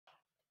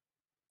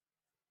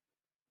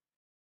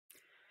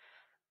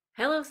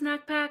Hello,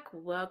 Snack Pack.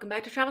 Welcome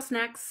back to Travel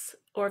Snacks.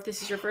 Or if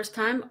this is your first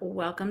time,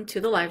 welcome to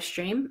the live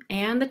stream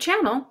and the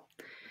channel.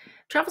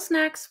 Travel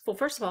Snacks, well,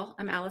 first of all,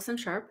 I'm Allison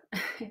Sharp.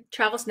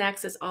 Travel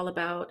Snacks is all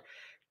about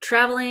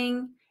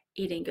traveling,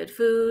 eating good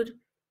food,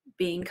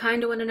 being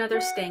kind to one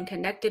another, staying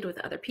connected with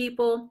other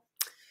people,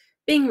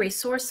 being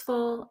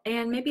resourceful,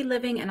 and maybe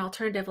living an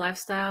alternative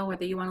lifestyle,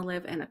 whether you want to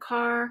live in a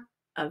car,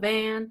 a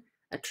van,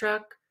 a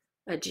truck,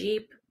 a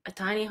Jeep, a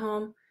tiny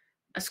home,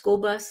 a school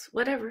bus,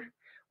 whatever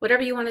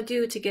you want to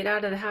do to get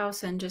out of the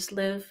house and just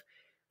live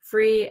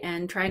free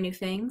and try new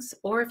things.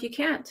 Or if you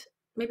can't,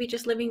 maybe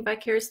just living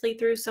vicariously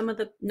through some of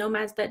the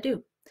nomads that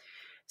do.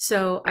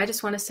 So I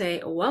just want to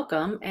say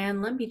welcome,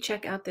 and let me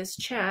check out this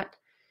chat.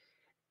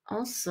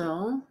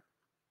 Also,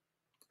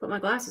 put my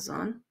glasses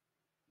on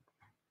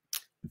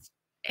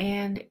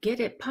and get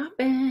it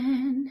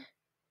poppin'.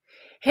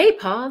 Hey,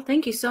 Paul,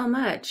 thank you so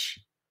much.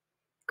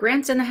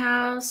 Grant's in the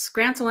house.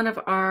 Grant's one of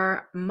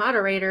our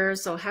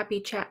moderators, so happy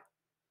chat.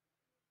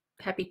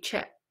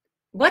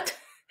 What?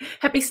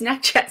 Happy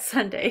Snack Chat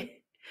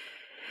Sunday.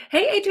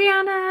 Hey,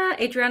 Adriana.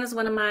 Adriana's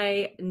one of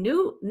my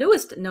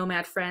newest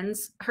Nomad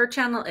friends. Her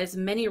channel is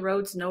Many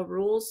Roads, No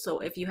Rules.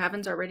 So if you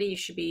haven't already, you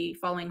should be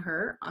following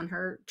her on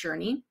her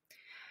journey.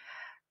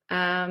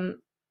 Let's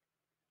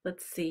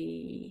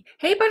see.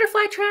 Hey,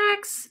 Butterfly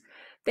Tracks.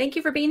 Thank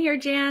you for being here,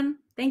 Jan.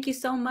 Thank you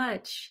so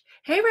much.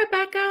 Hey,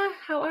 Rebecca.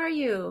 How are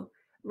you?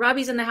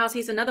 Robbie's in the house.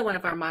 He's another one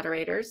of our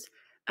moderators.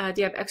 Do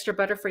you have extra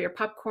butter for your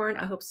popcorn?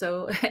 I hope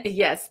so.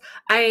 Yes,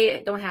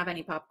 I don't have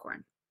any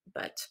popcorn,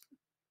 but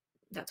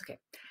that's okay.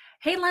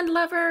 Hey, Lend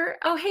Lover.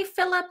 Oh, hey,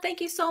 Philip.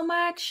 Thank you so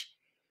much.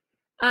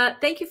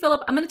 Thank you,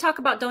 Philip. I'm going to talk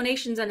about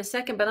donations in a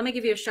second, but let me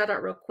give you a shout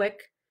out real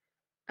quick.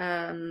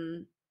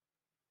 Hold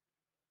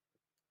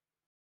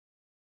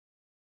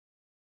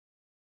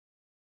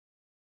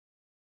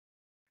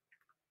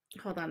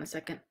on a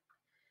second.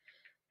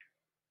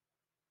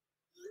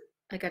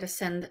 I got to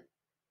send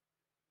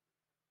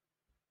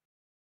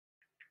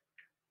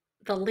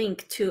the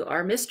link to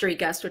our mystery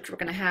guest, which we're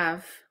going to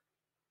have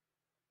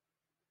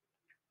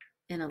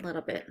in a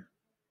little bit.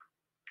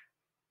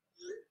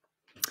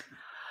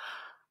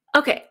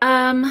 Okay.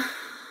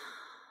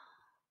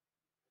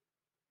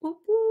 Whoop,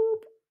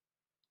 whoop.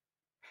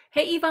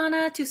 Hey,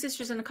 Ivana, two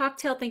sisters in a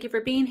cocktail. Thank you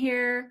for being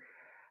here.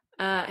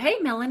 Hey,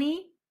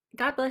 Melanie.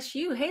 God bless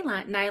you. Hey,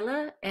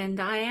 Nyla and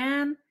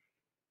Diane.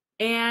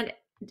 And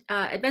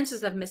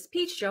Adventures of Miss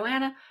Peach,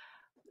 Joanna.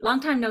 Long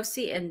time no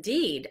see,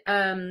 indeed.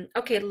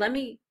 Okay, let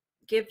me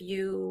give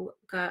you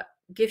a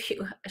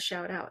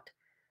shout out.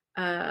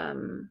 Oh,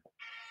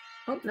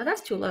 no,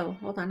 that's too low.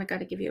 Hold on, I got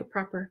to give you a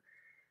proper.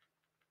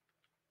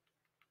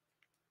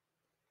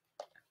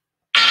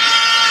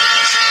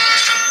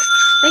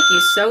 Thank you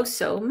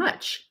so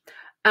much.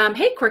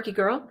 Hey, quirky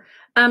girl.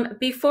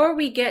 Before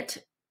we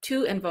get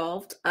too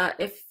involved,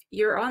 if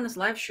you're on this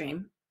live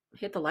stream,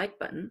 hit the like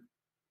button.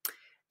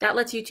 That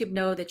lets YouTube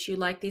know that you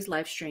like these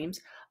live streams.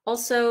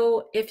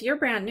 Also, if you're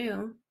brand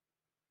new,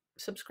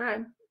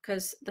 subscribe,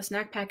 because the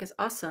snack pack is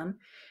awesome.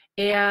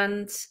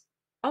 And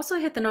also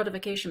hit the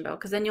notification bell,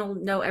 because then you'll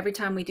know every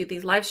time we do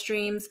these live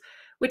streams,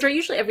 which are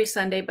usually every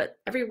Sunday, but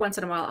every once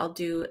in a while I'll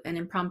do an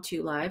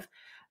impromptu live.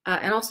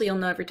 And also you'll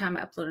know every time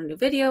I upload a new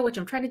video, which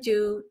I'm trying to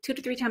do 2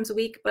 to 3 times a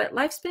week, but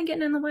life's been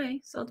getting in the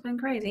way, so it's been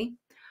crazy.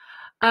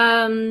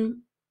 Hey,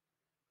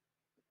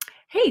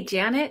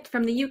 Janet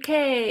from the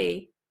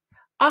UK.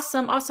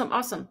 Awesome.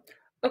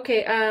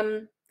 Okay,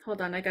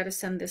 hold on, I gotta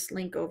send this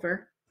link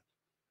over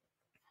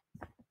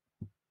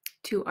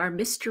to our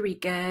mystery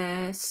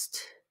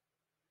guest.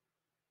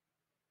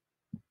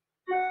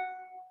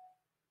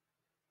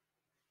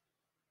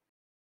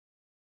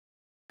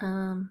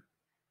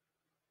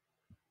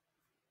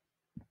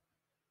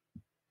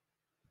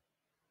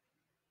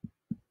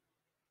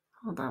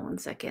 Hold on one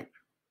second.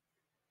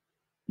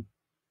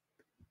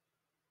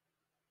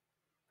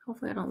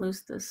 Hopefully I don't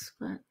lose this,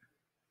 but.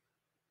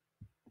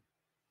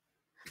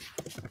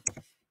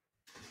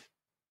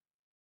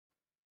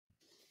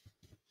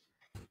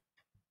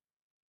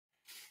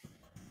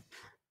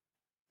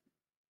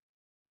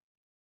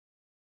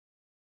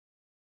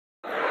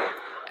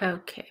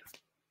 Okay.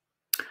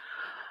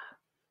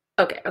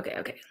 All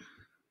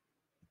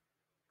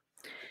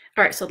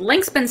right, so the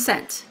link's been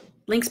sent.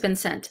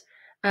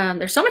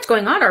 There's so much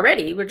going on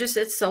already.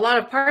 It's a lot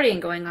of partying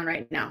going on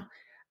right now.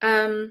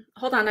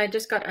 Hold on, I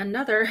just got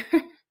another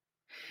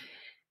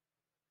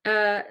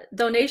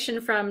donation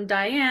from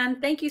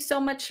Diane. Thank you so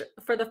much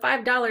for the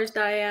 $5,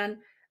 Diane.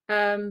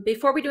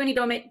 Before we do any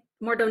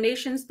more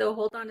donations, though,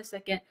 hold on a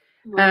second.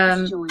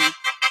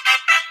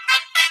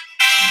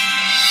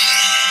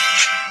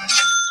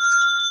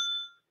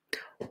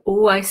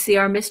 Oh, I see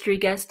our mystery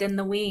guest in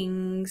the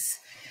wings.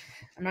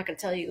 I'm not going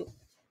to tell you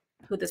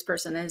who this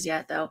person is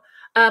yet, though.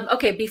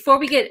 Okay, before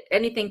we get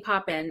anything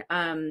poppin',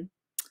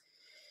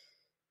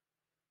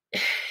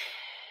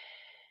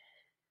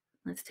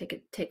 let's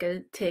take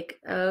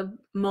a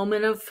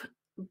moment of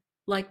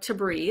to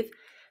breathe.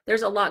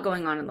 There's a lot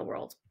going on in the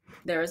world.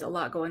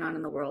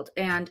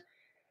 And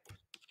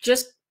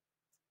just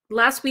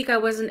last week I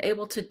wasn't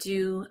able to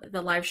do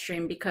the live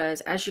stream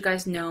because, as you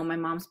guys know, my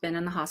mom's been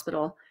in the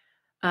hospital.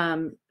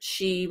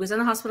 She was in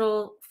the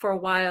hospital for a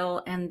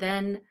while, and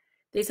then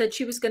they said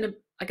she was going to,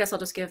 I guess I'll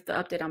just give the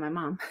update on my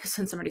mom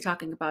since I'm already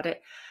talking about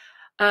it.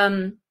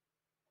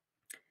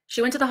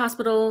 She went to the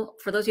hospital,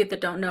 for those of you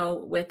that don't know,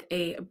 with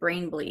a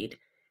brain bleed.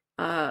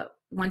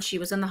 When she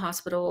was in the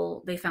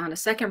hospital, they found a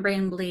second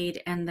brain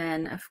bleed, and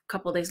then a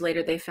couple days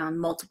later, they found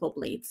multiple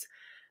bleeds.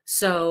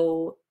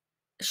 So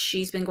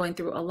she's been going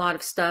through a lot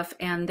of stuff,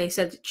 and they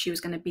said she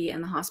was going to be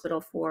in the hospital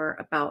for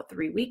about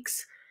 3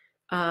 weeks.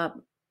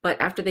 But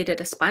after they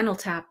did a spinal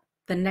tap,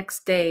 the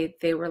next day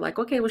they were like,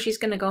 okay, well, she's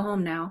going to go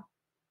home now.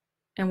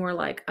 And we're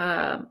like,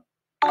 okay,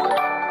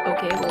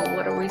 well,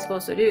 what are we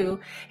supposed to do?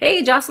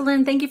 Hey,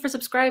 Jocelyn, thank you for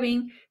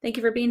subscribing. Thank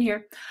you for being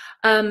here.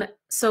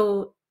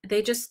 So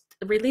they just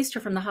released her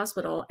from the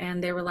hospital,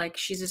 and they were like,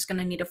 she's just going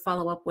to need to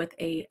follow up with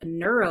a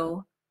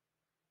neuro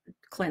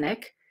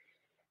clinic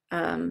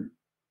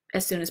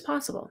as soon as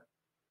possible.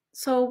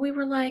 So we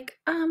were like,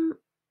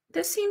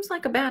 this seems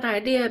like a bad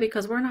idea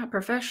because we're not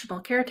professional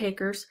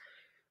caretakers,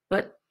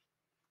 but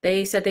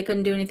they said they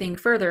couldn't do anything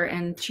further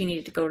and she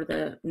needed to go to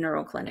the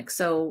neuro clinic.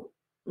 So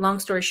long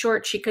story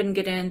short, she couldn't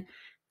get in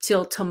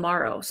till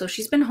tomorrow. So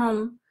she's been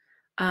home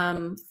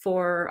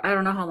for, I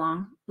don't know how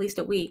long, at least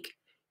a week.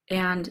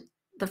 And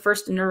the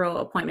first neuro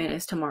appointment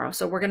is tomorrow.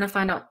 So we're going to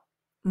find out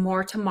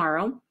more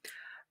tomorrow,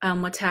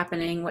 what's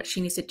happening, what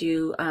she needs to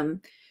do.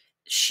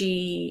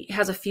 She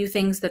has a few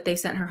things that they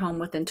sent her home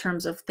with in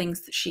terms of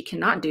things that she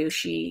cannot do.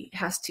 She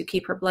has to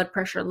keep her blood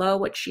pressure low,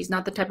 which she's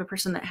not the type of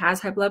person that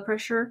has high blood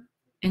pressure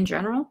in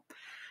general.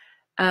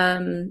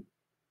 But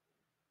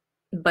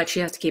she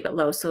has to keep it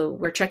low. So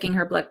we're checking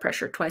her blood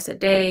pressure twice a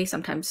day,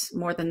 sometimes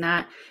more than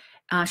that.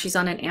 She's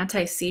on an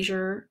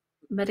anti-seizure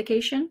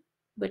medication,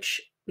 which,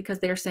 because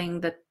they're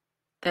saying that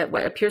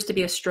what appears to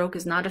be a stroke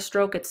is not a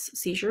stroke, it's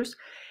seizures.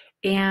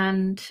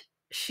 And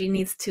she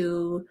needs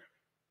to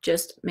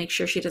just make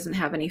sure she doesn't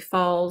have any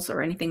falls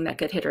or anything that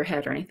could hit her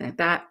head or anything like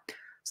that.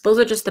 So those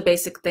are just the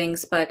basic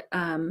things, but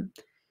I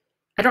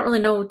don't really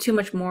know too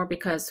much more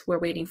because we're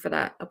waiting for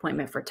that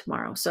appointment for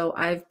tomorrow. So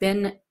I've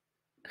been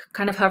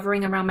kind of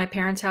hovering around my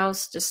parents'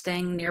 house, just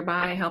staying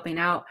nearby, helping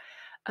out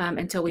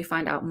until we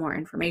find out more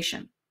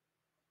information.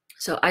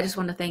 So I just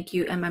want to thank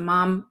you. And my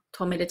mom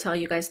told me to tell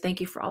you guys thank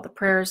you for all the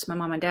prayers. My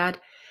mom and dad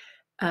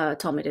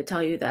told me to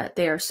tell you that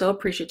they are so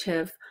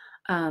appreciative.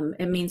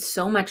 It means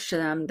so much to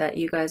them that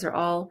you guys are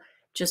all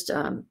just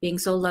being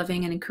so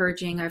loving and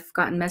encouraging. I've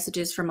gotten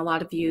messages from a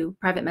lot of you,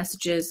 private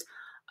messages,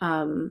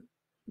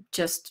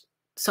 just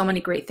so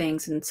many great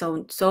things, and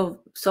so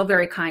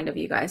very kind of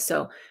you guys.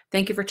 So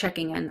thank you for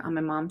checking in on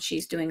my mom.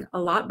 She's doing a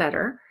lot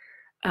better.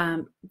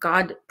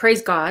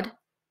 Praise God,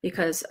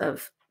 because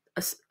of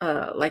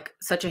like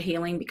such a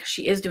healing, because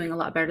she is doing a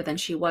lot better than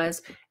she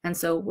was. And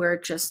so we're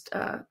just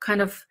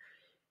kind of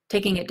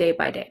taking it day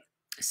by day.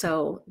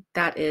 So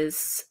that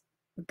is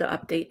the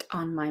update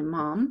on my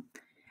mom.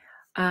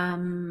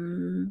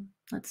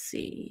 Let's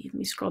see, let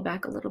me scroll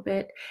back a little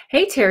bit.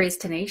 Hey, Terry's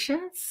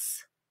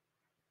Tenacious.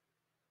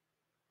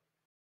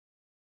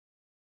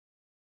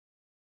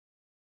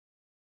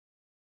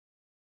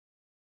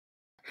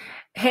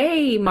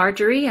 Hey,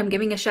 Marjorie, I'm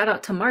giving a shout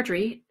out to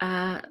Marjorie.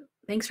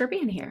 Thanks for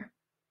being here.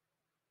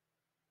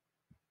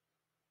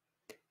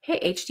 Hey,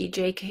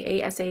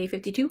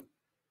 HDJKASA52.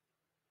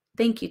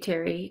 Thank you,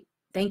 Terry.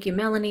 Thank you,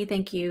 Melanie.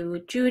 Thank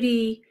you,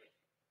 Judy.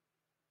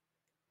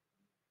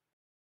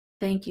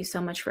 Thank you so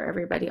much for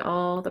everybody,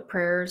 all the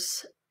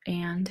prayers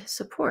and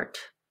support.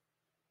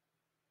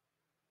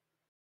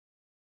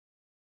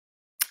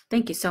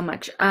 Thank you so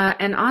much.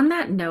 And on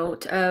that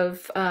note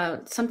of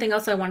something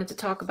else I wanted to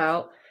talk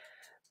about,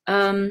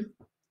 well,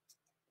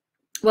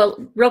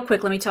 real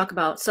quick, let me talk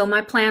about, so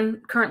my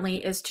plan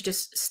currently is to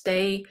just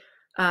stay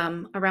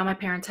around my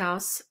parents'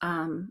 house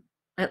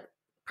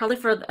probably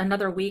for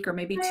another week or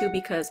maybe 2,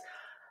 because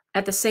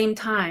at the same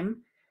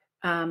time,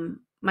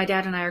 my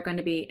dad and I are going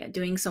to be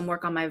doing some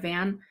work on my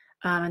van.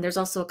 And there's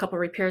also a couple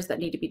repairs that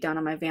need to be done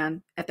on my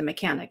van at the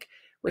mechanic,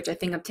 which I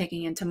think I'm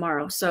taking in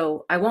tomorrow.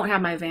 So I won't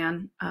have my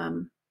van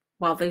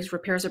while these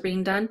repairs are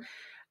being done,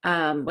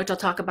 which I'll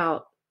talk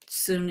about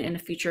soon in a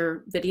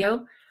future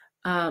video.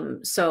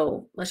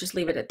 So let's just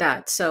leave it at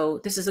that.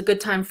 So this is a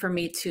good time for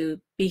me to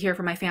be here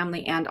for my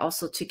family and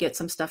also to get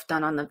some stuff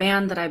done on the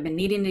van that I've been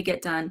needing to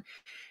get done.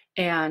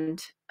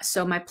 And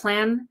so my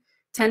plan,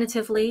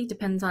 tentatively,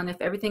 depends on if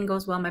everything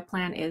goes well, my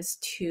plan is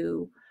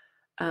to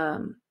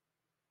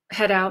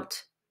head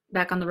out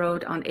back on the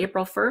road on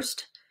April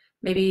 1st,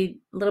 maybe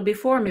a little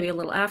before, maybe a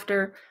little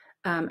after.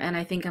 And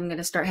I think I'm going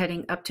to start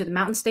heading up to the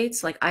mountain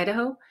states like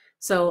Idaho.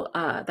 So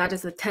that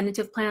is the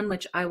tentative plan,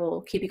 which I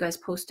will keep you guys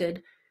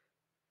posted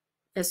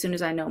as soon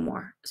as I know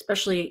more,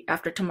 especially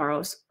after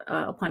tomorrow's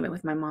appointment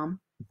with my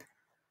mom.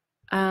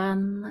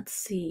 Let's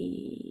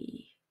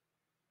see.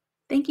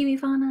 Thank you,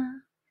 Ivana.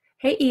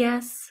 Hey,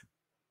 ES.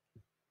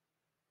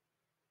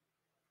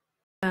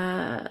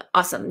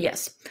 Awesome.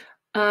 Yes.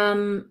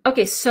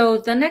 Okay. So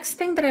the next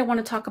thing that I want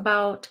to talk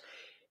about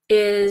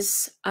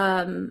is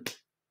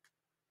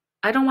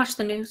I don't watch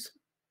the news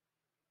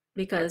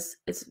because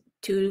it's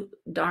too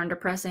darn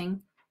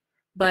depressing,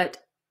 but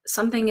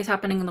something is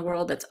happening in the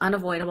world that's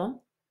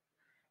unavoidable,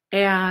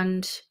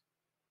 and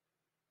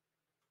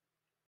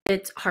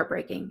it's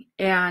heartbreaking.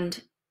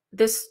 And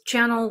this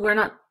channel, we're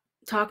not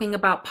talking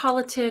about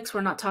politics,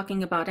 we're not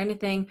talking about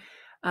anything.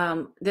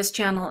 This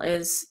channel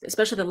is,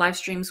 especially the live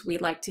streams, we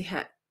like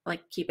to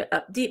like keep it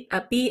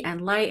upbeat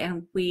and light,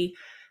 and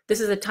this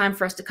is a time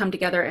for us to come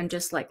together and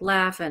just like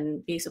laugh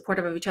and be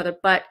supportive of each other.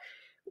 But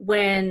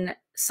when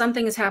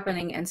something is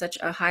happening in such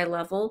a high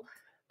level,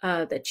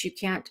 that you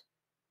can't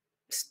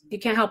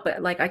help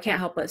but, like, I can't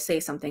help but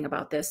say something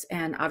about this.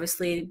 And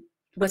obviously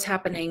what's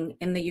happening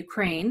in the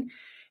Ukraine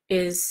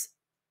is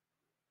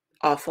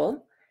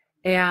awful,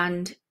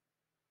 and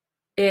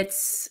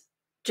it's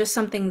just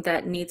something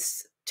that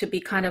needs to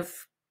be kind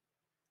of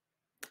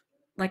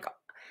like,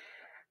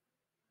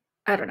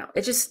 I don't know,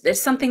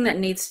 it's something that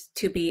needs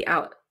to be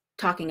out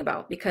talking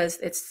about, because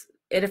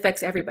it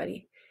affects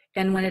everybody.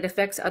 And when it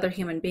affects other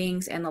human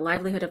beings and the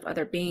livelihood of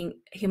other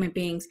human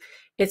beings,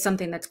 it's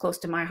something that's close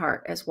to my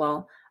heart as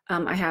well.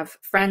 I have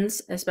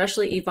friends,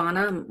 especially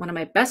Ivana, one of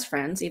my best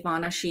friends,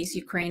 Ivana, she's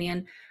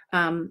Ukrainian.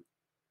 I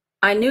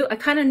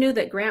kind of knew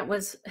that Grant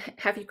was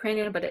half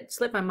Ukrainian, but it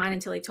slipped my mind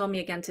until he told me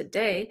again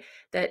today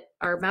that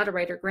our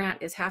moderator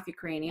Grant is half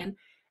Ukrainian.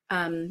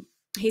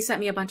 He sent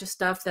me a bunch of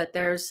stuff that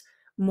there's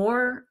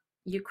more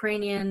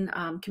Ukrainian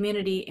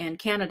community in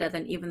Canada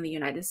than even the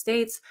United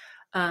States.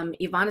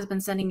 Ivana's been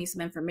sending me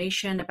some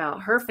information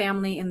about her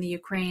family in the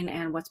Ukraine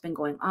and what's been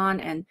going on,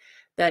 and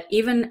that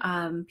even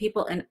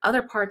people in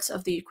other parts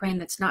of the Ukraine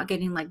that's not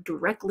getting like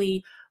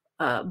directly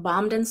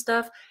bombed and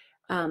stuff,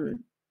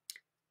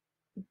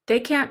 they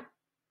can't,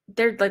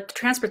 they're like, the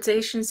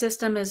transportation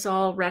system is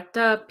all wrecked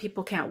up.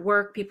 People can't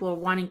work. People are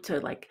wanting to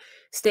like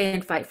stay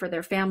and fight for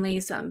their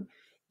families.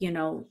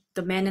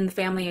 The men in the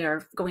family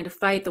are going to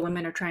fight. The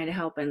women are trying to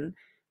help and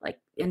like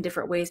in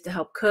different ways to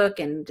help cook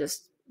and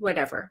just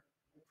whatever.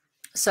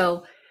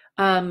 So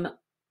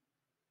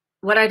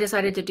what I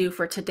decided to do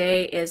for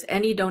today is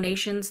any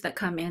donations that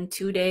come in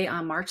today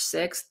on March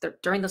 6th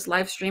during this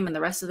live stream and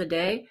the rest of the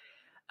day,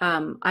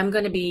 I'm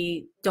going to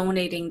be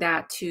donating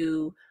that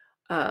to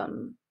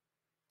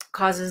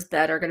causes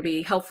that are going to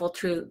be helpful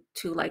to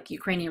like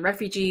Ukrainian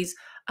refugees.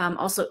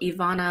 Also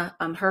Ivana,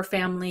 her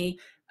family,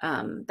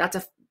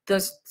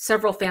 there's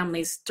several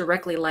families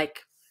directly,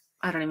 like,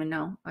 I don't even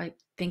know, I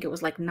think it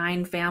was like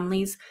 9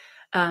 families.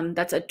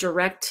 That's a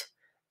direct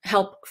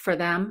help for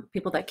them,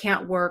 people that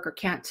can't work or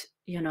can't,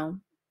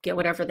 get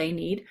whatever they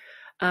need.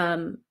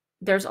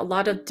 There's a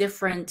lot of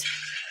different,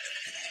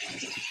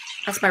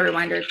 that's my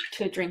reminder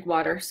to drink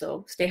water,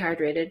 so stay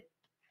hydrated.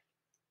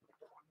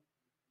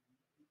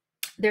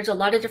 There's a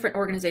lot of different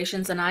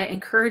organizations, and I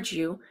encourage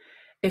you,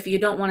 if you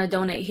don't want to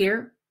donate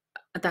here,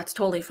 that's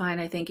totally fine.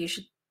 I think you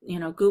should,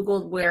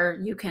 Google where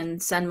you can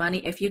send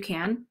money if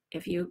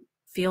you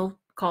feel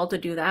called to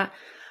do that.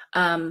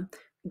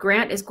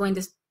 Grant is going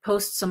to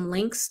post some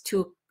links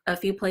to a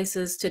few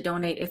places to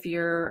donate if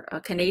you're a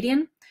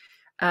Canadian.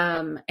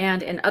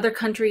 And in other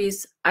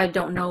countries, I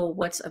don't know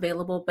what's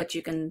available, but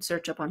you can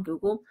search up on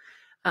Google.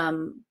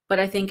 But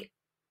I think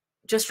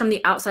just from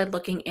the outside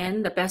looking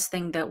in, the best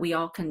thing that we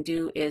all can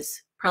do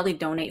is probably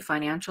donate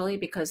financially,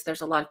 because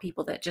there's a lot of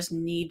people that just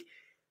need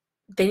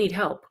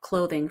help,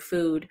 clothing,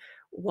 food,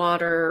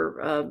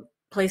 water,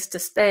 place to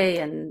stay,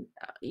 and,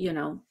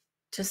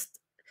 just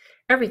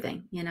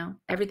everything,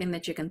 everything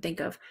that you can think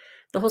of.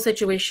 The whole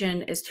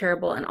situation is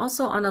terrible. And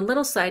also, on a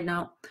little side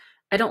note,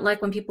 I don't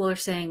like when people are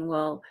saying,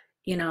 well,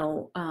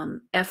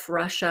 F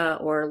Russia,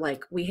 or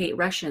like, we hate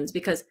Russians,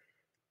 because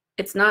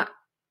it's not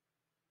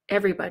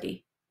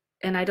everybody.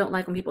 And I don't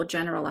like when people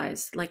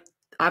generalize. Like,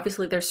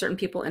 obviously there's certain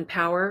people in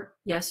power.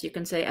 Yes, you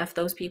can say F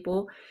those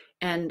people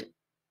and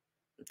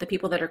the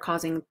people that are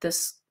causing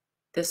this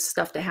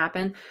stuff to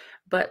happen.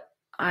 But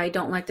I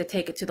don't like to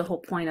take it to the whole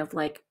point of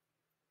like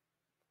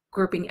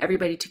grouping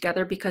everybody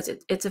together, because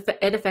it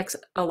affects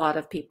a lot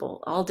of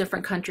people, all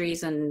different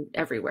countries and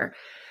everywhere.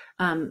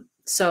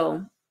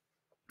 So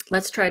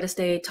let's try to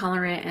stay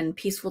tolerant and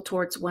peaceful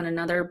towards one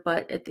another.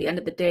 But at the end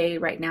of the day,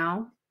 right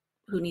now,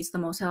 who needs the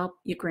most help?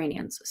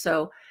 Ukrainians.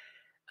 So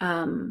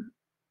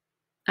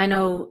I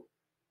know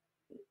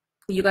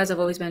you guys have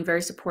always been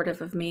very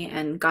supportive of me,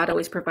 and God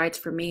always provides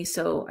for me.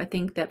 So I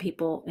think that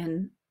people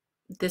in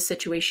this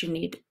situation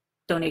need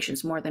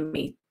donations more than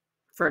me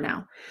for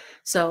now.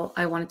 So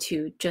I wanted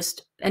to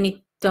just,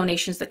 any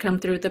donations that come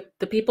through,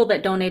 the people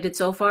that donated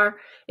so far,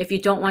 if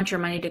you don't want your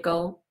money to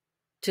go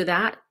to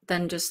that,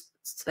 then just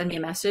send me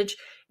a message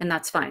and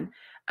that's fine.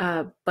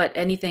 But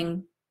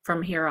anything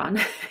from here on,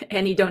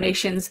 any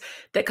donations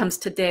that comes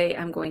today,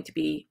 I'm going to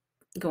be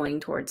going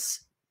towards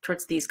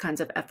these kinds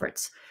of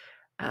efforts.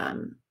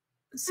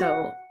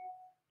 So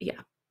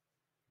yeah.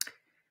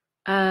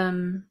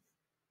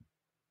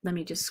 Let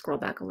me just scroll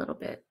back a little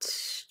bit.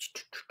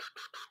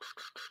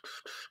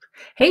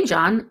 Hey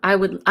John, I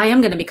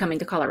am going to be coming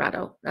to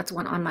Colorado. That's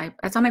on my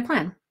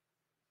plan.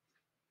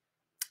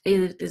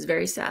 It is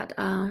very sad.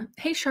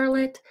 Hey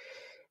Charlotte,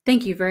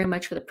 thank you very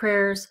much for the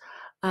prayers.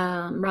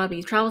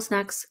 Robbie, Travel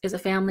Snacks is a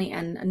family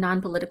and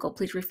non-political.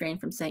 Please refrain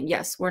from saying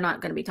yes. We're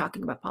not going to be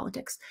talking about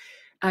politics.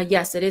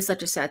 Yes, it is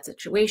such a sad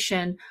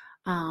situation.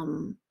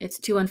 It's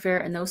too unfair,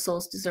 and those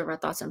souls deserve our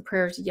thoughts and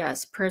prayers.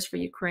 Yes, prayers for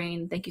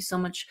Ukraine. Thank you so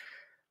much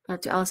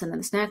to Allison and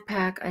the snack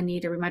pack. I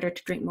need a reminder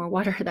to drink more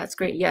water. That's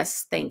great.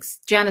 Yes, thanks.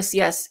 Janice,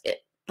 yes.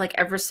 Like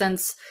ever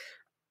since,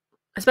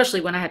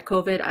 especially when I had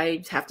COVID,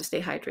 I have to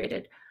stay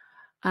hydrated.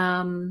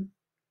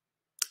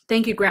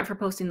 Thank you, Grant, for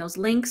posting those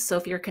links. So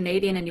if you're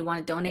Canadian and you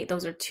want to donate,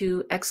 those are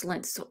two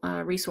excellent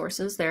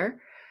resources there.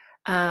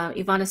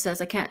 Ivana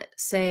says, I can't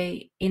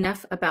say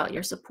enough about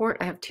your support.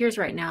 I have tears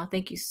right now.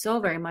 Thank you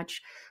so very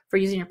much for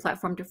using your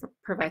platform to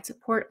provide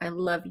support. I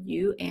love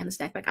you and the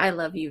snack bag. I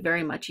love you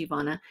very much,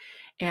 Ivana.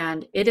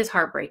 And it is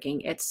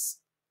heartbreaking. It's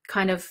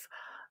kind of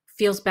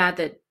feels bad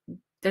that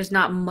there's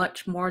not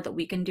much more that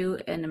we can do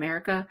in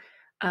America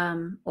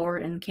or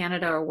in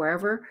Canada or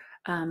wherever.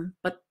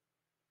 But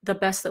the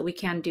best that we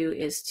can do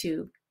is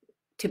to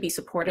be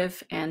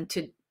supportive and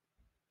to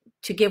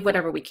give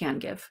whatever we can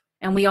give.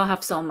 And we all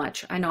have so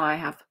much. I know I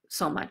have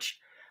so much.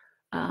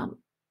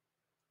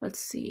 Let's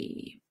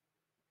see.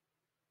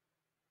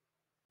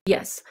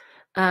 Yes.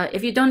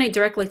 If you donate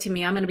directly to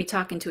me, I'm going to be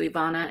talking to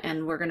Ivana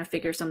and we're going to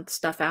figure some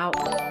stuff out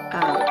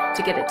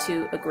to get it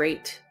to a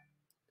great,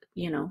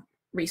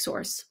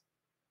 resource.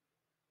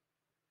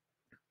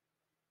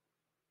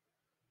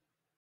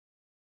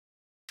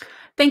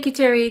 Thank you,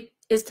 Terry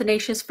is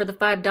tenacious for the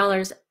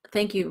 $5.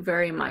 Thank you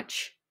very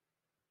much.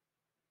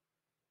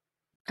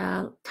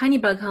 Tiny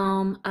Bug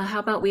Home, how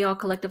about we all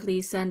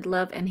collectively send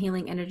love and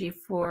healing energy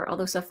for all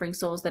those suffering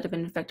souls that have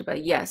been infected by,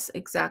 yes,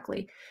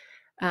 exactly.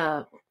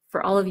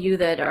 For all of you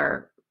that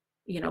are,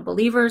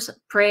 believers,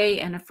 pray,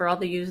 and for all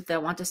of you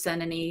that want to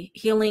send any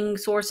healing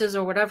sources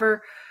or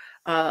whatever,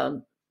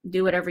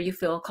 do whatever you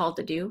feel called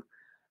to do.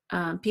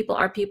 People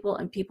are people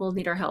and people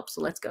need our help,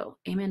 so let's go.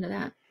 Amen to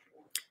that.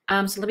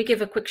 So let me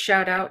give a quick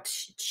shout out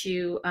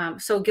to,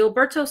 so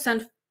Gilberto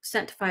sent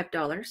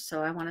 $5,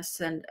 so I want to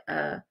send,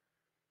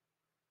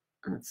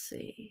 let's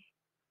see.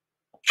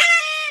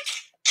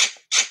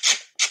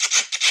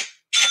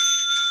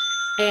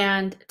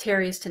 And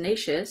Terry is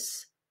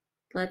tenacious.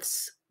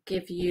 Let's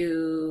give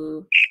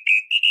you,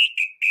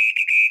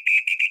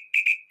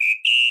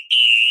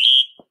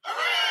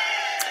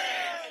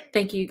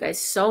 thank you guys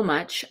so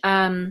much.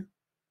 All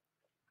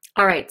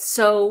right,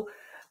 so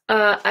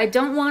I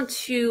don't want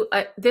to,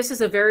 this is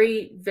a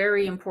very,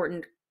 very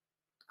important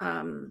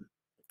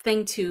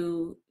thing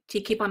to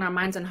keep on our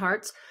minds and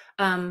hearts,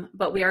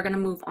 but we are going to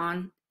move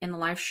on in the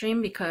live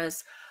stream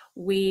because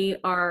we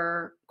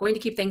are going to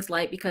keep things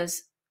light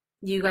because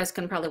you guys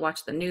can probably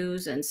watch the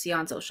news and see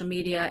on social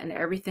media and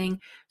everything,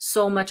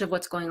 so much of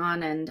what's going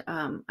on. And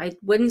I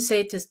wouldn't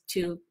say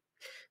to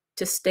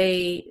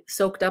stay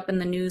soaked up in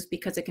the news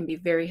because it can be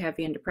very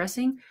heavy and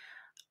depressing,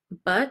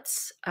 but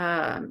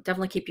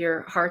definitely keep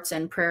your hearts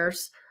and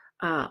prayers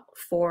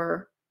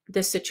for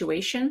this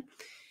situation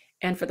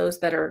and for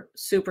those that are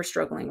super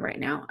struggling right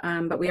now.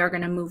 But we are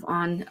going to move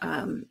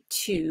on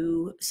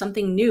to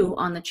something new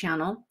on the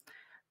channel.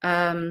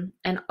 And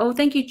oh,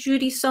 thank you,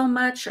 Judy, so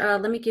much.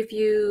 Let me give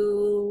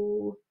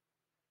you,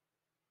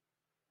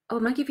 I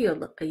might give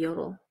you a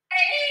yodel.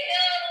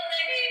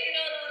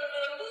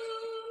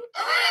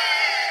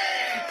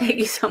 Thank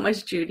you so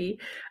much, Judy.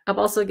 I'm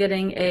also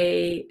getting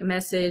a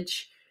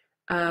message.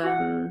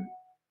 Okay,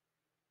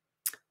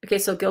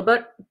 so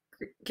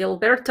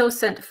Gilberto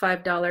sent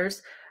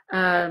 $5.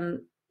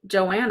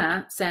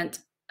 Joanna sent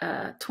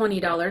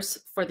 $20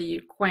 for the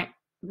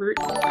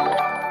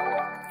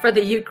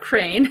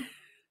Ukraine.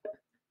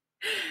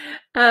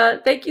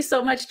 Thank you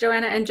so much,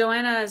 Joanna. And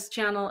Joanna's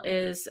channel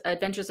is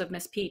Adventures of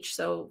Miss Peach,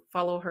 so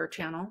follow her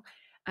channel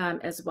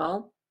as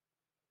well.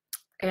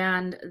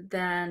 And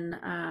then,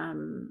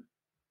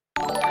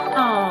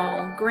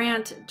 oh,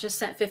 Grant just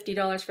sent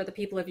 $50 for the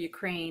people of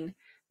Ukraine.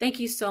 Thank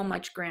you so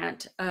much,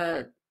 Grant.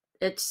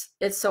 It's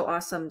so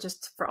awesome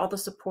just for all the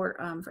support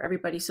for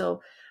everybody.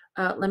 So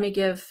let me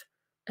give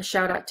a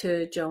shout out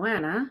to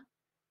Joanna.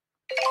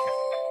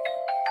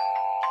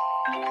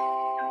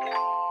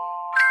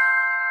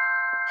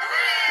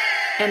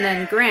 And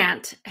then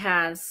Grant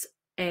has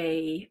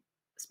a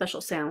special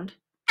sound.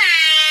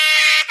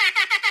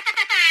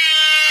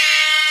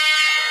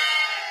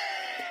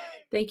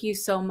 Thank you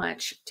so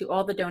much to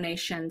all the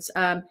donations.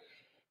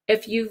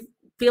 If you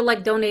feel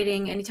like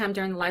donating anytime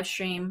during the live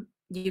stream,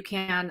 you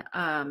can,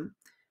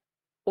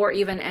 or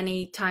even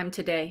any time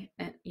today,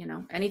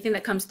 anything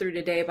that comes through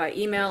today by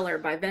email or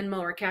by Venmo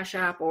or Cash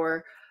App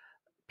or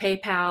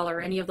PayPal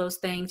or any of those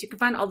things. You can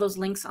find all those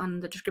links on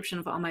the description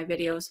of all my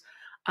videos.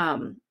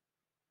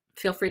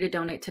 Feel free to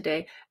donate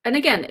today. And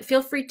again,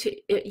 feel free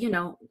to, you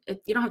don't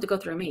have to go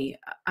through me.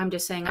 I'm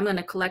just saying I'm going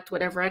to collect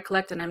whatever I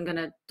collect and I'm going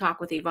to talk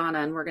with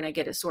Ivana and we're going to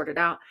get it sorted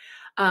out.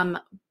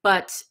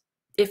 But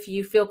if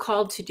you feel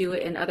called to do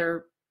it in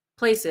other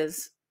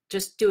places,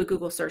 just do a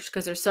Google search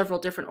because there's several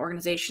different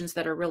organizations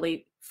that are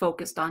really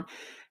focused on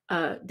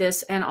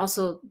this. And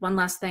also one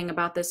last thing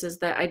about this is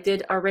that I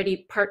did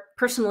already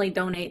personally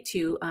donate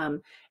to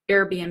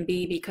Airbnb,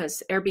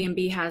 because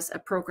Airbnb has a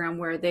program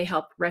where they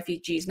help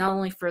refugees, not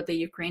only for the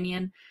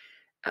Ukrainian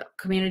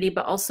community,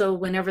 but also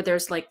whenever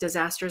there's like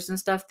disasters and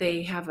stuff,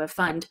 they have a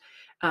fund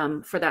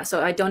for that.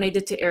 So I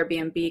donated to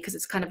Airbnb because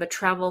it's kind of a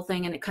travel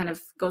thing, and it kind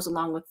of goes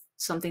along with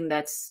something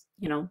that's,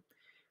 you know,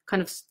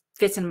 kind of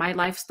fits in my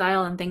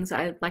lifestyle and things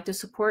I like to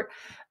support.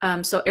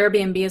 So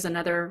Airbnb is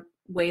another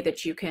way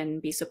that you can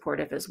be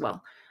supportive as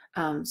well.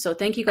 So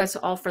thank you guys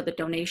all for the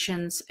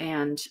donations,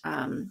 and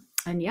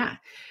yeah.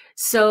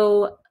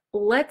 So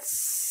let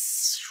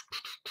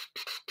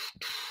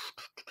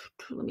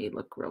me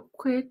look real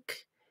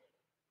quick.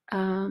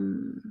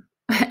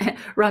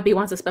 Robbie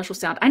wants a special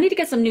sound. I need to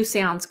get some new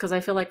sounds because I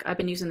feel like I've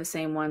been using the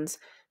same ones.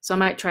 So I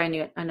might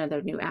try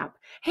another new app.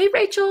 Hey,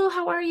 Rachel,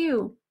 how are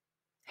you?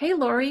 Hey,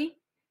 Lori.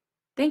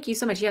 Thank you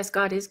so much. Yes,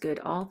 God is good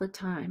all the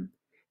time.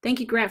 Thank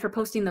you, Grant, for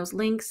posting those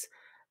links.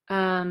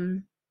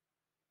 Mike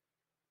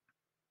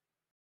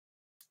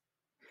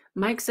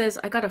says,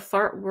 I got a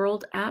Fart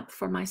World app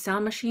for my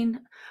sound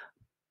machine.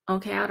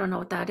 Okay, I don't know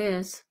what that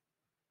is.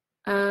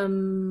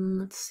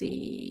 Let's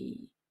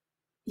see.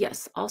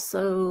 Yes,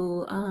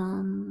 also,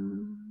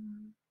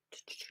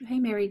 hey,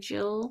 Mary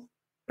Jill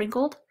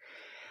Sprinkled.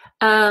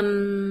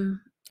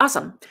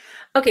 Awesome.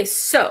 Okay,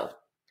 so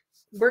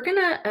we're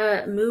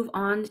gonna move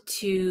on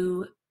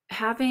to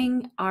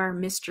having our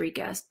mystery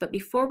guest, but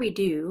before we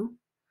do,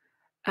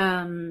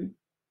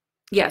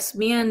 yes,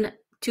 me and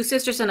Two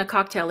Sisters and a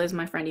Cocktail is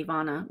my friend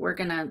Ivana. We're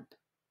gonna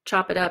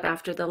chop it up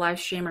after the live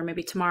stream or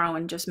maybe tomorrow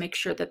and just make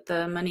sure that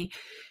the money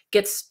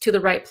gets to the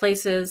right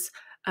places.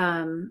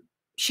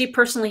 She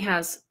personally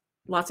has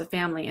lots of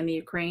family in the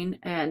Ukraine,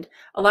 and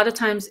a lot of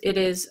times it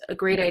is a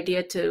great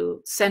idea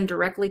to send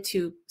directly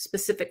to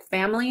specific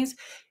families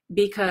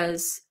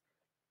because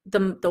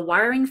the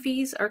wiring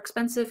fees are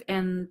expensive,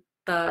 and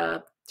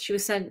she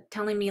was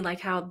telling me like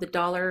how the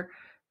dollar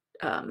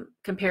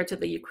compared to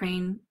the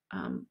Ukraine,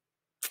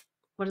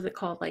 what is it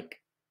called,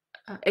 like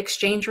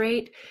exchange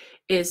rate,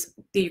 is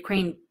the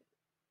Ukraine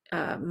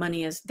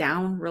money is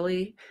down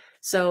really.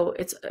 So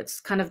it's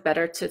kind of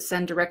better to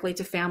send directly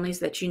to families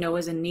that you know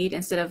is in need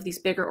instead of these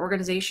bigger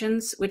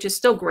organizations, which is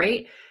still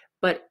great.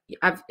 But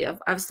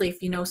obviously,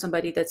 if you know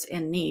somebody that's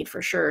in need,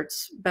 for sure,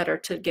 it's better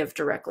to give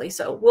directly.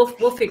 So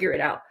we'll figure it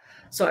out.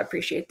 So I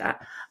appreciate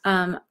that.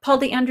 Paul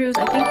D. Andrews,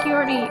 I think you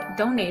already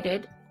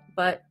donated,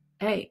 but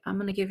hey, I'm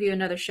going to give you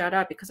another shout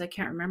out because I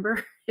can't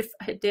remember if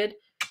I did.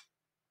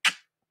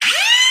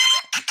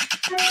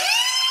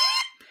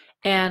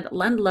 And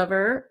Lund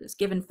Lover is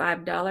given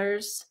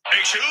 $5.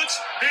 Hey,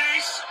 Shoots,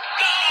 peace.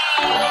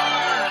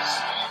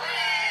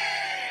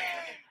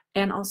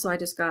 And also, I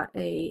just got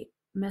a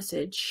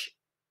message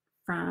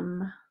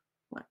from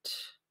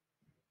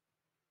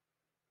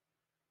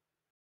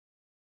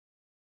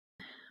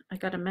I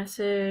got a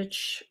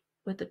message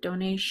with a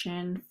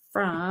donation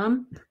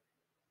from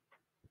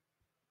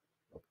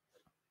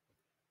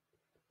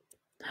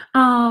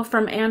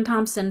Ann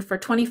Thompson for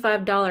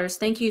 $25.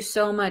 Thank you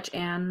so much,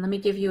 Ann. Let me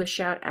give you a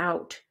shout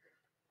out.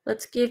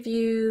 Let's give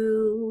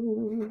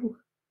you...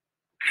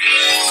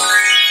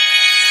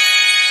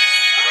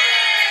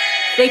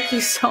 Thank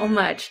you so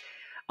much.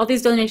 All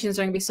these donations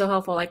are going to be so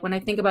helpful. Like when I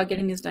think about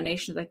getting these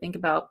donations, I think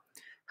about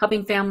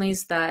helping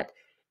families that,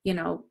 you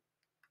know,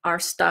 are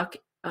stuck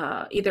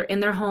either in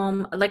their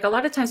home. Like a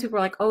lot of times people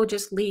are like, oh,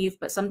 just leave.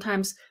 But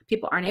sometimes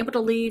people aren't able to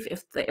leave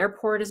if the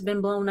airport has been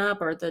blown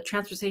up or the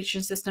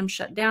transportation system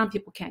shut down.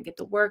 People can't get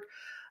to work.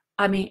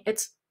 I mean,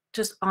 it's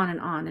just on.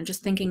 And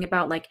just thinking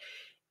about like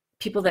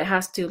people that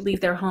has to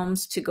leave their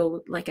homes to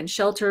go like in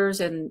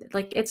shelters, and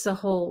like it's a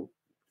whole...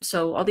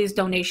 So all these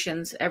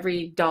donations,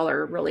 every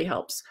dollar really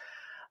helps.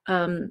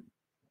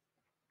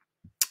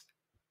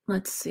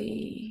 Let's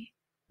see.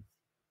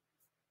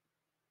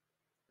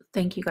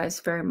 Thank you guys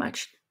very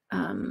much.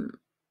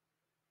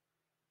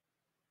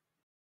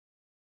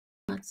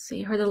 Let's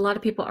see. Heard that a lot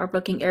of people are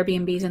booking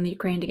Airbnbs in the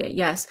Ukraine to get...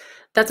 Yes,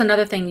 that's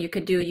another thing you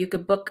could do. You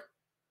could book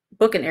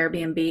an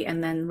Airbnb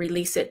and then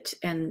release it,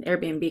 and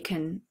Airbnb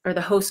can, or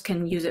the host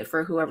can use it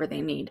for whoever they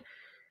need.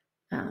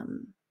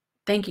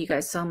 Thank you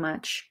guys so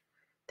much.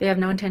 They have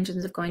no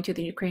intentions of going to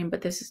the Ukraine,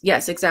 but this is...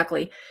 Yes,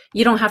 exactly.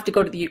 You don't have to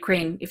go to the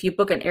Ukraine. If you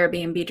book an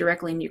Airbnb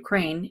directly in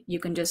Ukraine,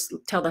 you can just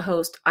tell the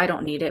host, I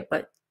don't need it,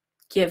 but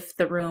give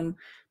the room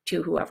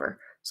to whoever.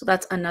 So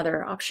that's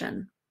another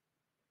option.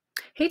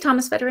 Hey,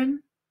 Thomas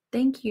Veteran.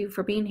 Thank you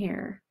for being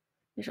here.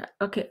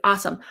 Okay,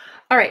 awesome.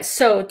 All right,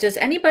 so does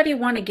anybody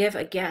want to give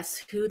a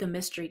guess who the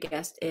mystery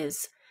guest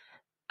is?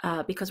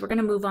 Because we're going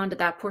to move on to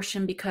that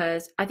portion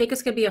because I think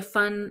it's going to be a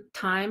fun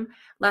time.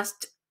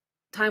 Last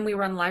time we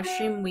were on live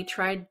stream, we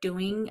tried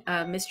doing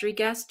a mystery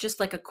guest, just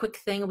like a quick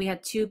thing. We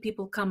had 2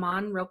 people come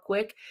on real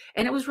quick,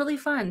 and it was really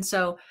fun.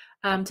 So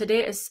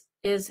today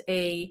is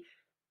a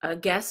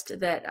guest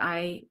that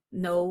I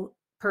know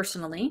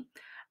personally,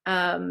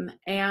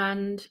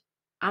 and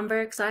I'm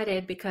very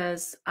excited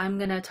because I'm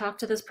going to talk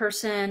to this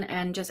person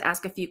and just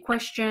ask a few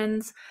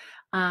questions.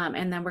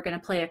 And then we're going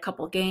to play a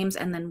couple games,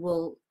 and then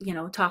we'll, you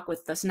know, talk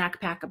with the snack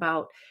pack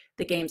about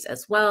the games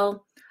as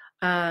well.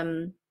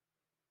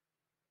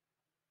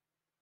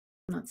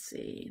 Let Let's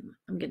see.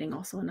 I'm getting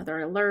also another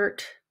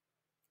alert.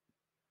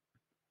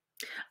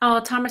 Oh,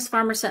 Thomas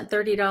Farmer sent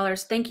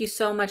 $30. Thank you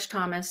so much,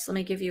 Thomas. Let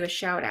me give you a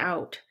shout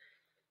out.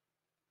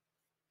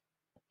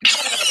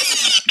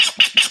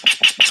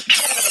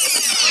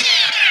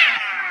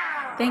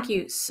 Thank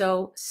you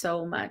so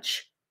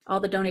much.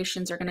 All the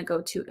donations are going to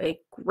go to a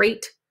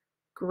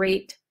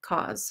great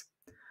cause.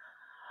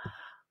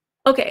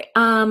 Okay,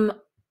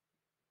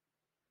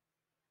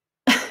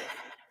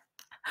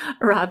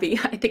 Robbie,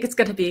 I think it's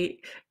going to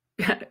be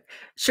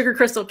sugar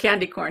crystal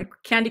candy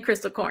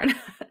crystal corn.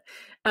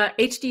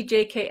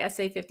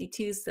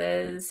 HDJKSA52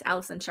 says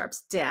Allison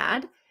Sharp's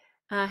dad.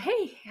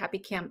 Hey,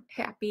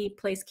 happy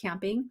place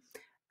camping.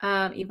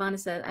 Ivana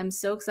says, I'm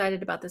so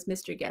excited about this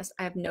mystery guest.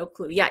 I have no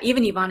clue. Yeah,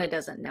 even Ivana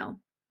doesn't know.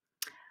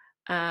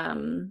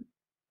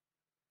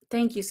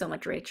 Thank you so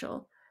much,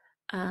 Rachel.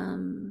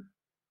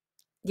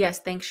 Yes,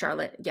 thanks,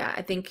 Charlotte. Yeah,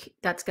 I think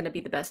that's going to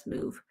be the best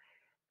move.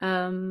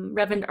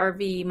 Reverend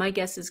RV, my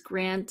guess is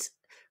Grant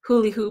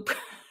Hula Hoop.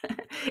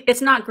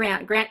 It's not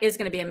Grant. Grant is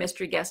going to be a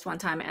mystery guest one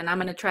time, and I'm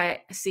going to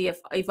try see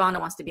if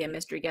Ivana wants to be a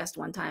mystery guest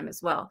one time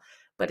as well.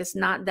 But it's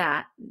not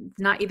that.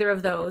 Not either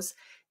of those.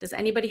 Does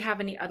anybody have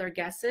any other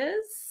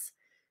guesses?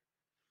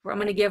 I'm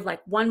going to give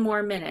like one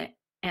more minute,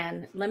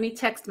 and let me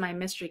text my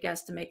mystery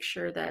guest to make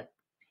sure that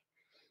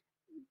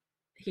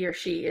he or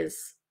she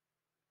is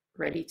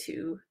ready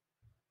to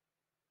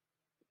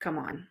come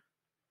on.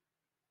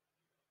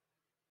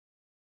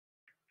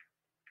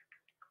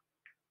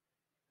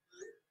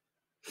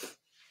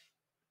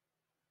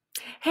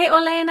 Hey,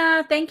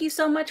 Olena, thank you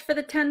so much for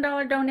the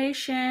 $10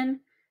 donation.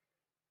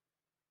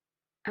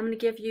 I'm going to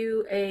give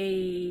you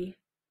a...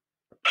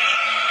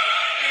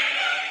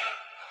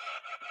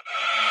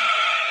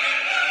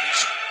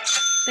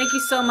 Thank you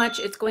so much.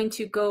 It's going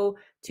to go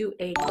to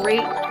a great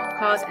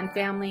cause and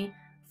family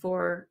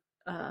for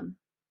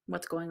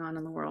what's going on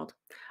in the world.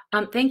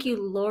 Thank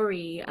you,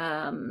 Lori.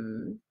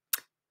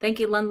 Thank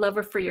you, Lund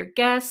Lover, for your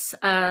guests.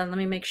 Let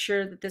me make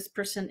sure that this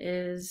person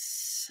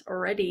is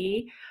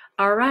ready.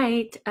 All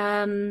right.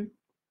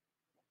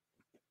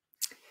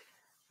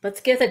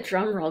 Let's get a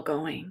drum roll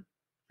going.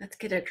 Let's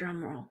get a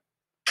drum roll.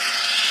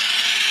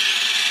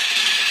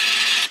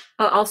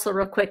 Oh, also,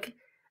 real quick,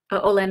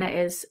 Olena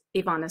is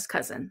Ivana's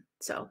cousin.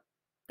 So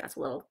that's a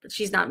little,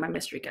 she's not my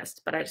mystery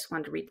guest, but I just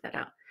wanted to read that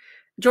out.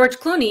 George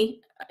Clooney,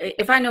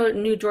 if I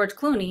knew George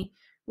Clooney,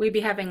 we'd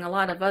be having a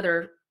lot of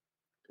other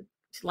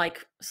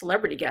like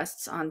celebrity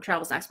guests on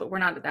Travel Snacks, but we're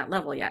not at that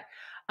level yet.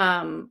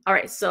 All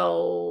right,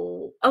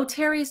 so, oh,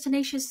 Terry is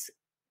tenacious.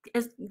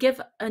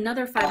 Give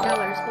another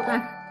 $5. Hold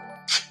on.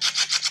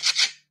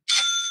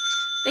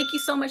 Thank you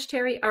so much,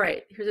 Terry. All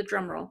right, here's a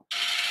drum roll.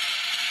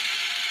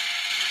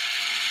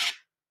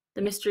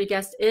 The mystery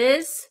guest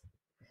is,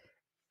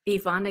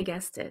 Ivana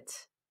guessed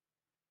it.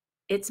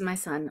 It's my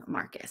son,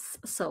 Marcus.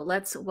 So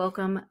let's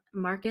welcome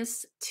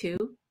Marcus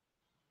to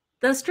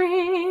the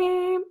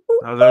stream.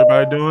 How's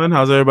everybody doing?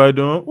 How's everybody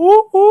doing?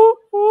 Ooh, ooh,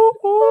 ooh,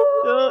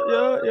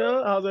 ooh.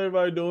 Yeah. How's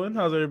everybody doing?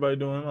 How's everybody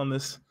doing on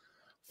this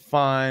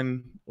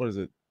fine, what is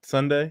it,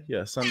 Sunday?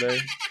 Yeah, Sunday.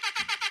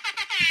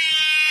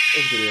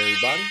 What's good,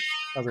 everybody?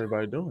 How's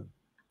everybody doing?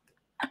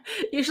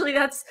 Usually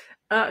that's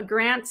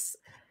Grant's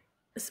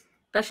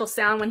special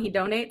sound when he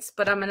donates,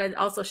 but I'm going to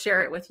also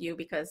share it with you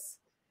because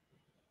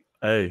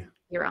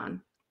you're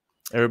on.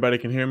 Everybody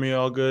can hear me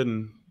all good,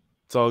 and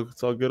it's all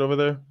good over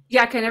there?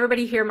 Yeah, can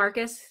everybody hear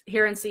Marcus?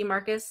 Hear and see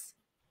Marcus?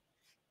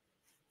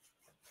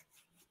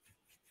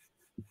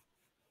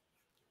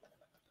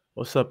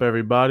 What's up,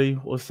 everybody?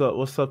 What's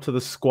up to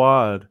the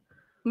squad?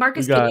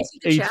 Marcus, we got can you see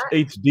the chat?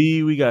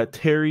 HD, we got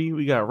Terry,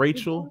 we got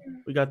Rachel,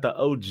 we got the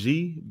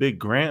OG, Big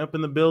Grant up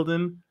in the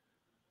building.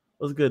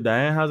 What's good,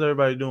 Diane? How's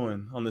everybody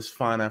doing on this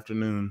fine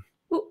afternoon?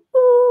 Ooh.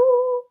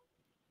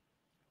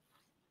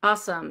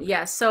 Awesome.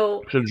 Yeah,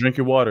 so should drink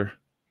your water.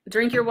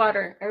 Drink your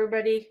water.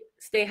 Everybody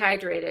stay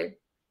hydrated.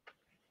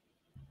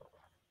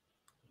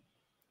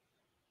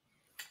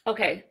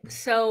 Okay,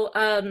 so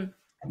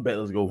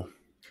let's go.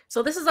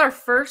 So this is our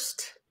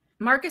first,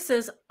 Marcus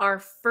is our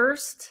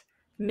first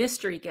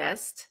mystery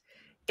guest.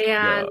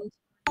 And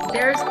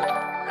there's,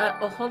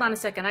 hold on a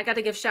second. I got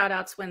to give shout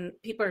outs when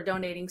people are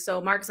donating.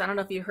 So Marcus, I don't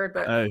know if you heard,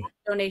 but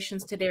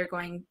donations today are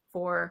going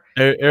for.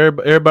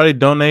 Everybody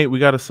donate. We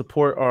got to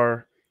support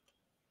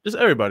just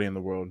everybody in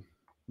the world.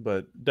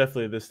 But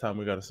definitely this time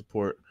we got to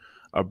support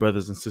our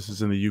brothers and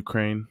sisters in the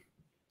Ukraine.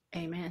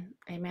 Amen.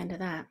 Amen to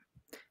that.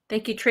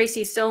 Thank you,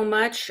 Tracy, so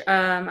much.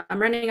 I'm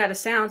running out of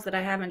sounds that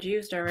I haven't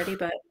used already,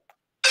 but.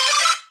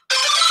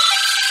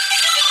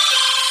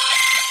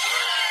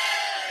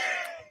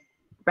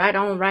 Right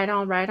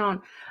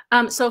on.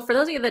 So for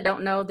those of you that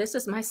don't know, this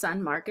is my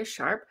son, Marcus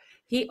Sharp.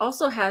 He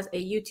also has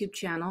a YouTube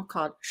channel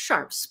called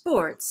Sharp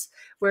Sports,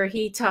 where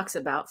he talks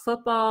about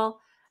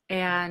football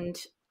and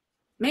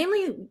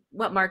mainly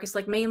what, Marcus,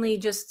 like mainly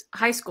just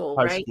high school,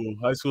 right?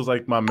 High school is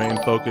like my main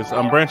focus.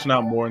 I'm branching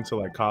out more into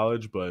like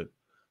college, but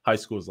high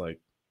school is like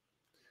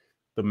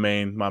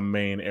my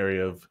main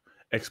area of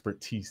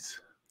expertise.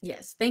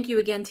 Yes. Thank you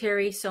again,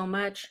 Terry, so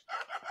much.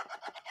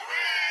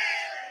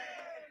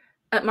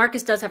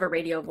 Marcus does have a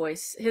radio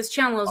voice. His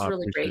channel is I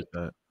really appreciate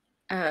great.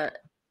 that.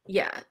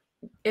 Yeah,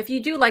 if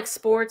you do like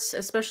sports,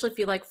 especially if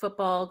you like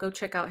football, go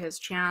check out his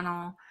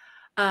channel.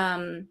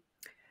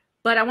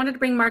 But I wanted to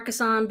bring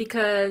Marcus on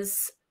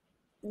because,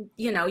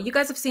 you know, you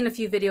guys have seen a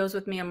few videos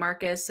with me and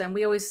Marcus, and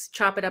we always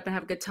chop it up and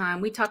have a good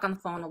time. We talk on the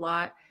phone a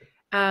lot.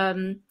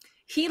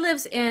 He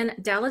lives in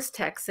Dallas,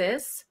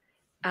 Texas,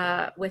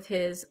 with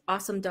his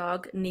awesome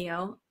dog,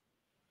 Neo.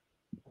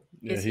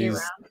 Yeah, Is he around?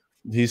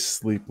 he's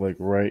sleep like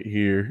right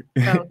here.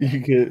 Oh, okay. You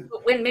get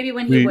Maybe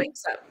when he we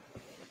wakes up.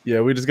 yeah,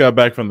 we just got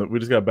back from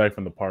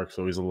the park,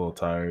 so he's a little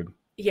tired.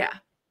 Yeah.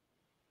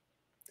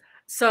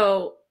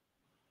 So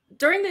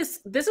during this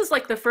is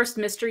like the first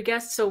mystery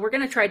guest, so we're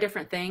gonna try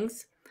different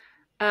things.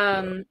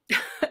 Yeah.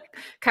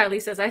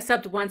 Kylie says, I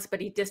subbed once,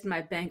 but he dissed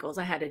my Bengals.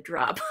 I had to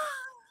drop.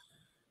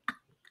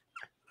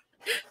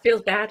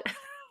 Feels bad.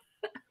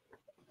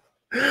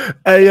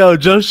 Hey yo,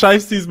 Joe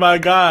Shiesty's my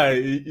guy.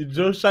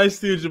 Joe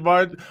Shiesty and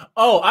Jamar.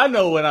 Oh, I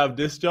know when I've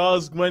dissed y'all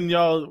is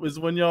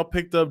when y'all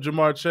picked up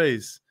Jamar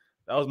Chase.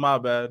 That was my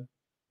bad.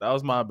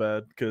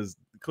 Because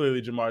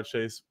clearly Jamar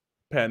Chase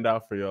panned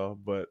out for y'all.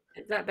 But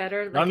Is that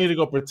better? y'all Like, need to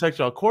go protect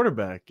y'all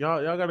quarterback.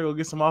 Y'all gotta go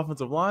get some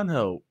offensive line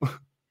help.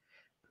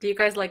 do you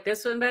guys like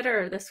this one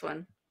better or this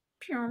one?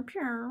 Pew,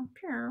 pew,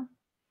 pew.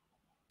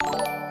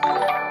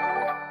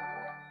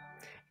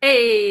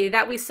 Hey,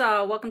 that we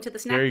saw. Welcome to the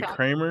snack Gary pack.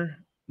 Kramer.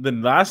 The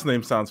last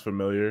name sounds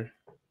familiar.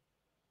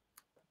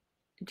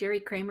 Jerry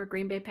Kramer,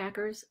 Green Bay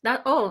Packers.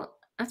 That's your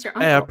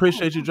Hey, I uncle.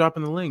 appreciate you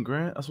dropping the link,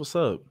 Grant. That's what's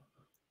up.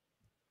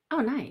 Oh,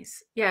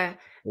 nice. Yeah.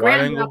 Wide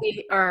Grant and angle.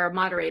 Robbie are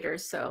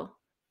moderators, so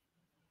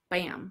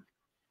bam.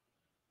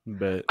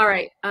 Bet. All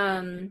right.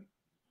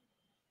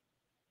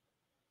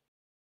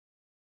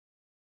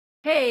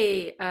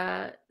 Hey,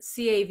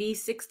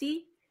 CAV60.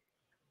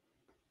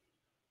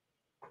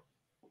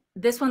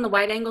 This one, the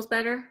wide angle's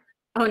better.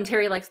 Oh, and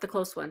Terry likes the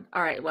close one.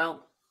 All right,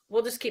 well,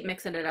 we'll just keep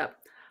mixing it up.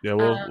 Yeah,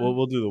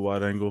 we'll do the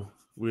wide angle.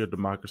 We have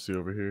democracy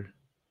over here.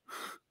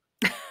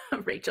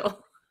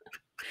 Rachel.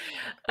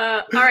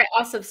 All right,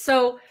 awesome.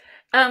 So,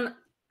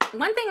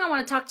 one thing I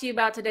want to talk to you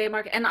about today,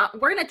 Mark, and I'm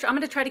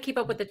gonna try to keep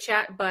up with the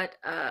chat, but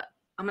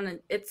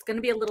it's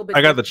gonna be a little bit.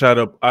 I got the chat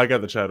up. I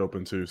got the chat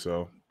open too,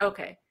 so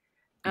Okay.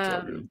 it's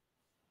all good.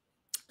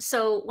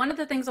 So one of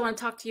the things I want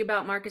to talk to you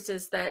about, Marcus,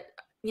 is that,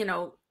 you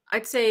know,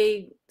 I'd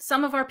say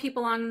some of our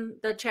people on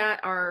the chat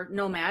are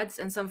nomads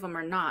and some of them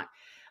are not.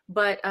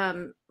 But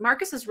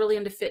Marcus is really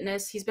into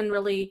fitness. He's been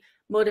really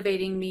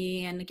motivating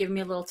me and giving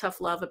me a little tough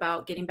love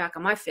about getting back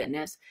on my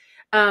fitness.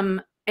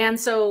 And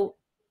so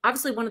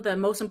obviously one of the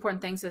most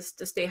important things is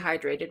to stay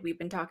hydrated. We've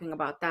been talking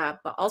about that,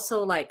 but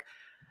also like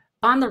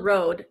on the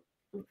road,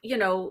 you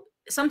know,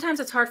 sometimes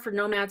it's hard for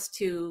nomads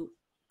to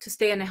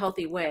stay in a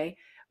healthy way,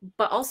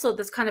 but also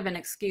that's kind of an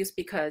excuse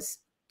because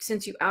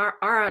since you are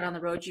out on the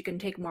road, you can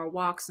take more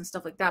walks and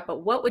stuff like that. But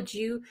what would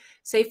you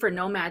say for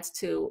nomads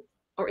to,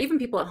 or even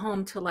people at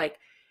home to like,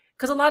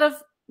 because a lot of,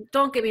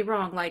 don't get me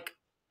wrong, like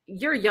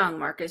you're young,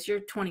 Marcus, you're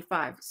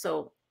 25.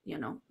 So, you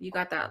know, you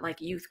got that like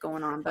youth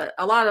going on, but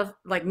a lot of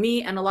like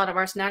me and a lot of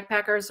our snack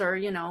packers are,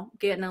 you know,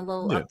 getting a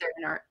little Yeah. up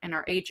there in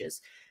our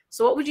ages.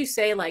 So what would you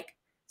say, like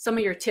some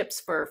of your tips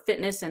for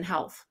fitness and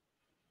health?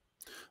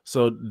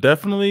 So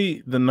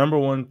definitely the number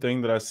one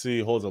thing that I see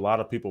holds a lot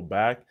of people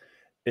back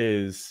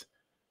is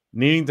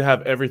needing to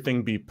have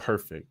everything be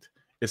perfect.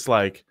 It's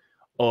like,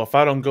 oh, if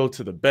I don't go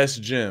to the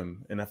best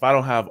gym and if I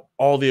don't have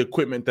all the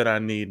equipment that I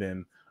need,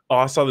 and oh,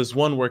 I saw this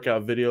one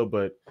workout video,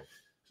 but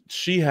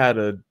she had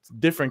a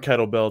different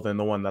kettlebell than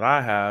the one that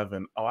I have,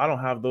 and oh, I don't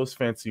have those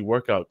fancy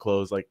workout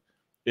clothes. Like,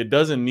 it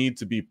doesn't need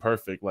to be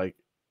perfect. Like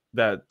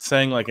that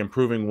saying, like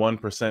improving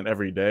 1%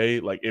 every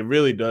day, like it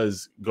really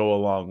does go a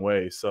long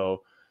way.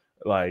 So,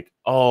 like,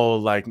 oh,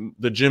 like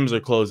the gyms are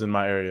closed in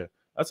my area.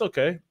 That's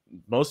okay.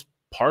 Most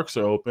parks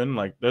are open.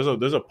 Like there's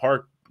a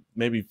park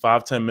maybe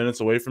 5-10 minutes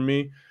away from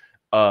me.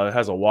 It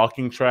has a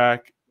walking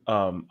track.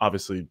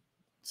 Obviously,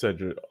 said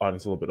your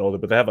audience a little bit older,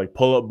 but they have like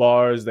pull-up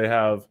bars. They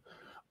have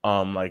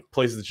like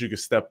places that you could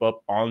step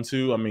up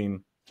onto. I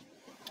mean,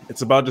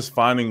 it's about just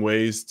finding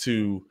ways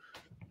to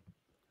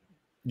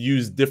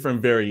use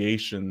different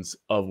variations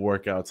of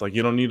workouts. Like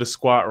you don't need a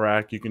squat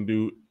rack. You can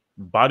do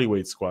body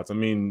weight squats. I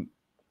mean,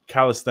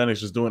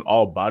 calisthenics, just doing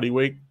all body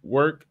weight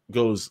work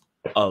goes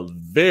a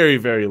very,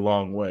 very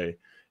long way.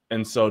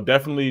 And so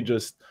definitely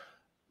just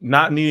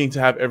not needing to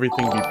have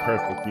everything be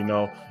perfect. You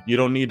know, you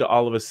don't need to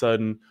all of a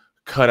sudden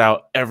cut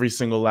out every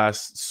single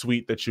last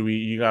sweet that you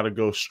eat. You got to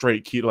go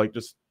straight keto. Like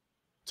just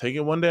take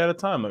it one day at a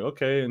time. Like,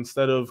 okay,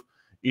 instead of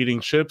eating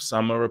chips,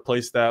 I'm gonna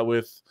replace that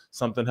with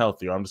something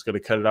healthier. I'm just gonna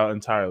cut it out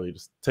entirely.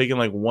 Just taking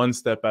like one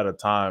step at a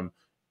time.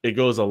 It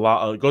goes a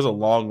lot. It goes a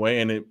long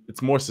way, and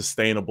it's more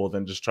sustainable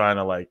than just trying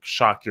to like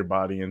shock your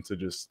body into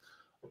just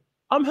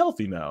I'm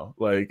healthy now.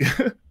 Like,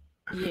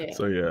 Yeah.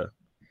 so yeah.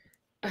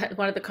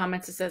 One of the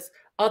comments that says,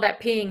 all that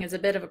peeing is a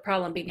bit of a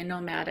problem being a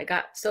nomad. I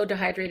got so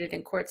dehydrated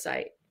in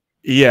quartzite.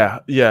 Yeah,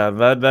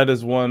 that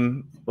is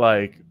one.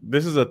 Like,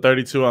 this is a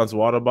 32-ounce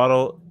water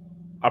bottle.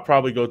 I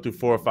probably go through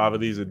 4 or 5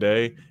 of these a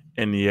day,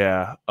 and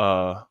yeah,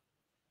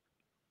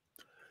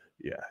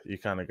 yeah, you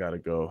kind of got to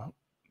go.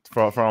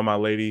 For all my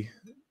lady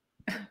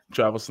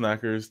travel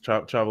snackers,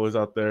 travelers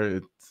out there,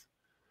 it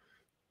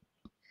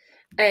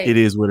Hey,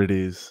 is what it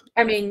is.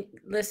 I mean,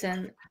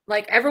 listen,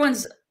 like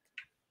everyone's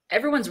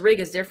rig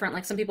is different.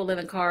 Like some people live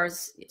in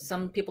cars,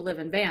 some people live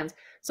in vans.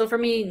 So for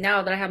me,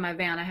 now that I have my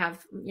van, I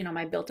have,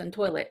 my built-in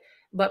toilet.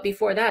 But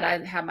before that,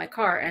 I had my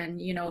car. And,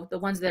 the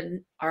ones that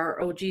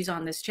are OGs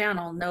on this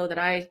channel know that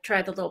I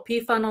tried the little pee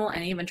funnel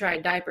and even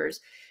tried diapers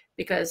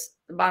because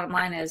the bottom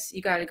line is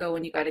you got to go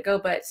when you got to go.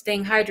 But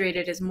staying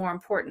hydrated is more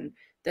important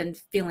than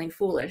feeling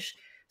foolish.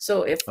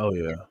 So Oh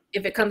yeah.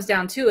 if it comes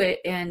down to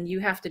it and you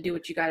have to do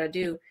what you got to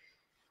do,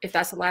 if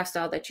that's the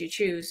lifestyle that you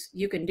choose,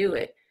 you can do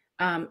it.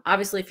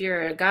 Obviously, if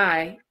you're a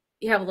guy,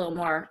 you have a little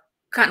more,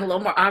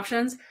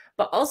 options.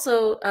 But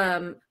also,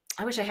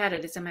 I wish I had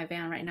it. It's in my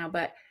van right now.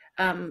 But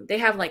they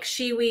have like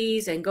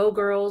Shewees and Go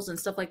Girls and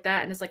stuff like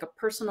that, and it's like a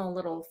personal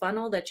little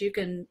funnel that you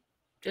can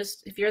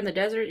just, if you're in the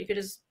desert, you could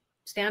just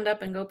stand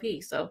up and go pee.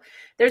 So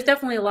there's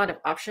definitely a lot of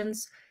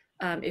options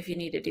if you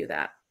need to do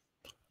that.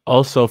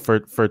 Also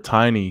for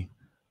Tiny,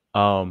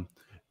 um,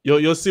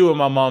 you'll see what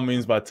my mom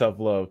means by tough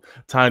love.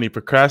 Tiny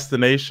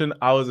procrastination.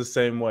 I was the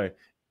same way.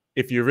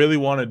 If you really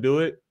want to do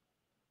it,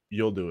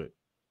 you'll do it.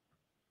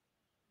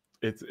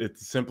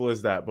 It's simple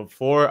as that.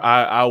 Before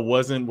I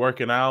wasn't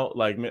working out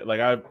like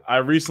I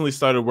recently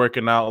started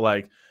working out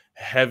like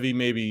heavy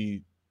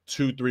maybe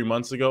 2-3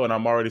 months ago, and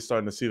I'm already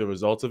starting to see the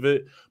results of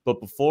it.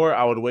 But before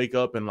I would wake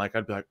up and like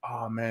I'd be like,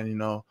 oh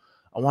man,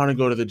 I want to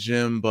go to the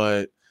gym,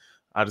 but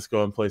I just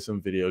go and play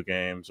some video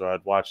games, or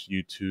I'd watch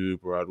YouTube,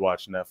 or I'd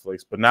watch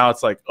Netflix. But now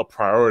it's like a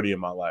priority in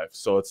my life.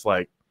 So it's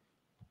like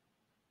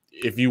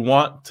if you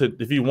want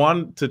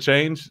to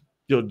change,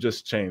 you'll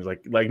just change.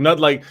 Like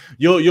not like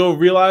you'll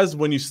realize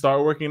when you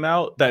start working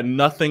out that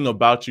nothing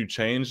about you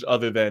changed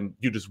other than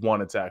you just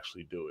wanted to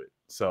actually do it.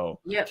 So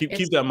Yep, keep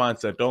that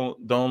mindset.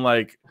 Don't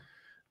like,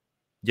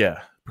 yeah,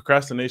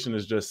 procrastination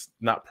is just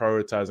not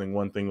prioritizing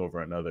one thing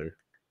over another.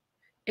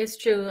 it's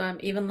true.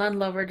 Even Lund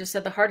Lover just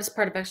said the hardest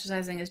part of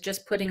exercising is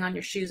just putting on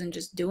your shoes and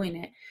just doing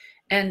it.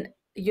 And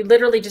you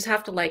literally just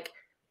have to like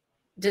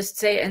just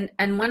say,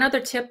 and one other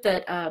tip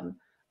that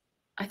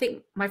I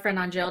think my friend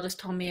Angel just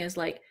told me is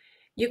like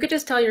you could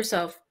just tell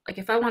yourself, like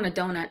if I want a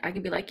donut, I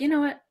can be like, you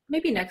know what,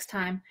 maybe next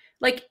time.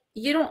 Like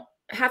you don't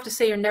have to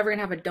say you're never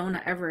gonna have a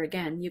donut ever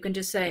again. You can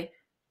just say,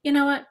 you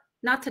know what,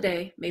 not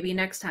today, maybe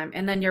next time.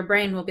 And then your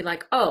brain will be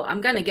like, oh,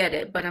 I'm gonna get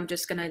it, but I'm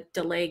just gonna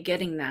delay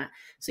getting that.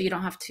 So you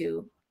don't have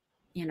to,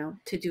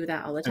 to do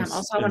that all the and time.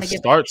 Also, I want and to give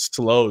start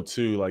slow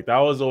too. Like that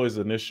was always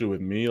an issue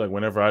with me. Like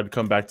whenever I'd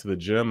come back to the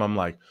gym, I'm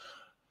like,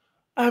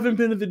 I haven't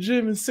been to the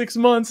gym in 6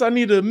 months. I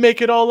need to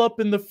make it all up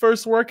in the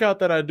first workout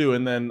that I do,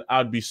 and then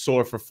I'd be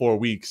sore for 4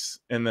 weeks,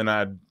 and then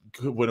I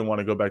wouldn't want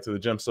to go back to the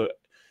gym. So,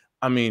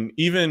 I mean,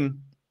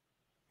 even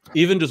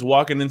just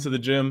walking into the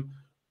gym,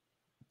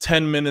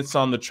 10 minutes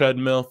on the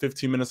treadmill,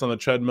 15 minutes on the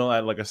treadmill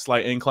at like a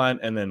slight incline,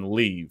 and then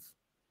leave.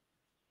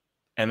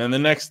 And then the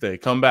next day,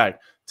 come back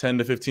 10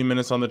 to 15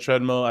 minutes on the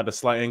treadmill at a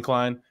slight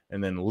incline,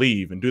 and then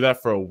leave and do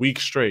that for a week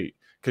straight.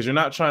 Because you're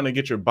not trying to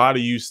get your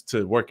body used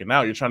to working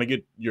out. You're trying to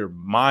get your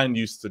mind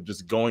used to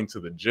just going to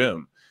the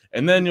gym.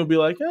 And then you'll be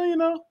like, hey,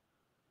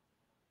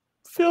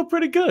 feel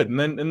pretty good. And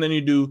then you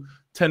do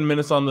 10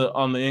 minutes on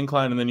the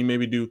incline, and then you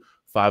maybe do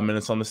 5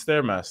 minutes on the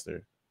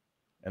Stairmaster.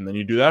 And then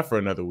you do that for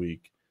another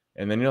week.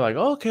 And then you're like,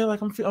 oh, okay,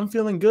 like I'm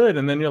feeling good.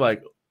 And then you're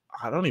like,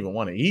 I don't even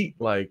want to eat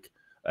like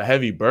a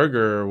heavy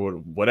burger or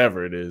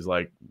whatever it is,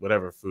 like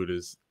whatever food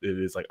it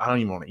is, like I don't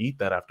even want to eat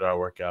that after I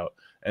work out.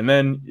 And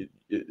then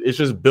it's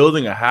just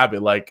building a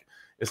habit. Like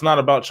it's not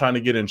about trying to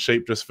get in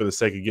shape just for the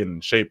sake of getting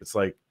in shape. It's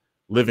like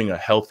living a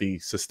healthy,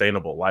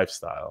 sustainable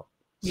lifestyle.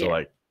 So yeah.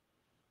 like,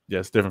 yeah,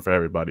 it's different for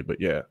everybody, but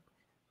yeah.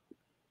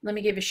 Let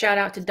me give a shout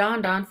out to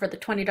Don Don for the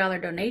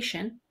 $20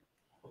 donation.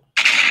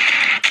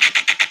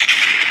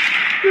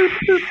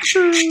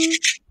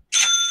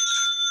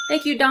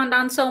 Thank you, Don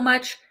Don, so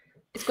much.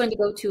 It's going to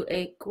go to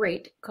a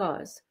great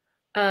cause.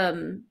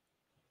 Um,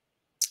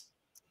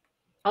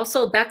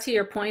 Also, back to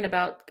your point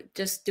about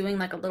just doing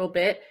like a little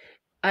bit.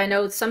 I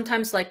know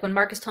sometimes, like when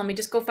Marcus told me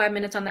just go 5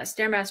 minutes on that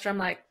stairmaster, I'm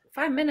like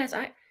 5 minutes.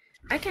 I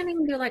can't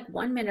even do like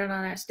 1 minute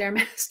on that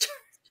stairmaster.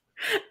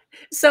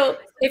 So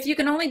if you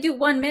can only do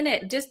 1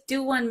 minute, just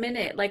do 1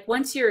 minute. Like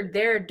once you're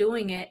there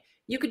doing it,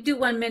 you could do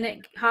 1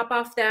 minute, hop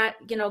off that,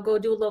 go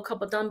do a little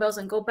couple dumbbells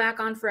and go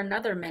back on for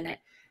another minute.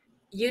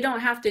 You don't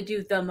have to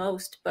do the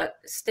most, but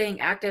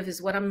staying active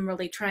is what I'm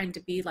really trying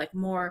to be like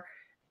more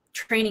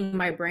training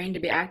my brain to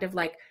be active.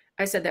 Like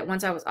I said that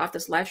once I was off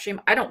this live stream,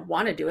 I don't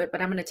want to do it,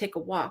 but I'm going to take a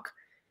walk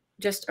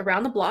just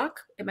around the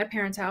block at my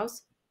parents'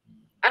 house.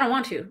 I don't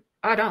want to.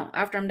 I don't.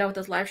 After I'm done with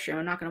this live stream,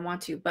 I'm not going to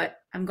want to, but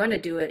I'm going to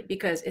do it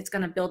because it's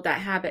going to build that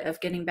habit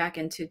of getting back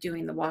into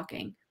doing the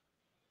walking.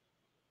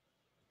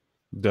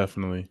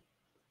 Definitely.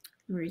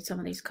 Let me read some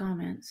of these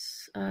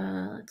comments.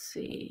 Let's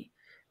see.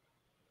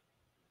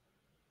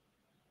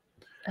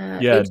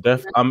 Yeah,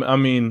 I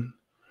mean,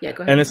 Yeah,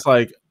 go and ahead. it's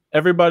like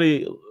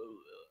everybody,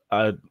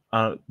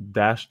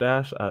 dash.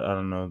 I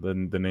don't know the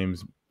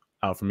names.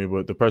 out for me.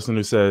 But the person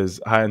who says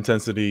high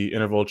intensity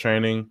interval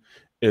training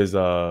is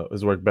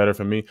worked better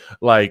for me.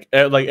 Like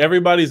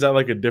everybody's at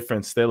like a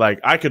different state. Like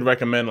I could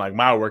recommend like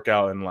my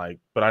workout and like,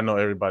 but I know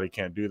everybody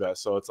can't do that.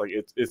 So it's like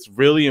it's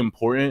really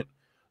important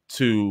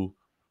to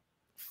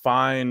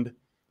find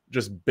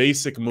just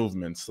basic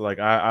movements. Like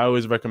I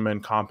always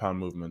recommend compound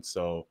movements.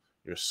 So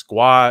your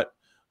squat,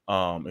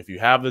 if you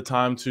have the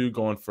time to,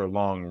 going for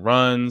long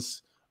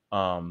runs,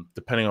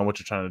 depending on what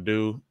you're trying to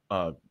do.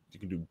 You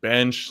can do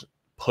bench,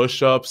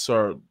 push-ups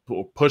are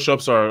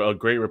a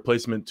great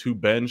replacement to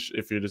bench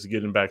if you're just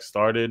getting back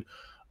started.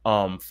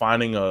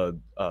 Finding a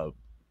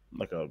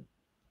like a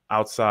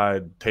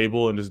outside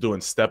table and just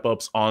doing step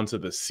ups onto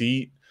the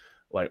seat,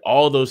 like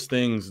all those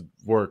things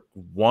work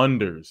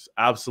wonders,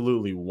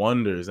 absolutely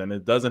wonders. And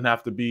it doesn't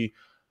have to be,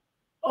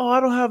 oh, I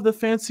don't have the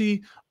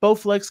fancy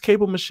Bowflex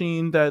cable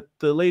machine that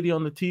the lady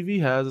on the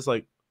TV has. It's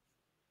like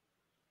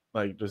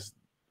just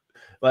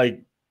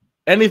like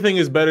anything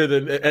is better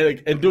than,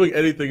 and doing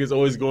anything is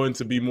always going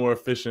to be more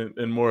efficient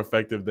and more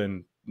effective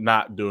than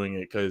not doing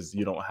it because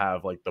you don't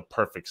have like the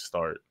perfect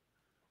start.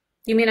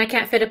 You mean I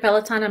can't fit a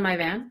Peloton in my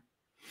van?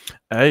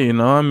 Hey,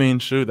 I mean,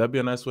 shoot, that'd be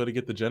a nice way to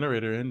get the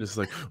generator in. Just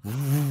like,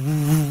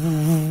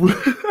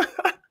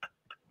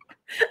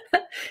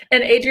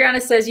 And Adriana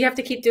says you have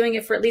to keep doing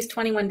it for at least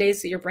 21 days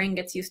so your brain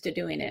gets used to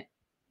doing it.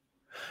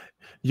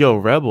 yo,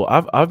 Rebel,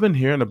 I've been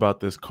hearing about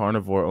this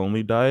carnivore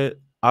only diet.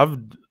 I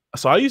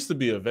used to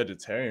be a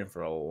vegetarian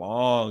for a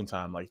long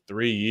time, like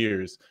 3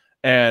 years,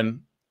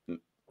 and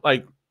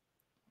like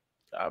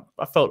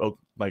I felt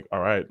like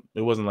all right.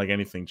 It wasn't like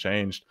anything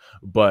changed,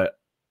 but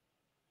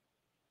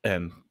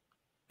and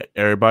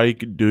everybody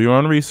could do your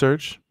own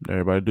research.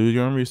 Everybody do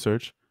your own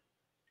research.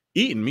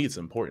 Eating meat's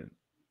important.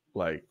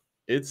 Like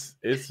it's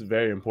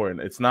very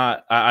important. It's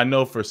not. I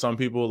know for some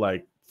people,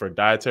 like for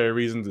dietary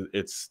reasons,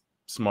 it's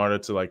smarter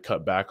to like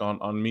cut back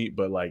on meat.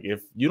 But like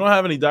if you don't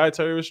have any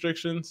dietary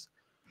restrictions,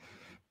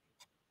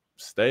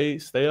 stay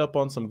up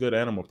on some good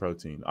animal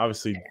protein.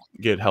 Obviously,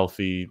 get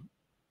healthy,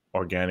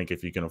 organic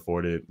if you can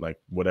afford it, like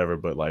whatever.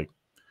 But like,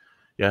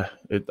 yeah,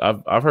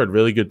 I've heard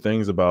really good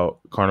things about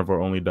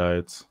carnivore only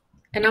diets.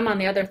 And I'm on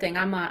the other thing.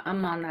 I'm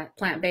on that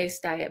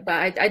plant-based diet,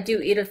 but I do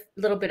eat a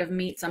little bit of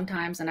meat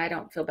sometimes, and I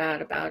don't feel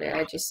bad about it.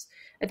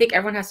 I think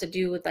everyone has to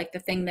do with like the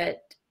thing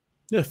that,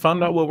 Yeah,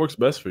 find out what works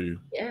best for you.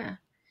 yeah.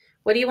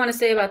 What do you want to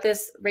say about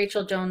this?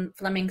 Rachel Joan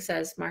Fleming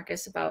says,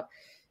 Marcus, about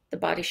the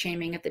body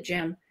shaming at the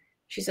gym.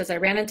 She says, I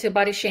ran into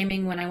body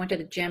shaming when I went to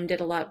the gym,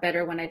 did a lot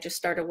better when I just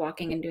started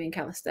walking and doing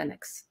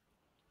calisthenics.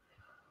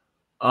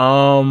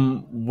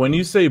 When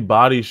you say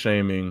body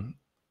shaming,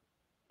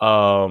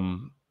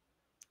 um,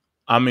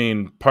 I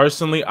mean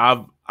personally,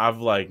 I've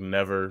like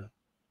never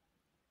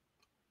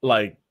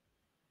like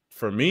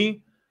for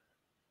me,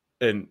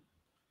 and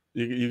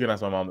you can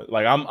ask my mom.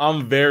 Like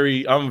I'm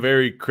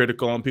very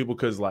critical on people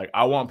because like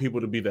I want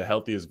people to be the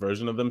healthiest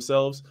version of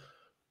themselves.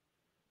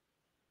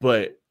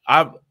 But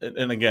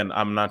and again,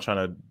 I'm not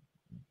trying to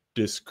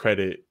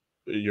discredit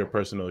your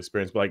personal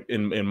experience, but like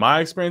in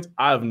my experience,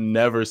 I've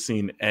never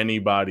seen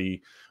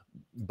anybody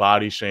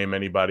body shame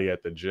anybody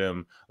at the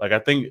gym. Like I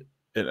think,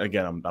 and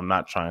again, I'm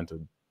not trying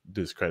to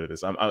discredit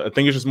this. I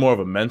think it's just more of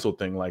a mental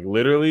thing. Like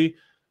literally,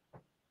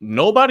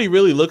 nobody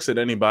really looks at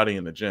anybody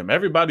in the gym.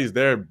 Everybody's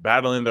there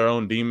battling their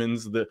own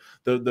demons.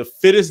 The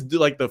fittest,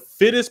 like the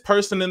fittest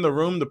person in the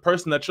room, the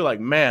person that you're like,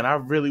 man, I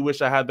really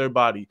wish I had their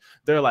body.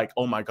 They're like,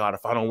 oh my God,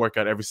 if I don't work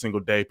out every single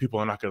day, people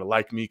are not gonna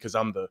like me because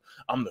I'm the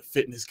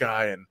fitness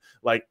guy. And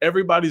like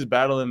everybody's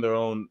battling their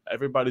own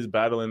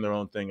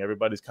thing.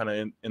 Everybody's kind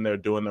of in there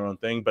doing their own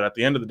thing. But at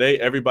the end of the day,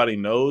 everybody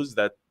knows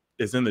that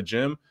is in the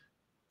gym.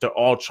 They're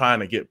all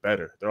trying to get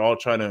better. They're all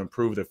trying to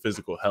improve their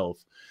physical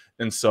health.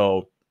 And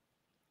so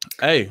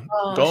hey,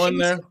 Oh, go in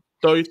she's there,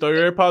 throw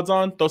your AirPods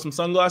on, throw some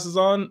sunglasses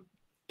on,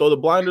 throw the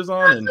blinders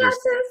on, and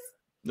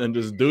glasses.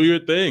 just do your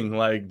thing.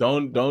 Like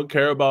don't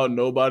care about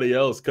nobody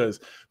else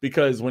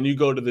because when you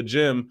go to the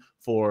gym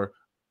for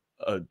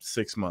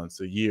 6 months,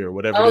 a year,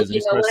 whatever it Oh, is, and you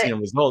you know start what? seeing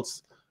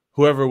results,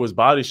 whoever was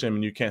body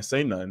shaming you can't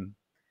say nothing.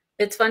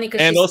 It's funny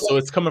because And she's also, saying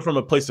it's coming from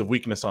a place of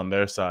weakness on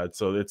their side,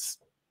 so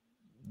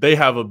they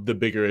have the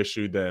bigger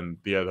issue than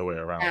the other way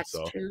around. that's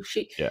So true.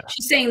 yeah.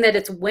 She's saying that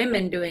it's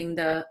women doing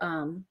the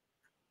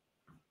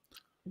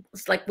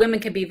it's like women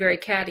can be very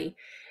catty.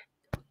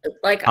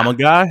 Like I'm a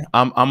guy.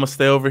 I'm gonna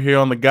stay over here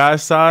on the guy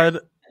side.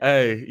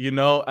 Hey,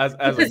 as a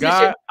position.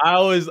 guy, I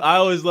always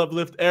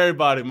uplift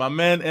everybody, my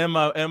men and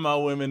my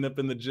women up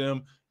in the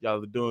gym.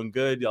 Y'all are doing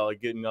good. Y'all are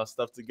getting y'all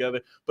stuff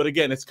together. But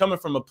again, it's coming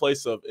from a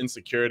place of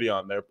insecurity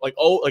on there. Like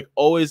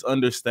always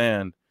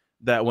understand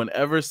that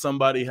whenever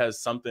somebody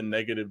has something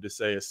negative to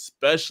say,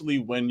 especially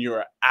when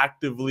you're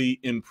actively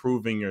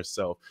improving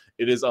yourself,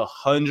 it is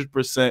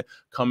 100%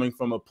 coming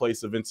from a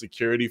place of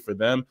insecurity for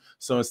them.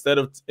 So instead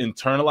of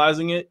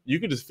internalizing it, you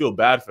can just feel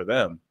bad for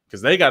them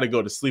because they got to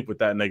go to sleep with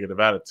that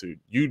negative attitude.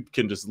 You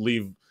can just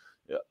leave.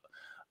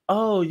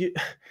 Oh,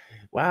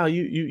 wow,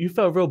 you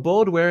felt real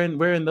bold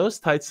wearing those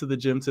tights to the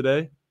gym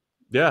today.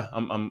 Yeah,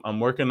 I'm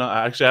working on.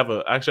 I actually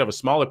have a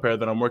smaller pair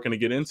that I'm working to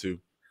get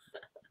into.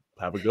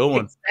 Have a good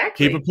one. Keep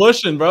Exactly. it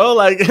pushing, bro.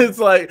 Like it's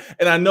like,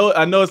 and I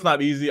know it's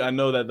not easy. I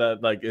know that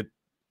like it.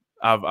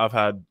 I've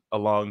had a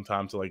long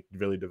time to like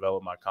really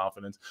develop my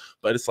confidence,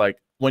 but it's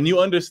like when you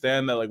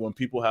understand that like when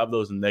people have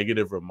those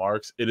negative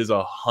remarks, it is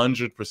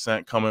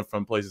 100% coming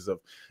from places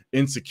of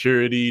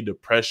insecurity,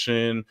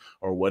 depression,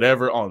 or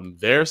whatever on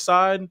their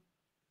side.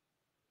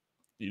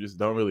 You just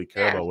don't really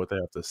care Yeah. about what they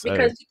have to say.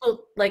 Because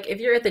people, like, if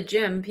you're at the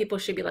gym, people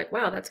should be like,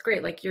 wow, that's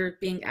great. Like, you're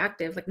being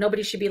active. Like,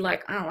 nobody should be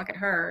like, oh, look at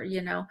her,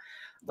 you know?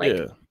 Like,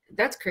 Yeah.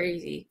 that's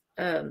crazy.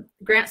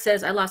 Grant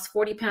says, I lost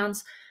 40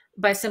 pounds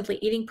by simply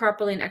eating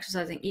properly and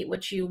exercising. Eat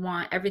what you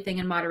want, everything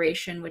in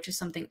moderation, which is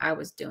something I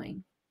was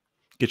doing.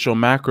 Get your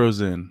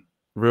macros in.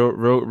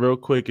 Real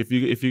quick. If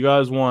you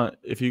guys want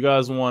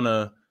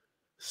to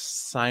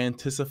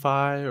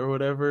scientify or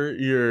whatever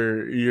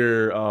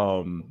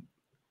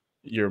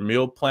your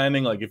meal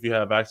planning, like if you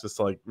have access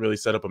to like really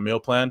set up a meal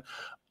plan,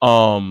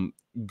 um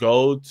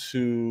go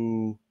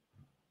to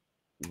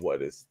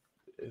what is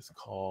it's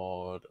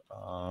called,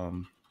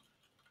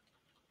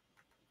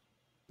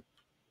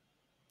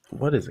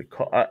 what is it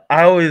called?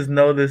 I always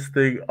know this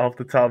thing off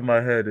the top of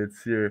my head.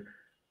 It's your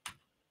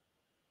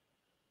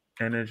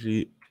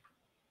energy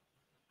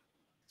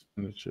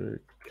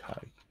expenditure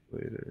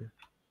calculator.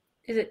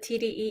 Is it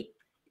TDE?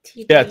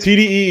 Yeah,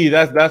 TD?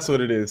 TDE. That's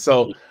what it is.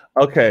 So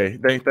okay,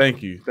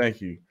 thank you.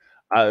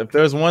 If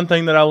there's one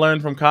thing that I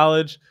learned from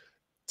college,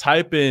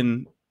 type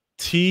in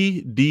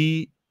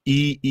TDEE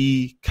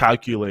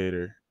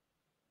calculator.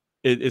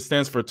 It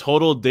stands for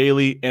total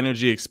daily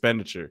energy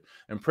expenditure,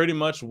 and pretty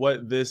much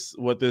what this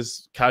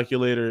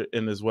calculator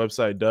in this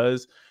website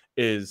does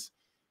is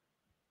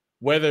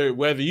whether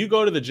you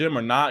go to the gym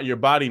or not, your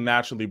body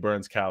naturally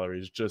burns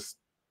calories just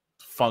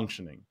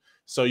functioning.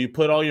 So you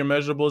put all your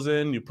measurables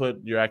in, you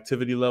put your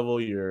activity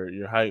level,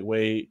 your height,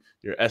 weight,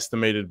 your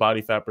estimated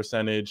body fat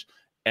percentage,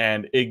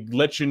 and it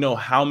lets you know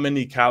how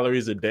many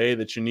calories a day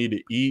that you need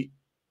to eat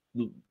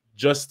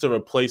just to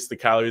replace the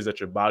calories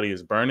that your body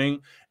is burning.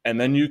 And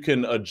then you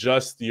can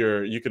adjust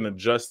your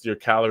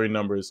calorie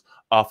numbers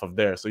off of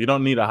there. So you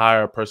don't need to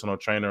hire a personal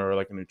trainer or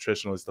like a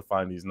nutritionist to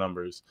find these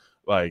numbers.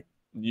 Like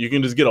you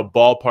can just get a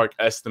ballpark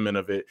estimate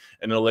of it,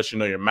 and it'll let you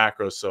know your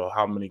macros. So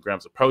how many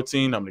grams of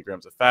protein, how many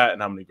grams of fat,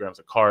 and how many grams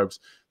of carbs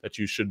that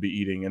you should be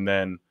eating. And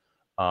then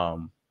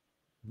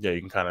yeah, you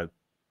can kind of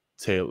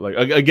tail like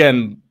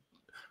again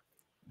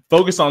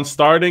focus on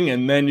starting,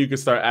 and then you can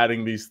start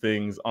adding these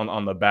things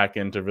on the back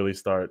end to really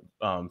start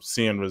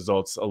seeing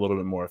results a little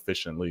bit more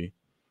efficiently.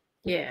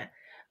 Yeah.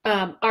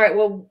 All right.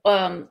 Well,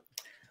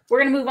 we're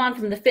going to move on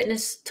from the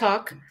fitness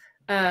talk.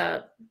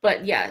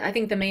 But yeah, I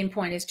think the main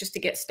point is just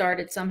to get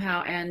started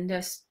somehow and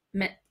just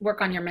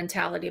work on your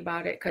mentality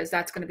about it, because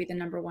that's going to be the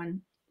number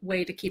one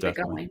way to keep it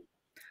Definitely.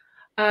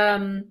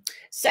 going.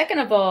 Second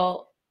of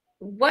all,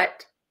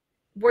 what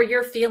were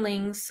your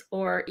feelings,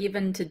 or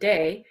even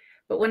today,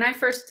 but when I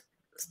first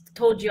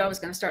told you I was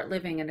going to start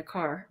living in a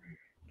car,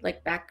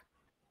 like back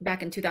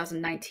in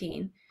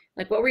 2019,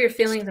 like what were your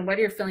feelings, and what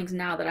are your feelings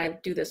now that I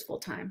do this full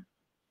time?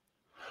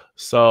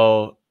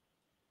 So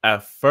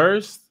at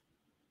first,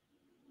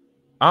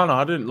 I don't know.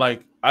 I didn't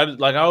like. I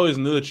always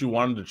knew that you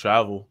wanted to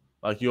travel.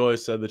 Like you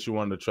always said that you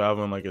wanted to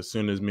travel, and like as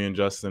soon as me and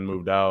Justin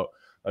moved out,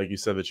 like you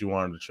said that you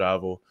wanted to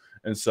travel,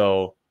 and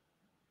so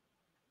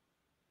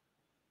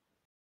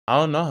I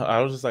don't know.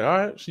 I was just like, all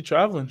right, she's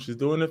traveling. She's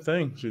doing her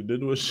thing. She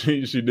did what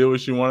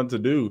she wanted to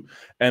do.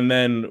 And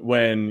then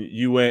when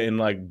you went and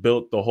like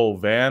built the whole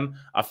van,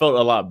 I felt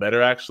a lot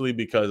better actually,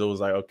 because it was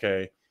like,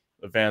 okay,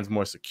 the van's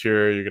more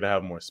secure. You're gonna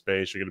have more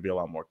space. You're gonna be a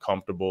lot more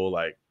comfortable.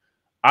 Like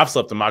I've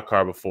slept in my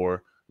car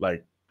before,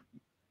 like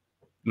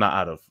not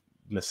out of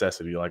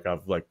necessity. Like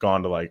I've like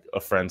gone to like a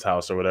friend's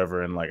house or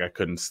whatever, and like I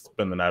couldn't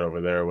spend the night over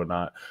there or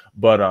whatnot.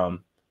 But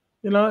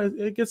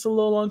it gets a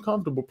little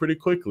uncomfortable pretty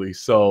quickly.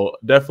 So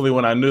definitely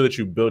when I knew that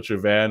you built your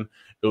van,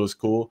 it was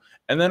cool.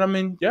 And then I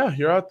mean, yeah,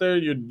 you're out there,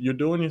 you're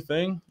doing your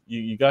thing.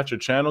 You got your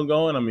channel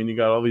going. I mean, you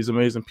got all these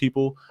amazing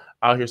people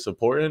out here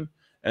supporting.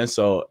 And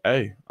so,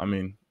 hey, I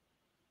mean,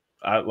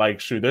 I like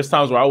shoot. There's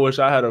times where I wish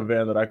I had a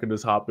van that I could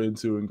just hop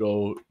into and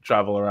go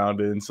travel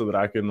around in, so that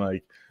I can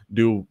like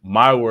do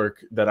my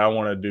work that I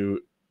want to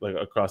do like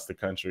across the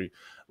country.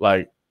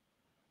 Like,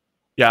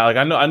 yeah, like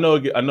I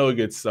know it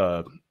gets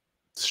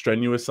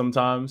strenuous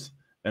sometimes,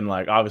 and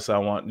like obviously I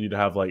want you to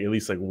have like at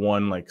least like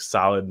one like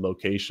solid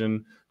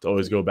location to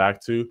always go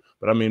back to.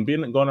 But I mean,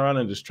 being going around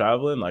and just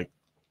traveling, like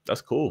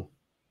that's cool.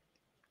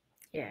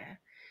 Yeah.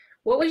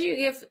 What would you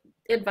give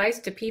advice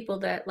to people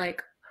that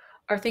like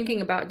are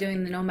thinking about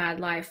doing the nomad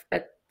life,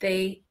 but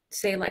they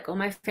say like, "Oh,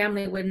 my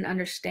family wouldn't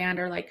understand,"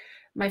 or like,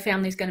 "My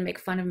family's going to make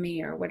fun of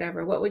me," or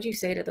whatever? What would you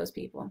say to those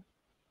people?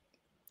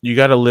 You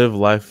got to live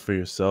life for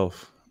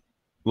yourself,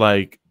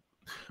 like,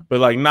 but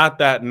like not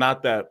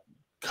that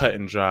cut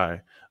and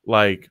dry.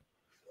 Like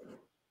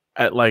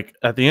at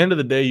the end of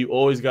the day, you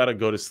always got to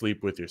go to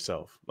sleep with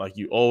yourself. Like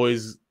you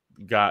always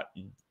got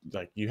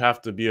like you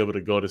have to be able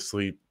to go to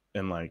sleep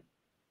and like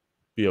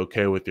be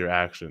okay with your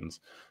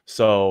actions.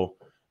 So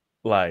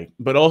like,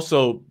 but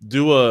also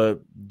do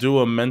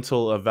a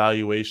mental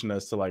evaluation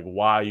as to like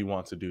why you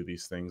want to do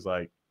these things.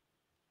 Do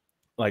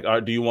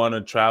you want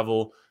to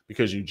travel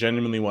because you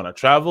genuinely want to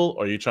travel,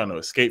 or are you trying to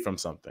escape from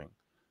something?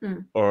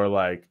 Mm, Or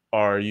like,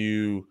 are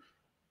you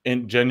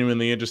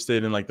genuinely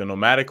interested in like the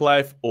nomadic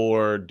life,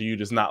 or do you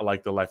just not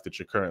like the life that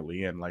you're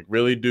currently in? Like,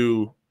 really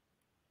do,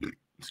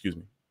 excuse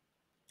me,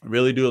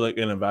 really do like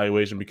an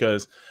evaluation,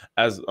 because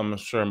as I'm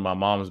sure my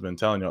mom has been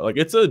telling you, like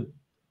it's a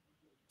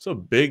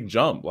big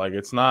jump. Like,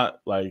 it's not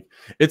like,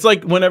 it's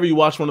like whenever you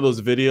watch one of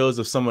those videos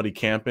of somebody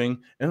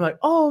camping and like,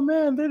 oh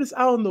man, they're just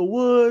out in the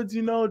woods,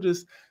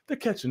 just they're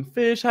catching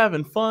fish,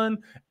 having fun.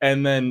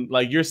 And then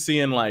like you're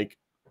seeing like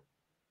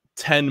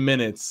 10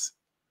 minutes.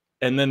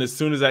 And then as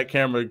soon as that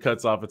camera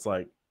cuts off, it's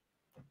like,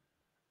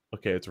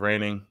 okay, it's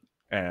raining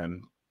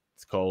and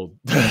it's cold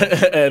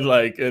and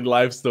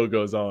life still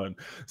goes on.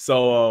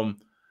 So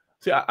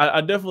see,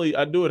 I definitely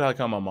I do it like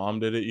how my mom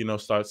did it,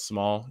 start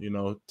small,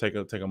 take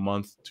a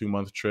month, 2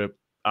 month trip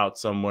out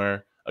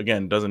somewhere.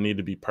 Again, doesn't need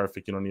to be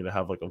perfect. You don't need to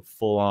have like a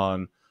full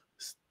on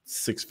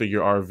 6-figure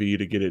RV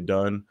to get it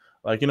done.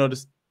 Like,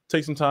 just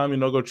take some time,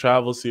 go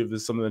travel, see if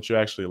there's something that you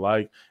actually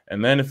like.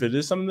 And then if it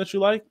is something that you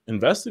like,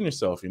 invest in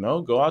yourself,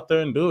 go out there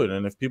and do it.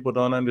 And if people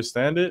don't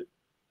understand it,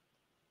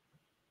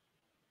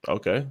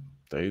 okay,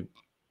 they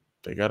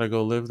gotta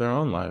go live their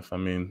own life. I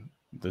mean,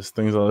 there's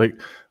things like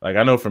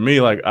I know for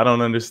me, like I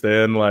don't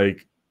understand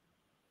like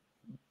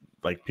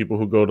people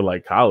who go to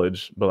like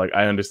college, but like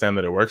I understand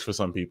that it works for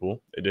some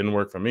people. It didn't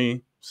work for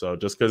me. So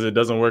just because it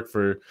doesn't work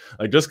for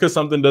like just because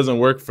something doesn't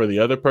work for the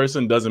other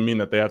person doesn't mean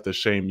that they have to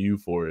shame you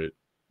for it.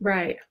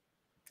 right.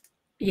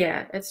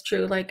 Yeah, it's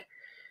true. Like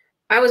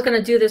I was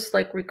gonna do this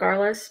like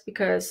regardless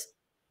because,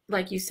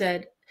 like you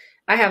said,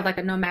 I have like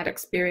a nomadic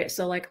spirit.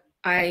 So like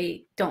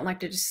I don't like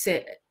to just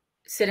sit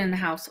in the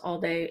house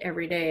all day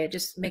every day. It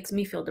just makes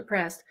me feel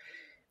depressed.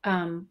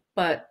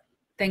 But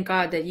thank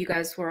God that you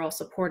guys were all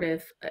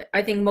supportive.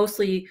 I think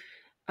mostly,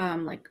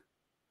 like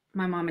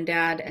my mom and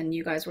dad and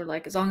you guys were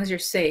like, as long as you're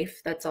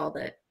safe, that's all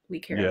that we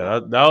care Yeah,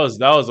 about. that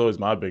was always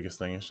my biggest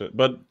thing and shit.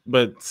 But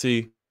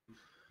see,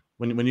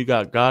 when you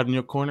got God in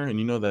your corner and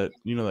you know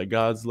that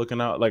God's looking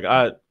out, like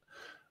I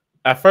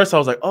at first I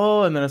was like,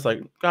 oh, and then it's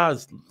like God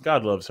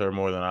loves her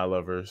more than I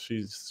love her.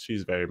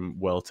 She's very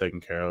well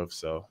taken care of.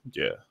 So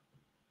yeah.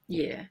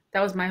 Yeah,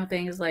 that was my whole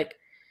thing is like,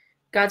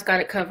 God's got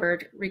it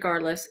covered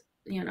regardless,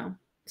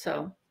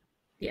 So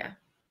yeah.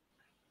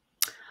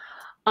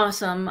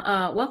 Awesome.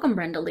 Welcome,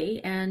 Brenda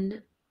Lee.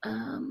 And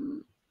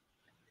um,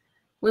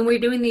 when we're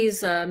doing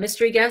these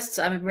mystery guests,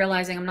 I'm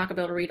realizing I'm not going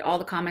to be able to read all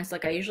the comments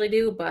like I usually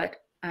do, but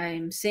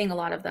I'm seeing a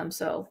lot of them.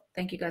 So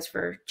thank you guys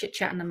for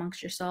chit-chatting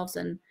amongst yourselves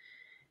and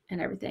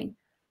everything.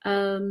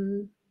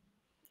 Um,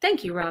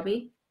 Thank you,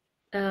 Robbie.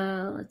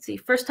 Let's see.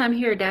 First time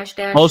here, dash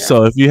dash.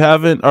 Also, if you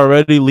haven't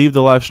already, leave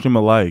the live stream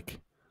a like.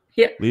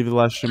 Yeah. Leave the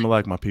live stream a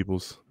like, my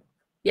peoples.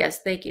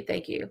 Yes. Thank you.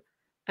 Thank you.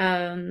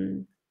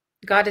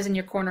 God is in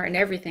your corner and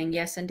everything.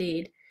 Yes,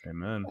 indeed.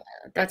 Amen.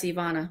 That's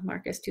Ivana,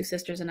 Marcus, two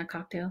sisters and a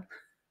cocktail.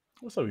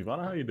 What's up,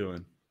 Ivana? How you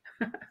doing?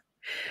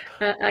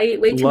 I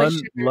eat way too much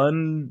sugar.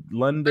 Lunde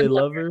Unlover.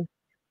 lover.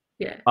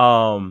 Yeah.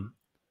 Um,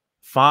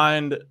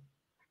 find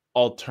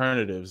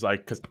alternatives, like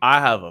because I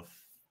have a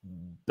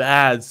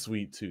bad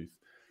sweet tooth.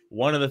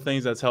 One of the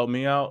things that's helped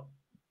me out,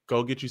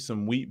 go get you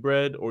some wheat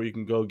bread, or you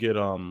can go get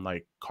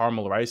like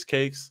caramel rice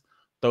cakes.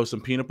 Throw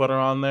some peanut butter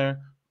on there.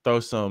 Throw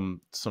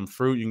some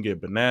fruit. You can get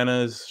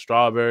bananas,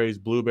 strawberries,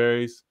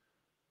 blueberries.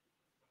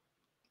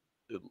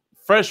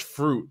 Fresh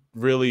fruit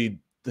really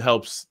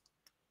helps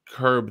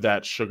curb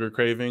that sugar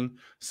craving.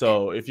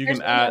 So if you There's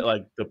can one add more.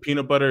 like the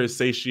peanut butter is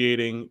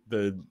satiating,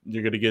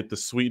 you're gonna get the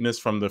sweetness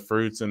from the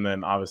fruits, and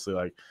then obviously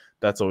like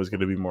that's always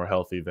gonna be more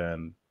healthy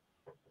than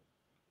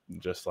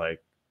just like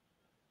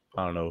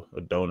I don't know,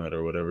 a donut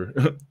or whatever.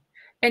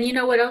 And you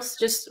know what else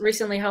just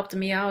recently helped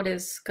me out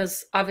is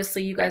because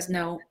obviously you guys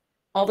know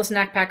all the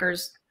snack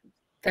packers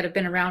that have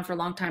been around for a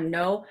long time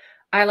know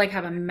I like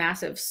have a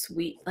massive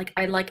sweet, like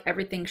I like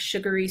everything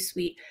sugary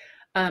sweet.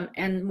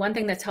 And one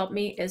thing that's helped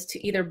me is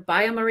to either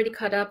buy them already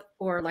cut up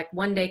or like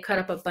one day cut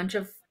up a bunch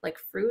of like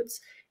fruits.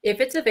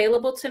 If it's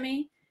available to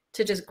me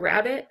to just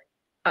grab it,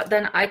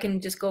 then I can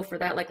just go for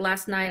that. Like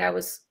last night I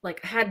was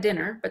like had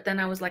dinner, but then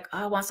I was like, oh,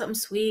 I want something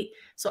sweet.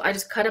 So I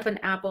just cut up an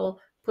apple,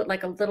 put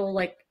like a little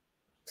like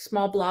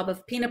small blob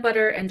of peanut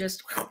butter and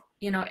just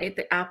ate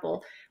the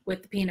apple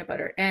with the peanut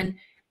butter. And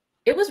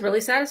it was really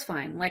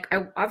satisfying. Like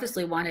I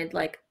obviously wanted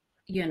like,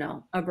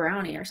 a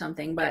brownie or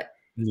something, but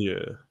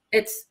Yeah,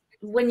 it's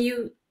when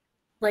you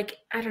like,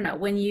 I don't know,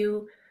 when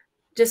you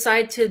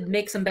decide to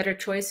make some better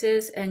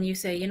choices and you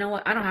say, you know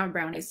what, I don't have a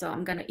brownie, so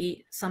I'm gonna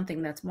eat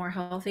something that's more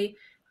healthy,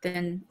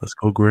 then let's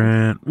go,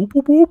 Grant. Whoop,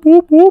 whoop, whoop,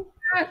 whoop, whoop.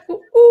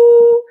 ooh,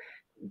 ooh,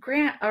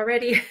 Grant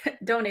already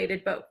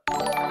donated, but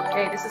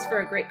hey, this is for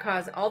a great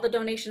cause. All the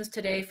donations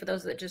today for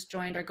those that just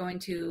joined are going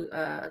to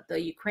the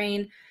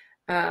Ukraine.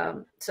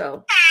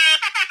 So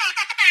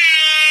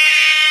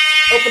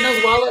open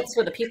those wallets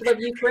for the people of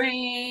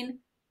Ukraine.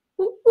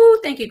 Ooh, ooh,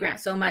 thank you,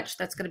 Grant, so much.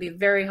 That's going to be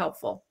very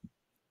helpful.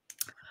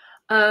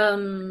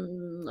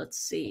 Let's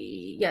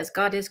see. Yes,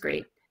 God is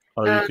great.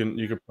 Oh, Uh,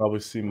 you can probably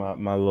see my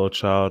little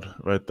child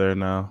right there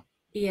now.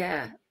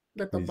 yeah,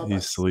 little He's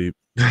Bubba's, asleep.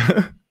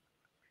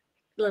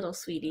 little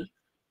sweetie.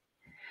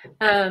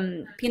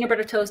 Peanut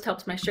butter toast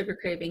helps my sugar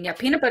craving. Yeah,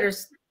 peanut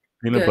butter's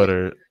Peanut good.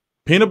 butter.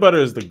 Peanut butter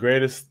is the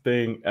greatest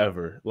thing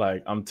ever.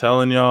 Like I'm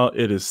telling y'all,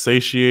 it is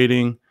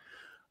satiating.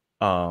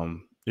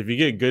 If you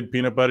get good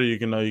peanut butter, you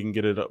can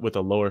get it with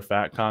a lower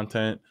fat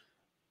content.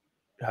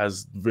 It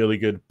has really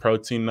good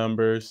protein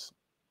numbers.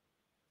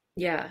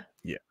 Yeah.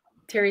 Yeah.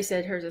 Terry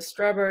said hers is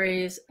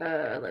strawberries.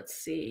 Let's I'm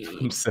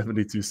see.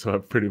 72, so I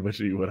pretty much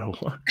eat what I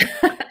want.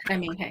 I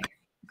mean, hey,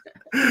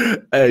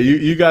 Hey,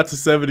 you got to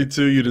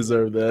 72, you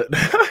deserve that.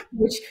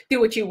 do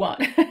what you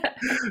want.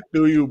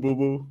 Do you, boo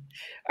boo?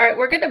 All right,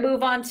 we're gonna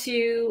move on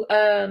to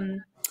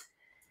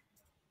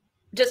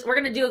just we're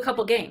gonna do a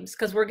couple games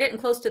because we're getting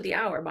close to the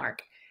hour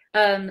mark.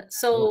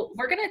 So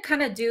we're gonna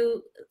kind of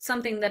do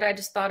something that I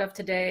just thought of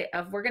today.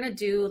 Of we're gonna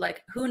do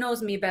like who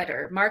knows me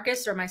better,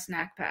 Marcus or my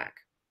snack pack.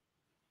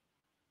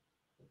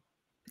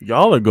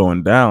 Y'all are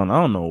going down.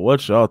 I don't know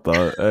what y'all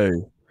thought. Hey,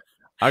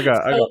 I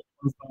got So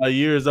 5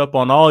 years up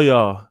on all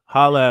y'all.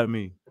 Holla at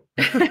me.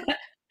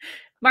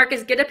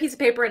 Marcus, get a piece of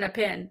paper and a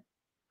pen.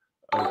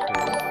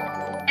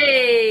 Okay.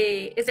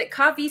 Hey, is it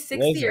Let's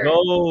Kavi60 or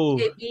go.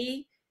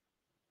 JB?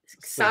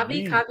 It's the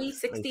Savi V.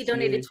 Kavi60 Let's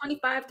donated see.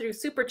 25 through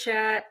super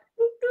chat.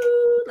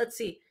 Woo-hoo. Let's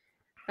see.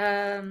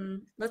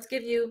 Let's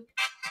give you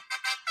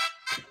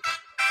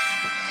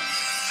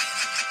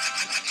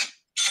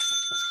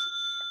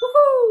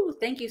woohoo!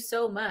 Thank you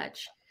so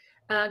much.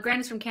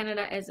 Grant is from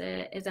Canada as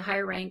a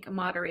higher rank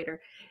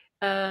moderator.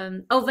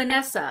 Oh,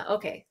 Vanessa.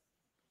 Okay,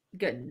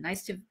 good.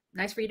 Nice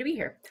for you to be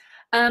here.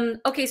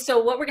 Okay,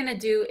 so what we're gonna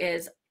do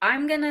is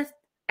I'm gonna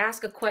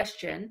ask a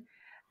question,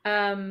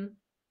 and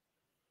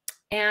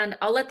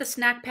I'll let the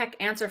snack pack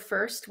answer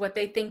first what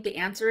they think the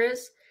answer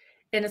is,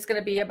 and it's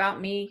gonna be about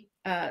me,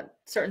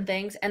 certain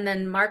things, and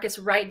then Marcus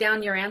write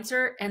down your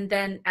answer, and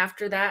then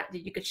after that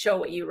you could show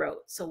what you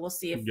wrote. So we'll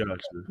see if it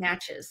Gotcha.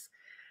 matches.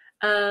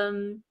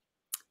 Um,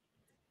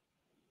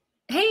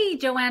 Hey,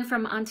 Joanne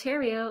from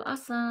Ontario.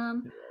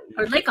 Awesome.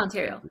 Or Lake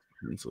Ontario.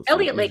 So it's a little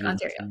Elliott Lake,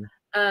 easier to Ontario.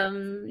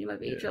 see. You might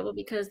be in Yeah. trouble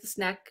because the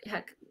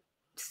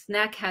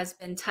snack has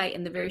been tight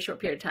in the very short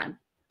period of time.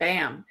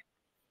 Bam.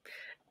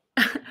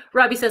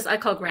 Robbie says I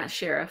call Grant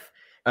sheriff.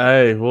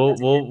 Hey, we'll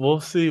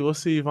see. We'll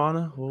see,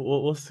 Ivana.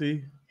 We'll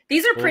see.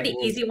 These are We'll, pretty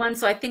we'll, easy ones,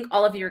 so I think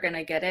all of you are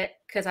gonna get it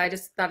because I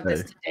just thought of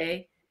this hey.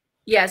 today.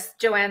 Yes,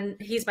 Joanne,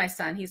 he's my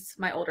son. He's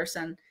my older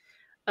son,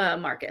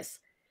 Marcus.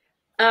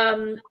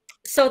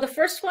 So the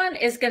first one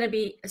is gonna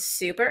be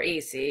super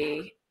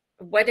easy.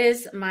 What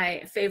is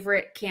my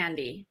favorite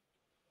candy?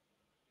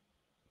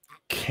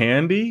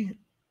 Candy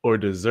or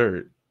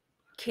dessert?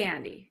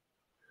 Candy.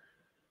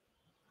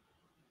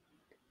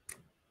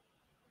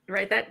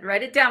 Write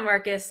it down,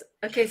 Marcus.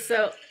 Okay,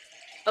 so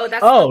that's the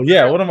Oh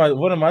yeah. girl.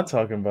 What am I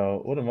talking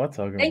about? What am I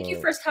talking Thank you,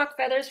 about? First Hawk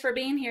Feathers, for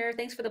being here.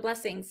 Thanks for the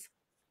blessings.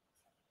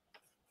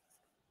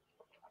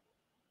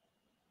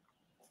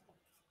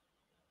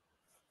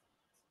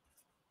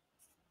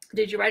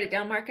 Did you write it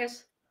down,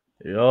 Marcus?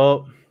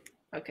 Yup.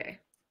 Okay.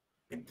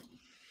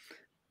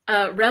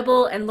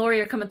 Rebel and Lori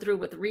are coming through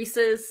with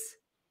Reese's.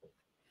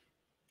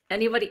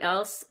 Anybody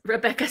else?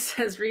 Rebecca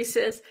says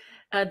Reese's.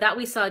 That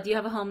we saw. Do you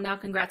have a home now?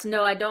 Congrats.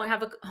 No, I don't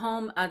have a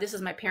home. This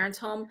is my parents'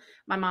 home.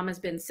 My mom has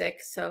been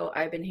sick, so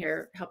I've been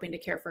here helping to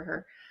care for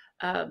her.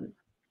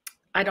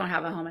 I don't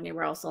have a home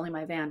anywhere else, only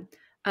my van.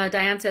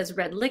 Diane says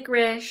red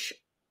licorice.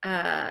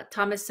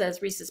 Thomas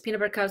says Reese's peanut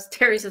butter cups.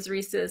 Terry says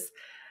Reese's.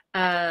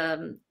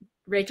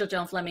 Rachel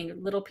Joan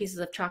Fleming, little pieces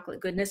of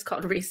chocolate goodness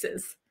called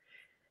Reese's.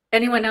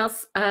 Anyone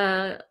else?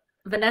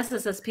 Vanessa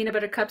says peanut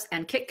butter cups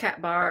and Kit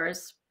Kat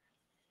bars.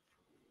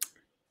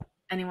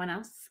 Anyone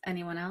else?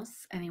 Anyone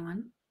else?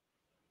 Anyone?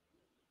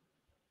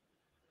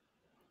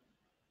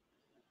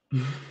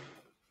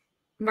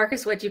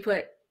 Marcus, what'd you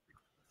put?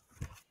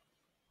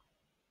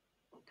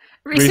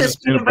 Reese's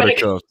peanut butter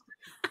cups.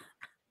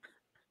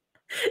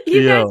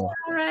 You guys are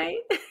all right.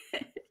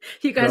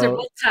 You guys are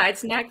both tied.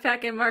 Snack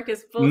Pack and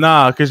Marcus both.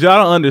 Nah, because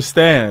y'all don't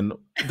understand.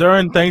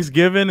 During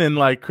Thanksgiving and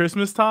like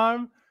Christmas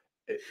time,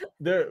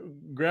 their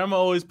grandma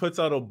always puts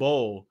out a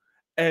bowl,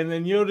 and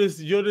then you'll just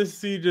hear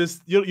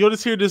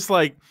just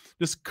like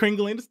just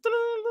crinkling, just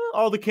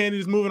all the candy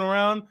just moving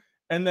around,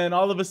 and then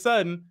all of a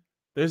sudden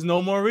there's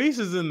no more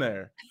Reese's in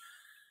there.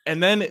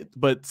 And then,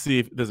 but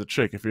see, there's a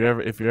trick. If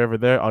you're ever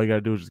there, all you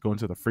gotta do is just go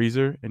into the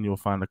freezer, and you'll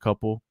find a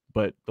couple.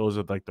 But those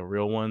are like the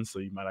real ones, so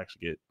you might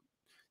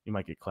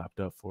get clapped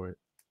up for it.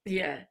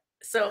 Yeah.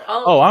 So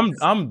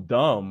I'm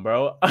dumb,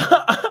 bro.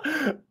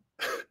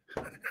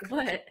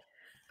 What?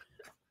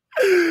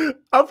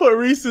 I put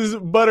Reese's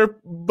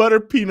butter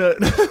peanut.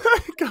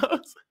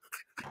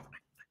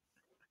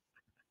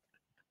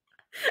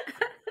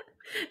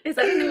 Is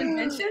that a new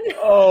invention?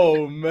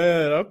 Oh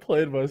man, I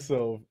played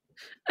myself.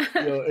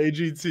 Yo,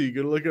 AGT,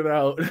 good looking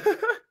out.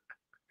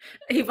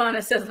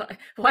 Ivana says,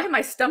 "Why am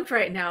I stumped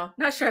right now?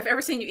 Not sure I've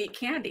ever seen you eat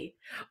candy."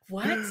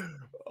 What?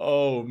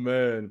 Oh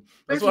man,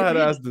 that's Where'd why you I had to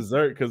read? ask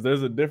dessert because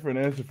there's a different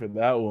answer for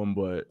that one.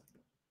 But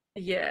for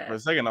Yeah, a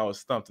second, I was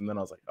stumped, and then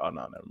I was like, "Oh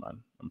no, never mind.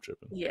 I'm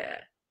tripping." yeah.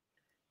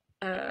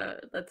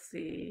 Let's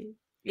see.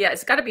 Yeah,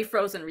 it's got to be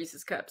frozen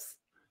Reese's cups.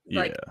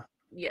 Like, Yeah,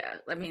 yeah.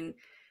 I mean,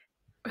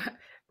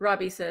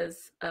 Robbie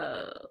says,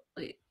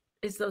 like,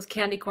 "Is those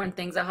candy corn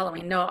things at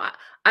Halloween?" No,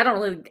 I don't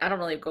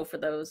really go for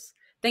those.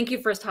 Thank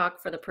you, First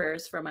Hawk, for the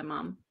prayers for my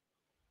mom.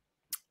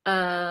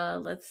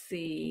 Let's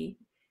see.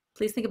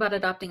 Please think about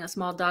adopting a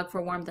small dog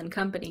for warmth and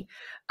company.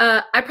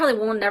 I probably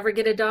won't never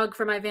get a dog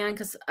for my van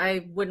because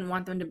I wouldn't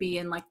want them to be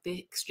in like the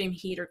extreme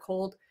heat or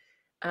cold.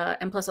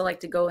 And plus, I like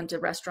to go into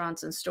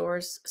restaurants and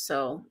stores,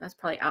 so that's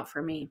probably out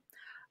for me.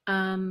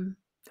 Um,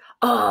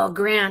 oh,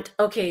 Grant.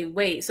 Okay,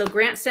 wait. So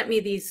Grant sent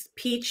me these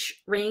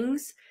peach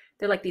rings.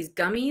 They're like these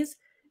gummies.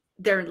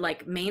 They're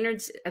like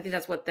Maynard's. I think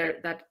that's what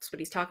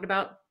he's talking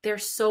about. They're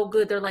so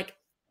good. They're like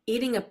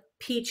eating a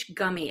peach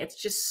gummy. It's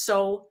just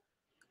so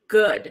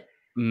good.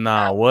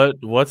 nah.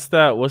 What's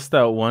that? What's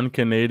that one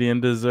Canadian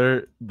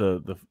dessert?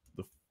 The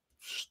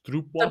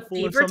stroop The waffle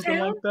or beaver something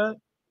tail? like that?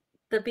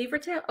 The beaver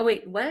tail? Oh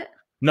wait, what?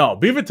 No,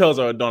 beaver tails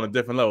are on a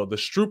different level. The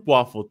stroop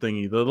waffle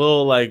thingy, the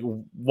little like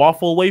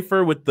waffle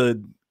wafer with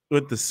the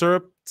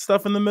syrup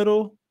stuff in the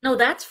middle. No,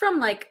 that's from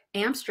like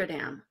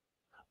Amsterdam.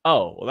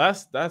 Oh, well,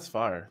 that's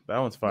fire. That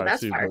one's Well, fire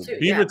that's too. fire But too.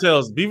 Yeah.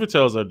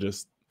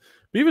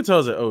 beaver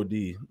tails are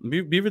OD.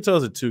 Beaver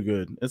tails are too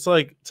good. It's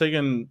like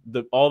taking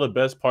all the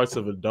best parts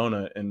of a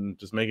donut and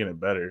just making it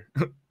better.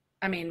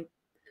 I mean,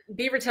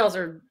 beaver tails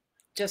are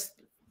just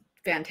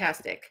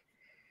fantastic.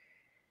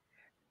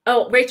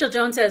 Oh, Rachel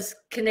Jones says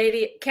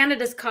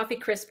Canada's coffee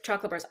crisp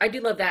chocolate bars. I do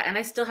love that, and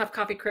I still have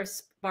coffee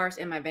crisp bars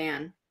in my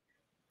van.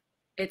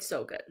 It's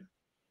so good.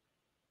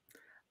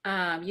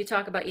 You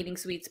talk about eating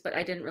sweets, but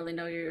I didn't really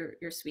know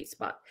your sweet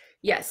spot.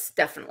 Yes,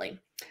 definitely.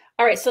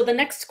 All right, so the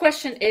next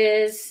question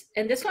is,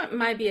 and this one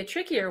might be a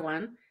trickier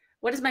one.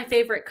 What is my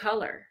favorite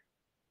color?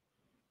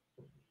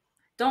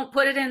 Don't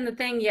put it in the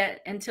thing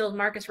yet until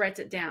Marcus writes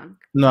it down.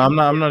 No, Can't I'm be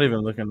not. I'm doing not it. even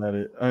looking at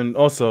it. And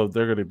also,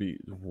 they're gonna be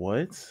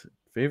what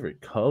favorite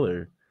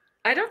color?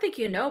 I don't think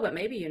you know, but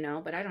maybe you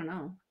know, but I don't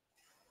know.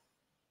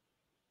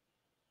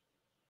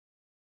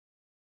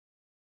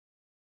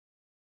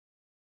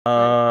 What?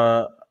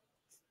 Uh,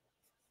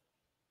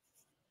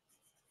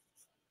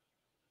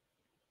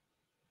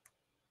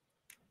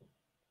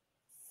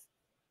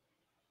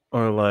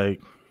 or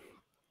like,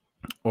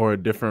 or a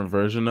different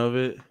version of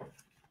it.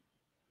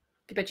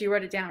 But you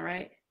wrote it down,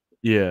 right?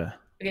 Yeah.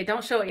 Okay,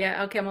 don't show it yet.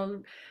 Okay,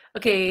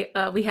 okay.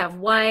 We have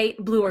white,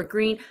 blue, or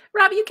green.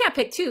 Robbie, you can't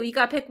pick two. You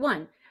got to pick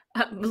one.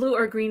 Blue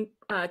or green.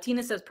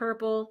 Tina says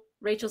purple.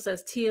 Rachel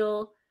says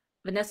teal.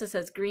 Vanessa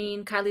says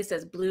green. Kylie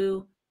says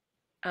blue.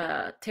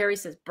 Terry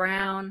says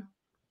brown.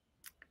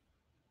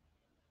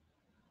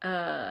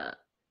 Uh,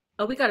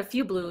 oh, we got a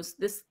few blues.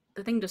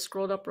 The thing just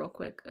scrolled up real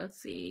quick. Let's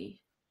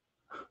see.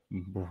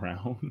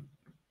 Brown.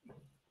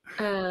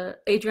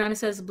 Adriana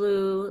says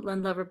blue.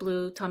 Len Lover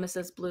blue. Thomas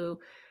says blue.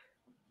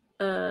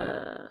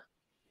 Uh,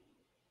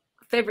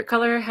 Favorite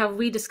color? Have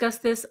we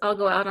discussed this? I'll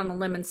go out on a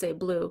limb and say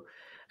blue.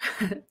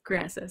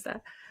 Grant says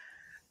that.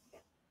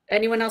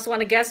 Anyone else want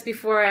to guess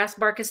before I ask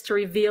Marcus to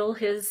reveal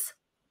his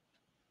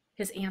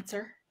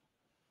answer?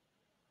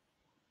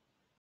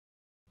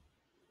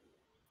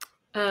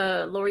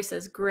 Lori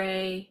says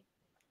gray.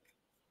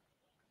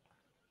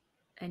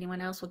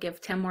 Anyone else? Will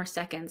give 10 more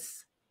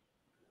seconds.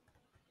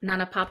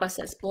 Nana Papa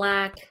says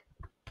black.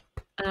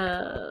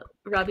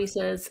 Robbie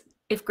says,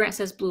 if Grant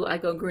says blue, I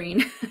go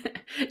green.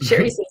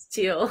 Sherry says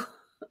teal.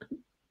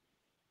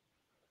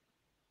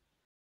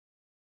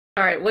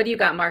 All right, what do you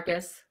got,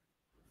 Marcus?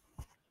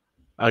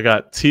 I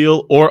got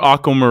teal or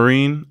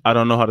aquamarine. I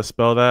don't know how to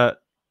spell that.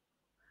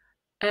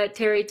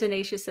 Terry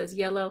Tenacious says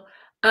yellow.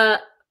 Uh,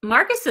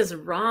 Marcus is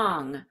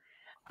wrong.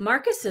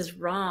 Marcus is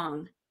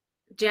wrong.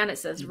 Janet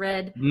says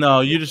red.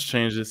 No, you just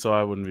changed it so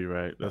I wouldn't be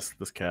right. That's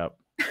cap.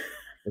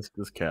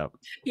 That's cap.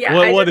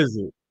 Yeah, What is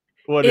it?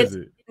 What is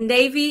it's it?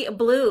 navy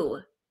blue.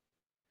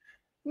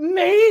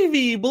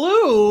 Navy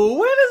blue.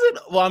 When is it?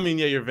 Well, I mean,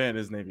 yeah, your van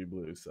is navy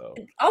blue, so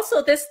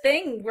Also, this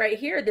thing right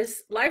here,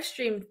 this live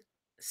stream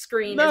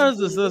screen is no,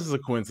 blue. this is a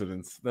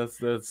coincidence.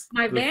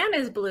 My van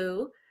is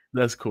blue.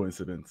 That's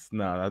coincidence.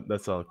 No,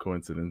 that's all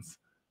coincidence.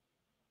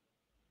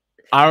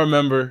 I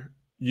remember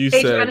you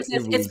said Adriana it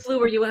says it's was blue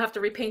or you will have to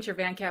repaint your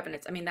van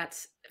cabinets. I mean,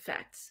 that's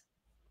facts.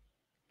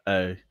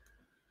 a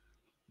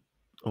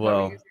What were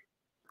you well,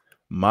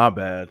 my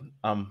bad.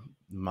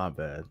 My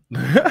bad.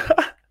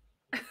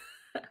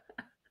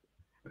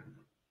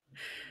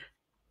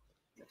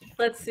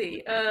 Let's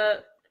see.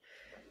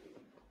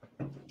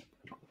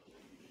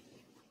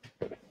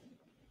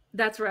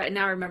 That's right.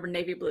 Now I remember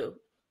navy blue.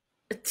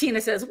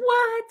 Tina says,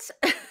 what?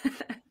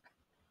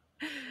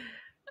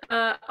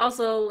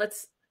 Also,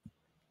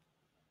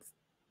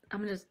 I'm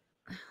gonna,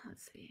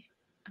 let's see.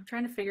 I'm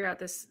trying to figure out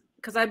this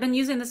because I've been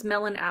using this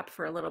Melon app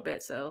for a little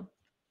bit. So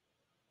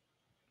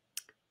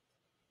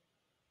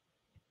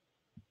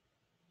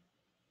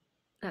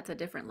that's a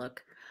different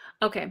look.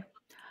 Okay.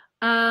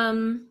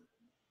 Um,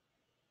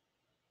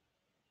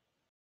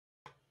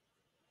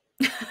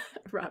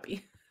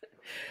 Robbie.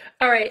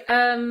 All right.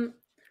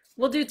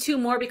 We'll do two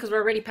more because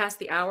we're already past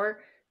the hour.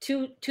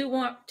 Two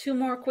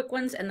more quick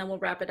ones, and then we'll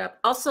wrap it up.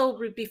 Also,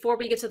 before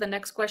we get to the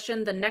next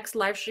question, the next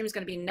live stream is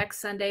going to be next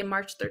Sunday,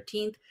 March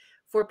 13th,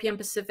 4 p.m.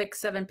 Pacific,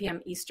 7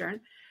 p.m. Eastern.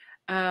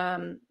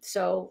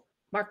 So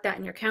mark that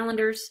in your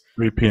calendars.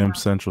 3 p.m.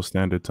 Central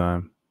Standard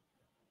Time.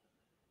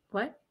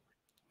 What?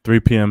 3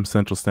 p.m.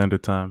 Central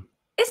Standard Time.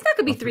 It's not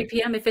going to be 3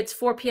 p.m. if it's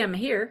 4 p.m.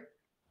 here.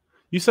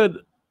 You said,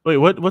 wait,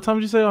 what time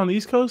did you say on the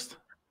East Coast?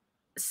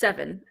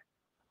 7.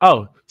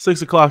 Oh,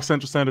 6 o'clock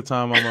Central Standard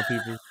Time, all my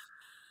people.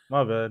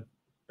 My bad.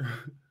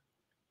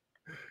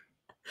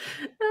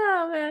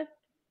 Oh, man.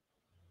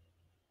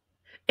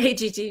 Hey,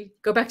 Gigi,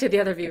 go back to the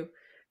other view.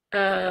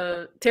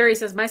 Terry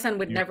says, my son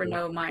would never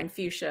know mine,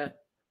 fuchsia.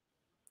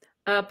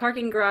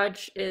 Parking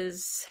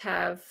garages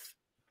have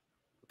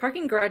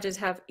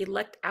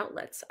elect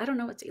outlets. I don't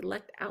know what's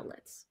elect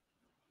outlets.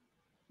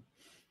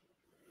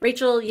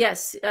 Rachel,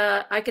 yes,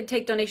 I could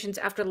take donations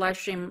after the live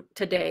stream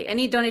today.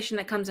 Any donation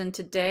that comes in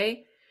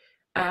today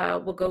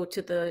will go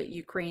to the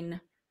Ukraine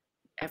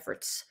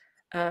efforts.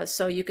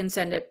 So you can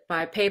send it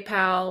by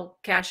PayPal,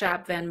 Cash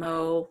App,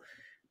 Venmo,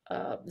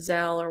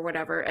 Zelle, or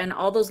whatever. And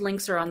all those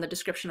links are on the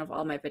description of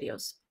all my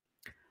videos.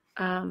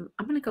 I'm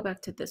going to go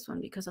back to this one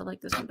because I like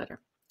this one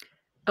better.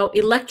 Oh,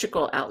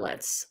 electrical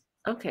outlets.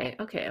 Okay.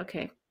 All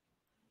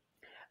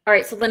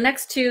right, so the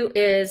next two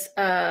is,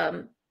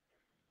 I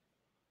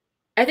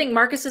think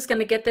Marcus is going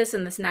to get this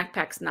and the snack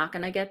pack's not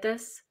going to get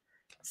this.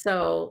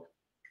 So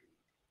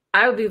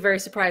I would be very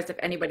surprised if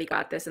anybody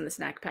got this in the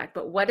snack pack.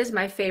 But what is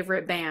my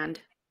favorite band?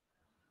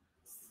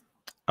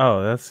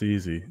 Oh, that's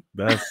easy.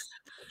 That's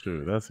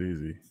true. That's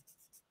easy.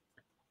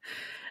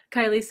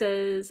 Kylie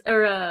says,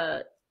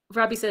 or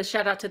Robbie says,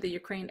 shout out to the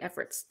Ukraine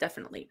efforts.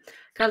 Definitely.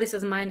 Kylie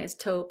says, mine is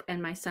taupe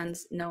and my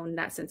son's known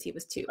that since he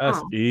was 2.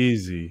 That's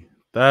easy.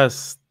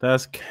 That's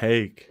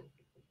cake.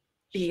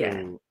 Yeah.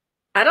 Shoot.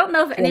 I don't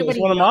know if anybody It's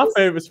one of my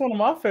favorites. It's one of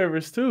my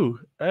favorites too.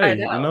 Hey,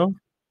 I know.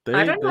 you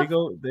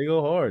know, they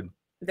go hard.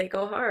 They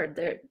go hard.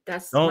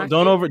 Don't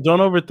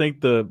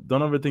overthink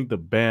the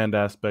band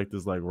aspect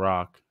is like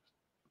rock.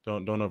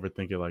 Don't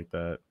overthink it like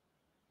that.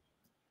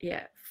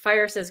 Yeah.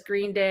 Fire says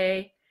Green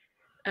Day.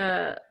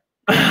 How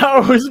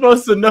are we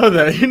supposed to know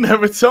that? You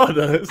never told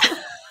us.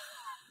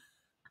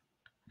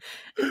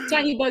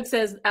 Tiny Bug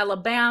says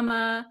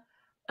Alabama.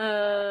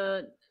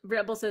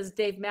 Rebel says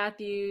Dave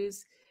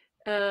Matthews.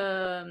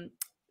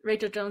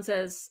 Rachel Jones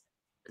says,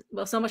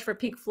 well, so much for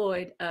Pink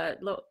Floyd.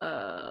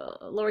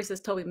 Lori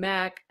says Toby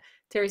Mac.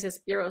 Terry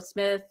says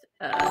Aerosmith.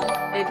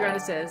 Adriana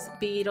says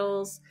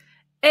Beatles.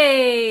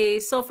 Hey,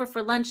 Sulfur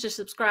for Lunch just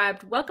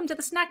subscribed. Welcome to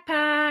the snack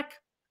pack.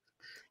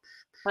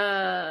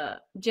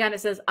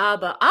 Janet says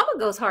ABBA. ABBA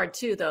goes hard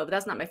too, though, but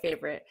that's not my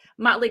favorite.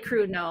 Motley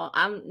Crue, no.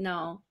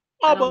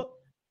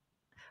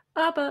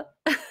 ABBA.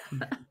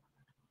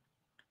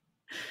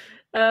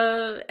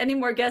 Any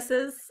more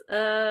guesses?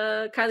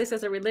 Kylie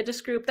says a religious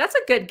group. That's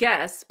a good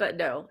guess, but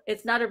no,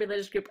 it's not a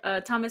religious group.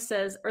 Thomas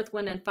says Earth,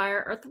 Wind, and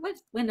Fire. Earth,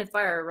 Wind, and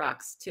Fire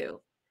rocks too.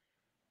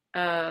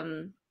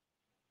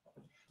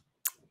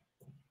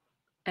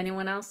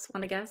 Anyone else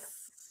want to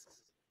guess?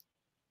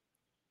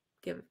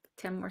 Give it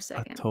 10 more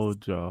seconds. I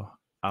told y'all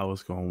I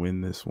was gonna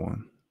win this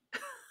one.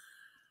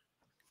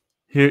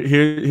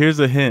 Here's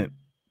a hint.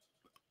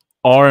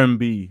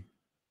 R&B.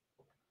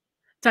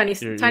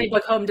 Tiny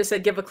Book Home just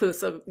said give a clue.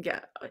 So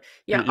yeah,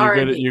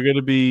 R&B. You're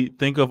gonna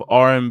think of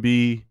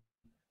R&B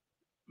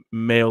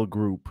male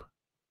group.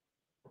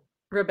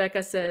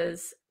 Rebecca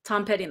says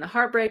Tom Petty and the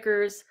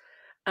Heartbreakers.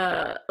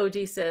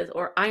 OG says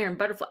or Iron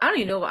Butterfly. I don't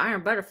even know what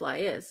Iron Butterfly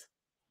is.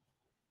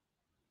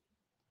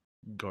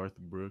 Garth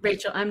Brooks.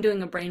 Rachel, I'm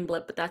doing a brain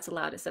blip, but that's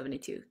allowed at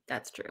 72.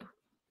 That's true.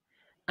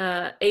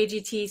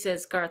 AGT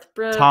says Garth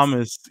Brooks.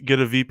 Thomas,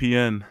 get a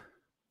VPN.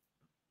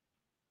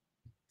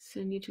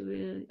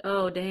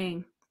 Oh,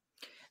 dang.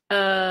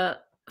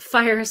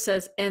 Fire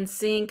says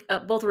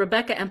NSYNC. Both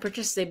Rebecca and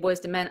Patricia say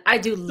Boyz II Men. I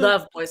do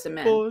love Boyz II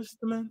Men.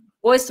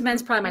 Boyz II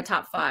Men's probably my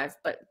top 5,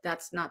 but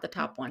that's not the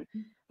top one.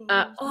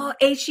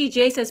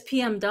 HGJ says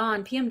PM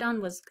Dawn. PM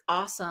Dawn was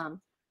awesome.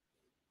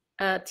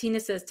 Tina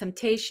says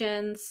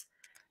Temptations.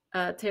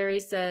 Terry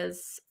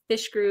says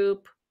Fish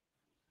Group.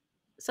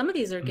 Some of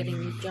these are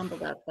getting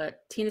jumbled up,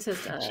 but Tina says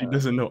she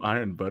doesn't know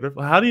Iron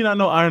Butterfly. How do you not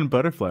know Iron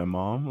Butterfly,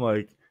 Mom?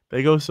 Like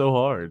they go so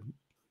hard.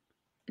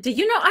 Do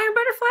you know Iron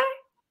Butterfly?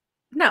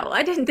 No,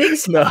 I didn't think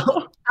so.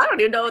 No. I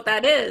don't even know what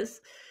that is.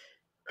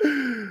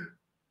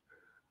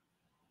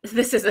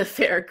 This is a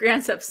fair.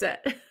 Grant's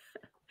upset.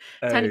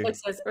 Hey. Tiny Book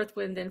says Earth,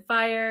 Wind, and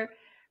Fire.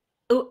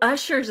 Oh,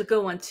 Usher's a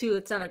good one too.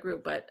 It's not a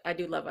group, but I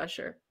do love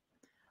Usher.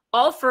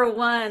 All for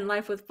One,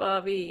 Life with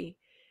Bobby,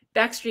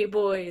 Backstreet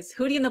Boys,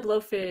 Hootie and the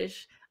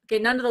Blowfish. Okay,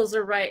 none of those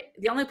are right.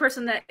 The only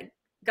person that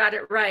got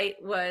it right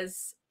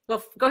was,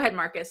 well, go ahead,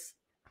 Marcus.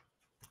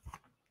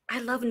 I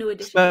love New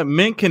Edition. That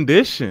Mint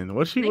Condition.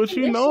 What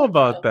you know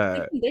about that?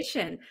 Mint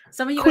Condition.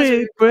 Some of you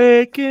Quit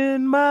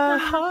breaking my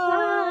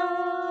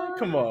heart.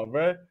 Come on,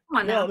 bro. Come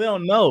on now. They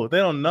don't know. They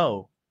don't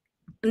know.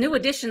 New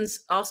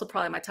Edition's also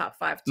probably my top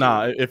 5 too.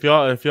 Nah, if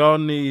y'all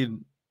need,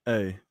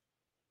 hey,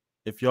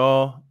 If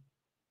y'all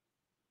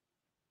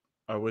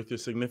are with your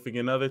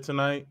significant other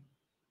tonight,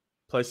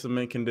 play some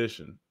mint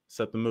condition.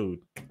 Set the mood.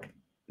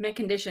 Mint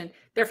condition.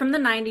 They're from the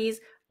 90s.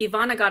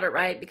 Ivana got it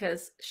right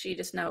because she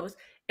just knows.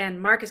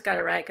 And Marcus got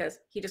it right because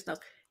he just knows.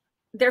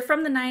 They're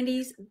from the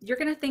 90s. You're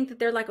going to think that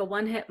they're like a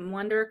one-hit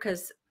wonder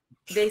because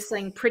they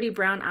sang Pretty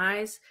Brown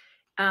Eyes.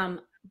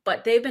 Um,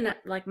 but they've been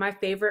like my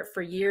favorite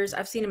for years.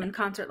 I've seen them in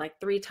concert like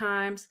 3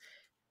 times.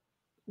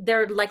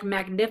 They're like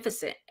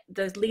magnificent.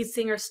 The lead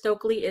singer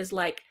Stokely is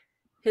like,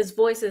 his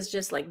voice is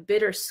just like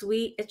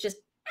bittersweet.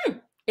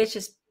 It's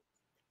just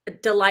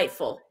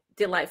delightful,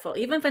 delightful.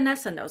 Even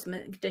Vanessa knows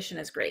Mint Condition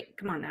is great.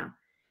 Come on now.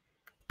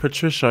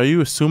 Patricia, are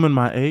you assuming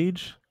my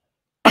age?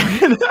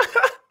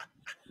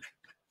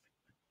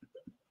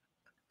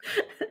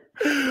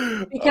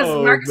 Because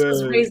Oh Marcus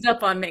was man. raised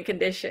up on Mint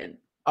Condition.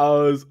 I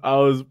was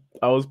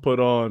put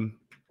on.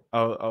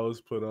 I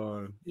was put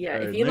on. Yeah,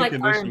 Hey, if you mint like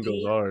condition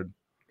goes R&B, hard.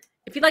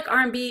 if you like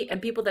R&B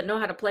and people that know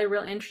how to play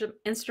real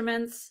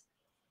instruments,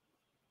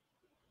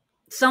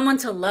 someone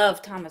to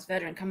love Thomas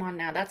Veteran. Come on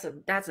now, that's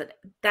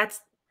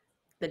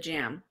the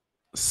jam.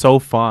 So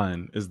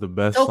Fine is the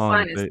best So song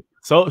fun that is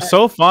they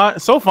uh,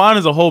 So Fine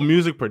is a whole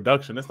music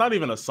production. It's not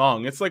even a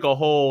song. It's like a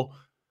whole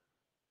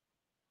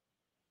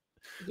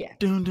yeah.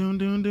 doon doon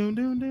doon doon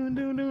doon doon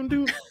doon doon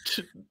doon.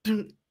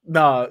 Doon.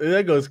 Nah,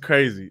 that goes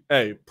crazy.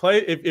 Hey, play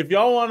if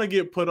y'all want to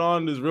get put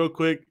on this real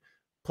quick,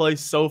 play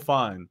So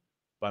Fine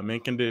by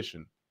Mint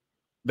Condition.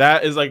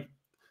 That is like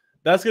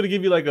that's gonna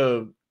give you like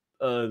a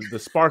the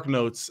spark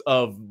notes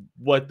of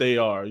what they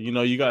are. You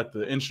know, you got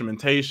the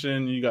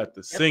instrumentation, you got the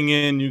Yep.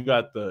 singing, you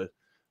got the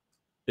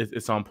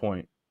it's on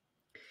point.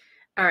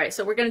 All right,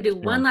 so we're gonna do You're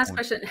one on last point.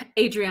 question.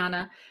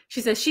 Adriana,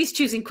 she says she's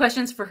choosing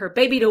questions for her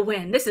baby to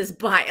win. This is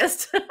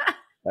biased.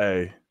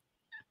 Hey,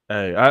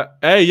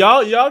 hey,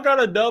 y'all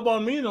got a dub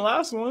on me in the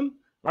last one.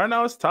 Right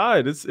now it's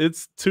tied. It's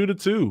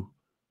 2-2.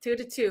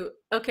 2-2.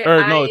 Okay,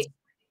 Or no, it's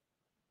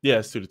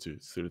 2-2.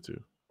 It's 2-2.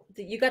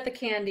 you got the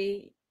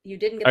candy. You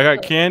didn't get I the got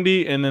color.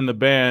 candy and then the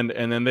band,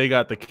 and then they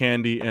got the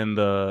candy and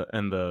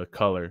the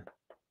color.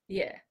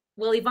 Yeah.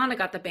 Well, Ivana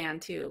got the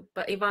band too,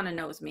 but Ivana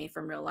knows me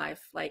from real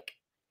life. Like,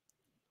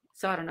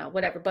 so I don't know,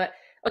 whatever. But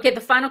okay,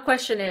 the final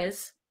question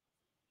is,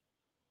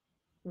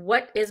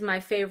 what is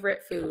my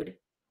favorite food?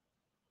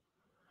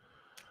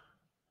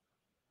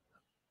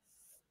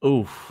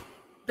 Oof.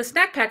 The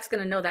snack pack's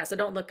gonna know that, so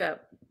don't look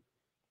up.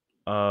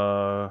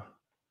 Uh,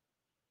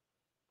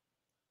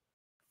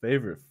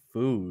 favorite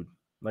food,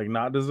 like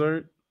not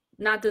dessert.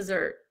 Not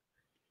dessert.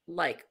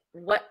 Like,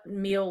 what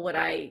meal would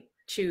I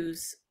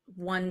choose?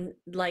 One,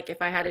 like,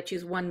 if I had to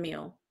choose one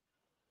meal.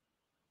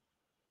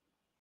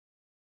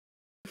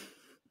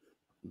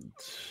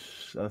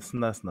 That's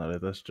not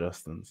it. That's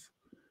Justin's.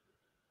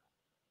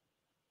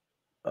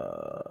 Uh,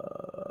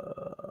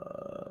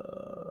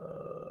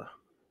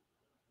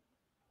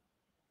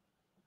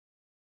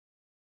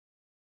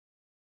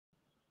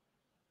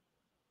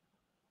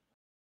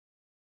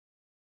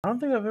 I don't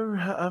think I've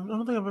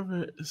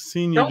ever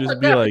seen you Don't just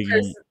look be up like,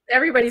 because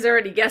everybody's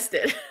already guessed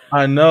it.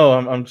 I know.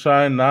 I'm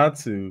trying not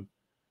to.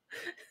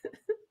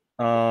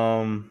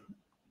 Um,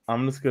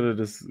 I'm just gonna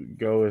just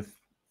go with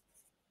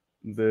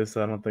this.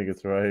 I don't think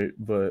it's right,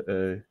 but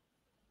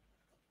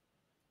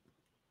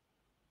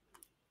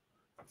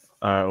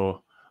all right.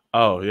 Well,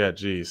 oh yeah,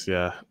 geez,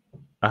 yeah.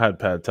 I had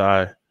pad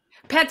thai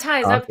Pad Thai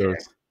is up there.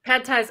 tacos.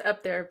 Pad Thai is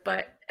up there,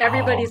 but Oh,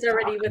 everybody's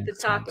already with the tacos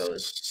sounds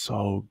tacos.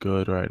 so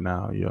good right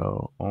now,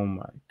 yo. Oh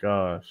my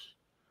gosh.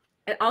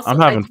 And I'm also,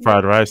 I having do,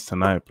 fried rice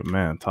tonight, but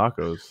man,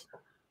 tacos.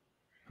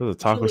 There's a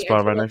taco Julie, I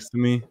spot do right love, next to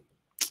me.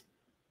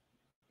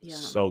 yeah.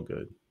 So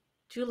good.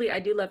 Julie, I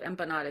do love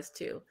empanadas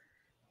too,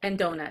 and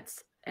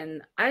donuts.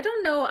 And I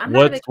don't know, I'm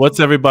not a big What's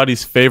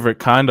everybody's favorite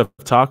kind of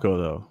taco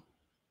though?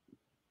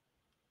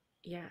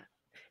 yeah.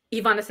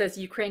 Ivana says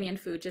Ukrainian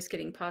food, just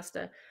kidding,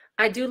 pasta.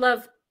 I do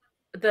love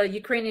the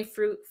Ukrainian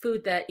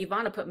food that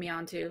Ivana put me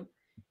onto,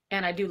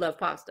 and I do love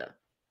pasta.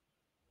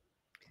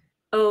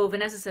 Oh,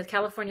 Vanessa says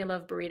California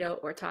love burrito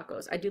or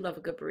tacos. I do love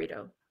a good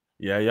burrito.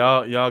 Yeah,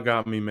 y'all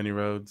got me many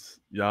roads.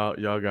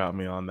 Y'all got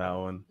me on that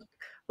one.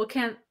 What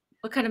can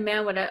what kind of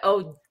man would I?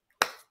 Oh,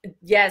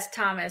 yes,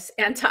 Thomas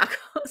and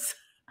tacos.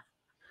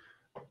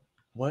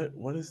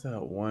 What is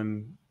that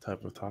one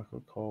type of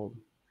taco called?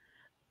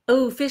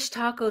 Oh, fish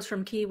tacos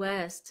from Key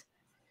West.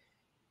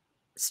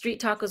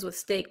 Street tacos with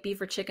steak, beef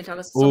or chicken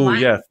tacos. So Oh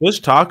mine, yeah,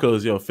 fish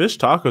tacos. Yo, fish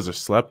tacos are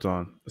slept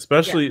on. yeah.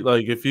 Especially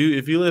like if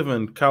you live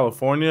in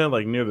California,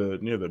 like near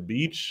the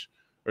beach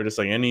or just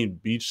like any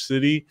beach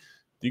city,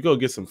 you go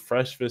get some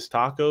fresh fish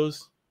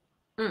tacos.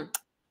 Mm.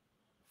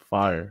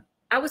 Fire.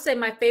 I would say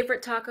my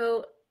favorite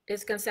taco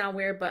is gonna sound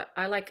weird, but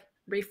I like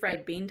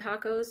refried bean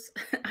tacos.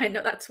 I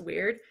know that's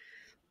weird,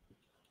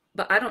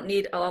 but I don't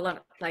need a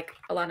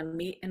lot of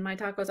meat in my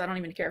tacos. I don't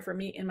even care for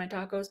meat in my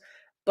tacos.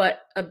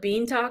 But a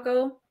bean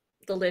taco,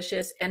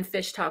 delicious, and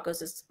fish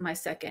tacos is my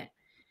second.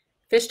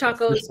 Fish Yeah, fish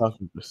tacos,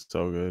 tacos are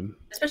so good.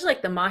 especially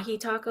like the mahi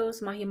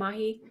tacos, mahi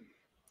mahi,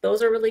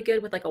 those are really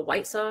good with like a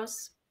white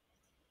sauce.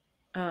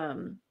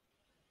 Um,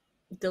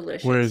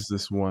 Where is delicious.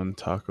 this one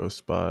taco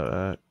spot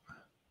at?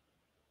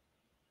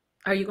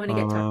 Are you going to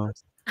get Uh,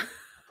 tacos?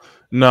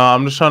 no,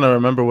 I'm just trying to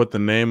remember what the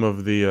name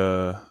of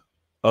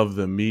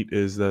the meat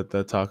is that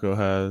that taco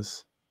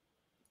has.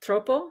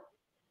 Tropo?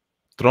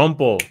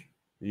 Trompo.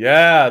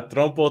 Yeah,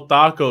 trompo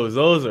tacos.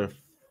 Those are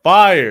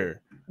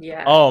fire.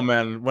 Yeah. Oh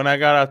man, when I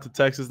got out to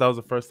Texas, that was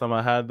the first time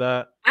I had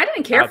that. I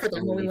didn't care for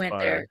them when we Absolutely went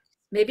there. fire.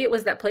 Maybe it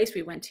was that place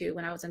we went to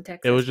when I was in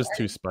It was Texas, but just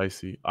too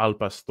spicy. Al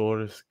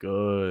pastor is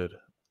good.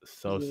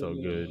 So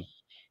yeah. good.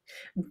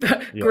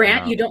 Yeah,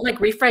 Grant, no. you don't like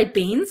refried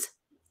beans?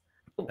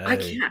 Oh, I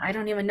Hey. can't. I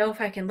don't even know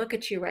if I can look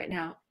at you right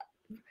now.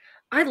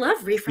 I love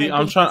See, refried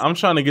I'm beans.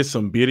 trying to get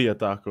some birria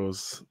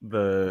tacos.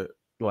 The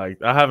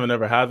like I haven't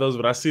ever had those,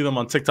 but I see them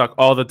on TikTok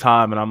all the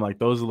time and I'm like,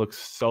 those look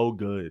so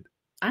good.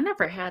 I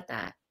never had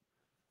that.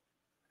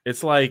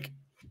 It's like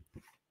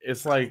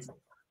it's like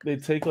they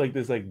take like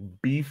this like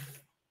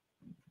beef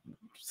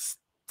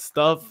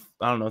stuff.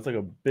 I don't know. It's like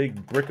a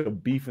big brick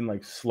of beef and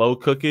like slow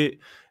cook it,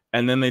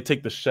 and then they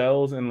take the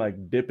shells and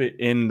like dip it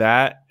in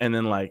that, and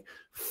then like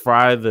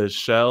fry the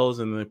shells,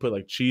 and then they put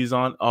like cheese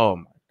on. Oh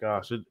my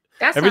gosh!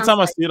 That Every sounds time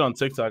I like see it on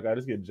TikTok, I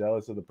just get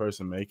jealous of the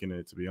person making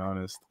it. To be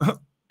honest.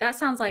 that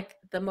sounds like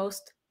the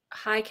most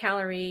high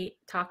calorie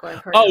taco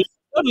I've heard Oh, of. it's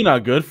probably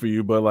not good for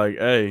you, but like,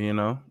 hey, you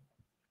know,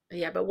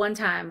 Yeah, but one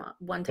time,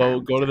 one go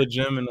time, one go to the time.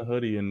 gym in the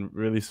hoodie and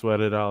really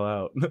sweat it all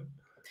out.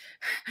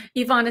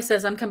 Ivana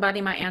says I'm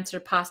combining my answer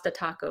pasta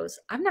tacos.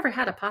 I've never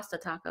had a pasta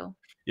taco.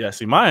 Yeah,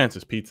 see, my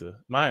answer's pizza.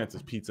 My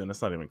answer's pizza, and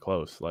it's not even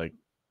close. Like,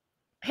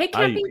 Hey, I eat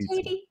camping pizza.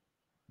 Katie.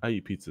 I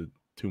eat pizza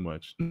too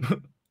much.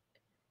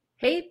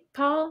 Hey,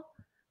 Paul.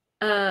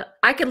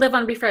 I could live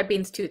on refried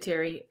beans too,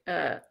 Terry.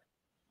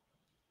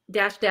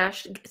 Dash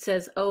Dash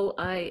says, "Oh,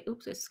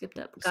 oops, I skipped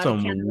up. Got a can Some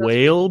of roast beef.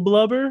 whale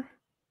blubber?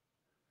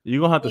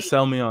 You're gonna have to Wait,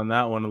 sell me on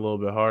that one a little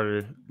bit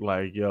harder.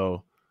 Like,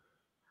 yo,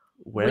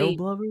 whale wait,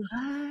 blubber?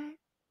 what?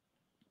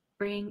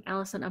 Bring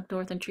Allison up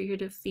north and treat her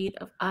to feed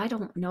of. I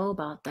don't know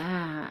about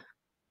that.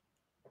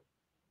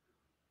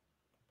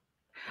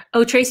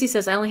 Oh, Tracy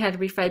says I only had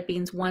refried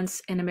beans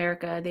once in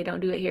America. They don't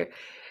do it here.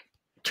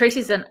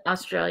 Tracy's in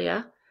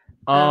Australia.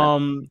 Uh,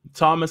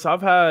 Thomas,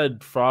 I've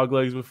had frog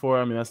legs before.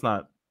 I mean, that's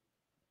not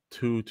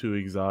too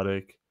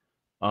exotic.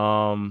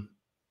 Um,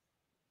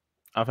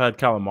 I've had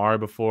calamari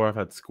before. I've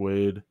had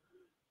squid.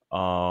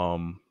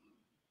 Um,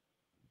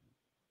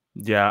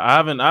 yeah, I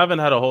haven't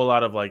had a whole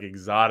lot of like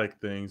exotic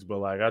things, but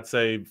like I'd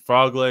say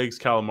frog legs,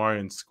 calamari,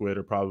 and squid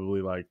are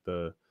probably like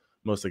the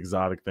most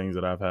exotic things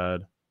that I've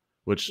had.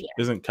 Which yeah,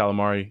 isn't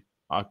calamari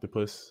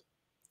octopus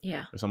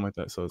yeah. or something like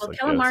that? So it's Well, like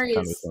yeah, it's calamari kind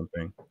of the is. same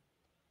thing.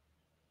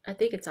 I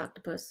think it's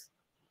octopus,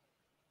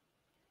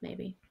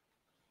 maybe.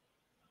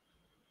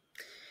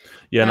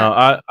 Yeah,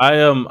 Uh,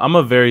 no, I'm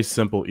a very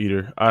simple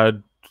eater.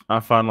 I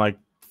find like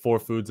four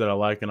foods that I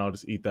like, and I'll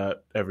just eat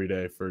that every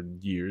day for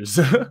years.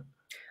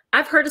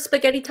 I've heard of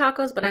spaghetti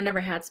tacos, but I never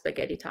had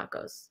spaghetti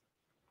tacos.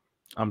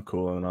 I'm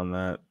cooling on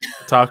that.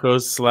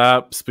 Tacos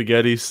slap,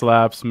 spaghetti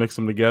slaps, mix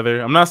them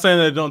together. I'm not saying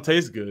that it don't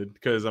taste good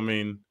because I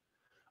mean,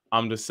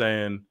 I'm just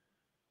saying,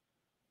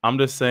 I'm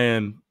just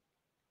saying,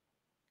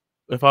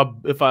 if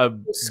I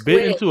bit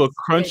Squid, into a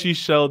squid. crunchy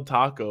shelled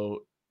taco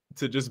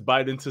to just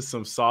bite into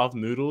some soft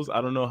noodles,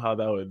 I don't know how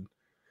that would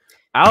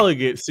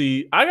alligator.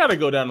 See, I gotta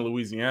go down to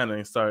Louisiana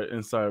and start.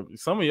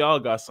 Some of y'all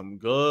got some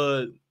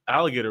good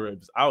alligator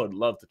ribs. I would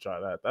love to try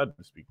that. That'd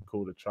just be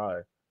cool to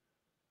try.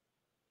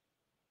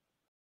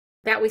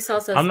 That we saw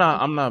I'm says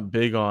not I'm not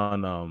big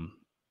on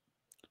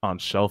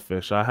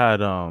shellfish. I had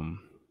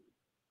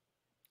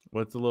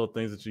what's the little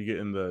things that you get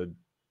in the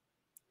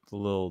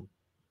little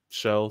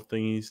shell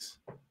thingies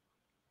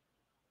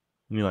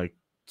and you like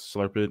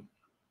slurp it.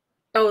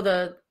 oh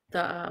the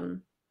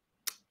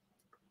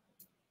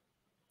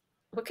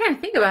what can I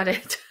think about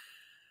it?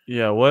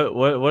 Yeah,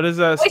 what is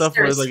that stuff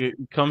where like Oysters,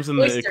 it comes in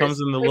oysters,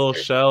 the little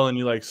oysters, shell and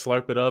you like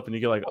slurp it up and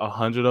you get like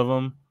 100 of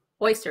them?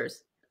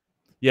 oysters.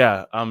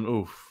 Yeah,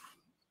 oof.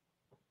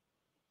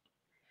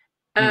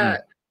 Uh, Mm-mm.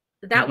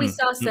 that we Mm-mm.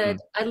 saw said, Mm-mm.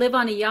 "I live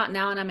on a yacht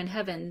now and I'm in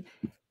heaven."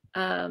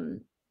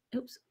 Um,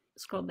 oops,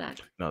 scroll back.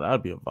 No, that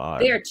would be a They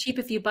vibe. are cheap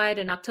if you buy it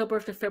in October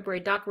to February.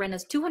 Dock rent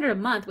is 200 a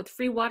month with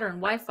free water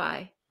and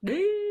Wi-Fi.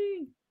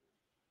 Dang,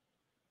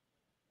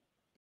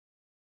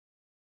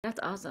 that's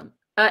awesome.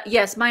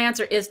 Yes, my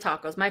answer is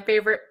tacos. My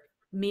favorite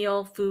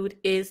meal food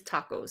is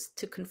tacos.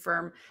 To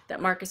confirm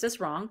that Marcus is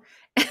wrong.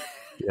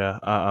 Yeah,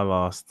 I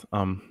lost.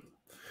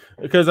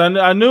 Because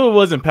I knew it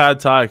wasn't pad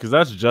thai because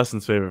that's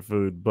Justin's favorite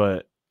food,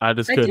 but I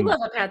just I do couldn't love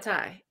a pad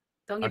thai.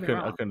 Don't get me I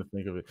wrong. couldn't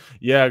think of it.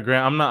 Yeah,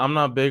 Grant, I'm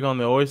not big on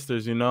the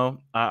oysters. You know,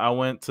 I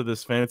went to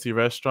this fancy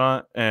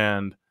restaurant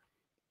and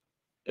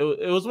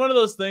it was one of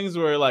those things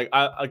where like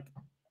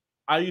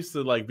I used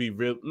to like be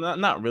real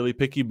not really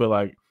picky, but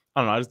like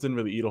I don't know, I just didn't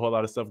really eat a whole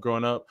lot of stuff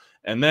growing up.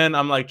 And then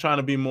I'm like trying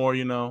to be more,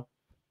 you know,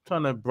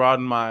 trying to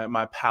broaden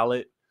my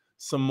palate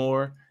some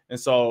more. And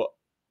so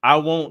I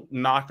won't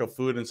knock a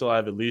food until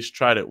I've at least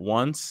tried it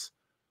once.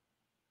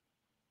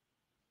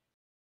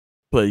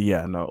 But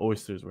yeah, no,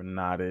 oysters were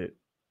not it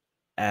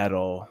at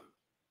all.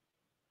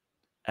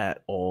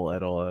 At all,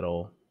 at all, at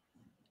all.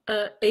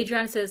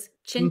 Adrian says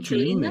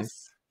chinchulines.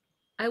 Chinchulines.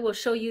 I will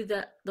show you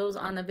those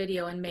on the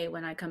video in May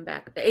when I come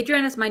back.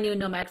 Adrienne is my new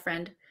nomad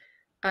friend.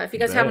 If you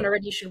guys haven't Bet.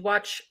 already, you should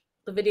watch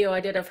the video I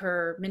did of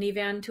her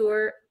minivan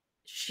tour.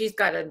 She's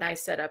got a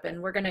nice setup,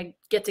 and we're gonna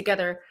get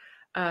together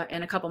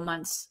in a couple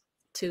months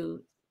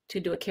to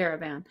do a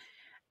caravan.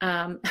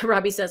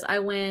 Robbie says, I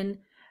win.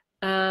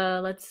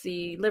 Let's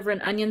see. Liver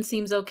and onion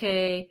seems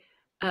okay.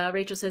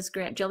 Rachel says,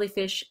 Grant,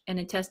 jellyfish and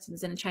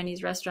intestines in a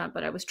Chinese restaurant,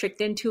 but I was tricked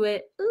into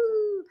it. Ooh.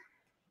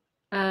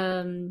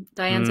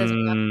 Diane says, Thai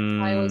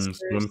Swim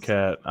oysters.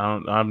 cat.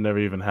 I've never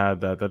even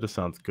had that. That just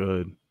sounds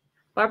good.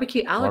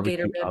 Barbecue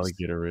alligator Barbecue ribs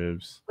alligator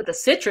ribs. with a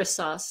citrus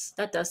sauce.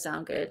 That does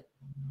sound good.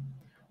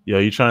 Yo,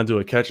 you trying to do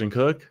a catch and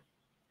cook?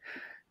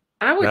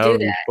 I would That do would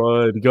be that.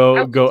 fun. I Go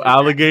would go do that.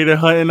 alligator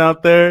hunting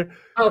out there.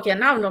 Okay,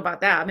 now I don't know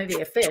about that. Maybe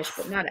a fish,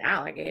 but not an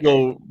alligator.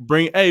 Go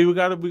bring. Hey, we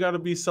gotta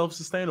be self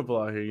sustainable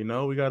out here. You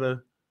know, we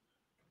gotta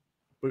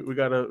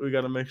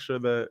make sure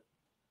that.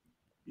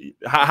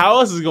 How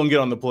else is it gonna get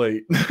on the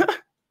plate?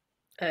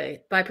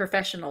 By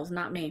professionals,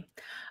 not me.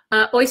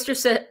 Oyster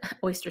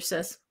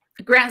says.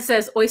 Grant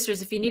says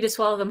oysters. If you need to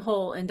swallow them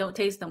whole and don't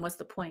taste them, what's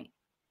the point?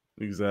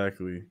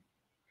 Exactly.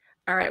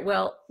 All right.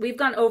 Well, we've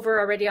gone over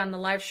already on the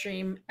live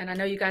stream, and I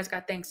know you guys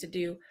got things to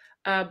do.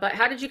 But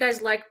how did you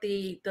guys like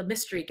the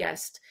mystery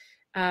guest?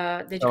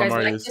 Did you guys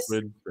Calamari like is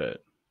squid. Bet.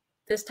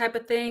 this type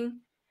of thing?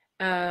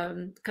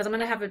 Because I'm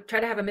gonna try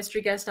to have a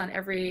mystery guest on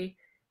every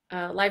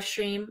live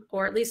stream,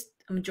 or at least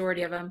a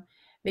majority of them.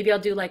 Maybe I'll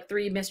do like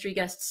 3 mystery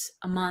guests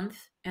a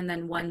month, and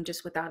then 1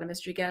 just without a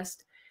mystery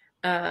guest.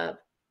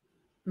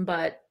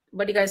 But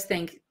what do you guys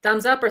think?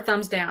 Thumbs up or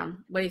thumbs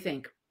down? What do you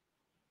think?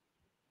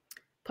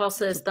 Paul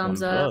says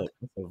thumbs up.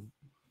 That's a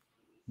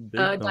big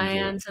thumbs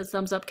Diane up. says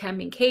thumbs up.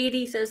 Camping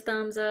Katie says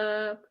thumbs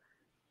up.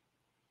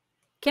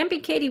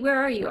 Camping Katie, where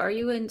are you? Are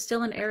you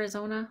still in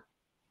Arizona?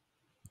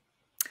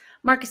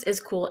 Marcus is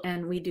cool,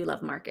 and we do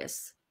love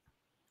Marcus.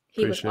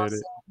 He was Appreciate awesome.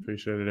 it.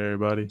 Appreciate it,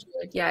 everybody.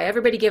 Yeah,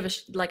 everybody give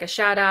a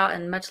shout out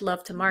and much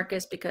love to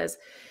Marcus because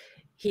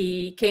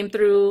he came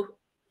through.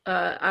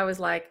 I was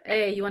like,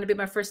 hey, you want to be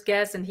my first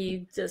guest? And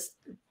he just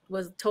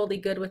was totally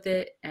good with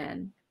it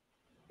and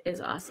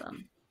is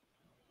awesome.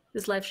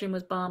 This live stream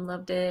was bomb.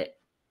 Loved it.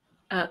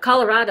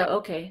 Colorado.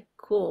 Okay,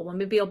 cool. Well,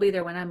 maybe I'll be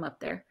there when I'm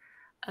up there.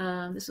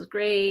 This was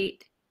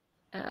great.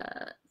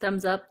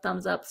 Thumbs up,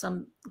 thumbs up.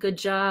 Some good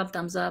job.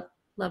 Thumbs up.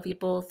 Love you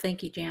both.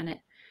 Thank you, Janet.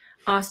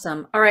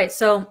 Awesome. All right.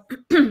 So,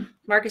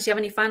 Marcus, you have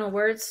any final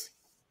words?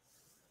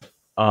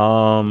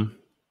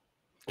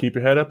 Keep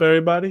your head up,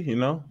 everybody. You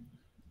know,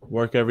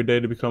 work every day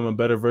to become a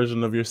better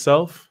version of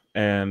yourself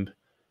and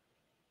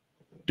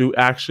do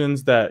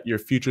actions that your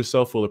future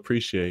self will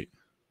appreciate.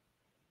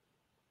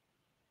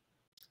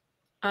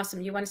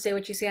 Awesome. You want to say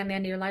what you say on the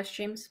end of your live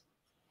streams?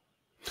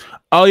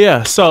 Oh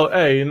yeah. So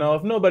hey, you know,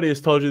 if nobody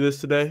has told you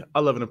this today, I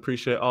love and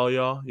appreciate all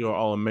y'all. You are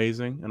all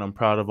amazing, and I'm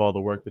proud of all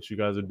the work that you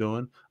guys are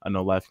doing. I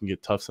know life can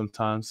get tough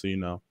sometimes, so you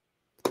know,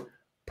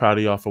 proud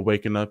of y'all for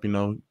waking up, you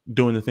know,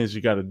 doing the things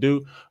you got to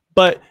do.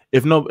 But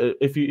if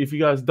you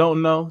guys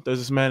don't know, there's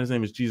this man. His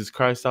name is Jesus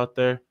Christ out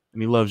there,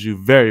 and he loves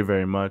you very,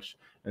 very much.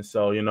 And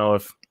so, you know,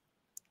 if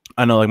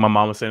I know, like my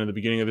mom was saying at the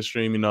beginning of the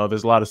stream, you know,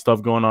 there's a lot of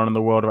stuff going on in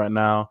the world right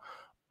now.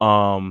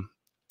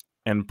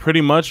 And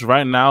pretty much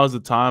right now is the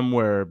time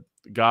where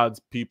God's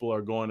people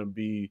are going to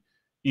be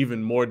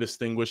even more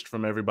distinguished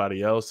from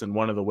everybody else. And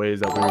one of the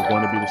ways that we're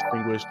going to be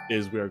distinguished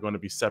is we are going to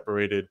be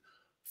separated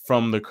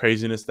from the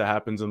craziness that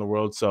happens in the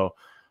world. So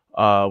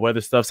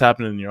whether stuff's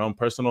happening in your own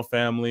personal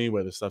family,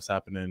 whether stuff's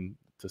happening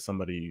to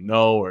somebody you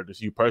know, or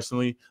just you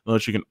personally, know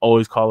that you can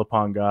always call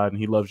upon God, and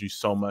he loves you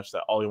so much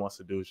that all he wants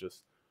to do is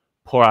just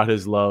pour out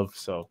his love.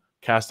 So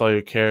cast all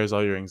your cares,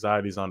 all your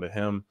anxieties onto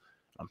him.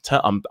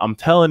 I'm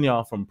telling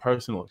y'all from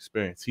personal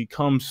experience, he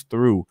comes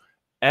through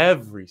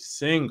every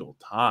single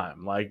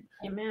time. Like,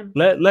 Amen.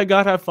 Let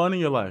God have fun in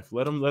your life.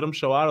 Let him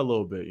show out a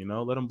little bit, you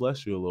know, let him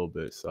bless you a little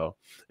bit. So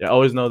yeah,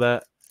 always know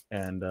that.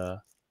 And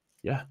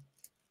yeah.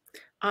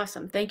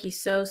 Awesome. Thank you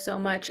so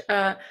much.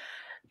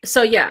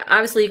 So yeah,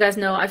 obviously you guys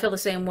know I feel the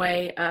same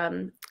way.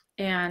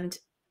 And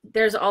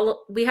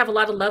we have a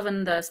lot of love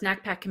in the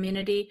Snack Pack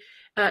community.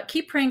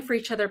 Keep praying for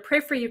each other.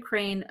 Pray for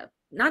Ukraine,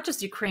 not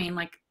just Ukraine,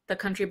 like the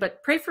country,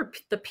 but pray for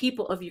the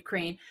people of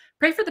Ukraine.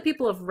 Pray for the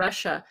people of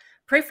Russia.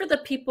 Pray for the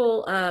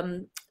people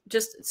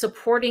just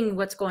supporting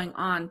what's going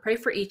on. Pray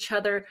for each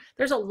other.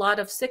 There's a lot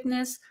of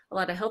sickness, a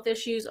lot of health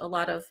issues, a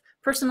lot of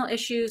personal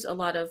issues, a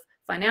lot of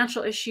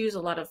financial issues, a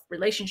lot of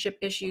relationship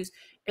issues,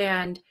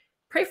 and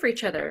pray for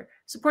each other,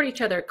 support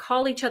each other,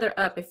 call each other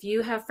up. If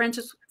you have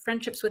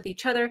friendships with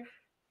each other,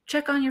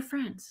 check on your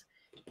friends,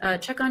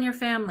 check on your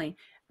family.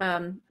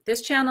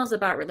 This channel is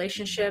about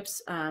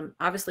relationships,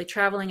 obviously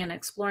traveling and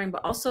exploring,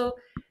 but also,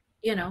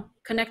 you know,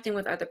 connecting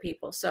with other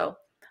people. So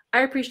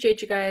I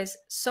appreciate you guys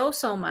so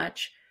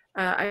much.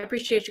 I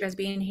appreciate you guys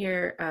being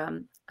here.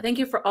 Thank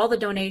you for all the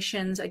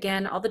donations.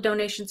 Again, all the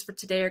donations for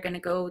today are going to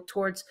go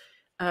towards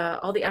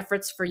all the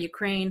efforts for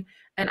Ukraine.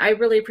 And I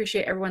really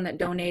appreciate everyone that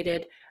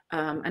donated.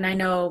 And I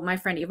know my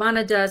friend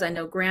Ivana does. I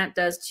know Grant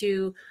does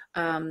too.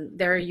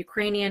 They're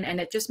Ukrainian, and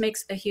it just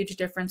makes a huge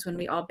difference when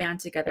we all band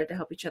together to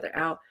help each other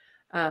out.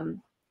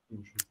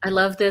 I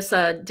love this.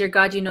 Dear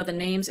God, you know the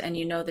names and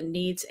you know the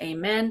needs.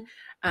 Amen.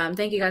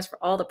 Thank you guys for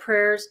all the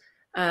prayers.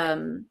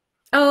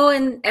 Oh,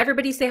 and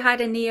everybody say hi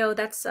to Neo.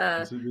 That's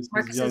This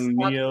Marcus's young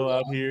dog. Neo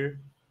out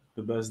here,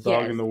 the best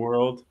dog in Yes, the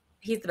world.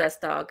 he's the best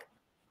dog.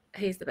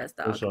 He's the best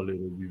What's dog. your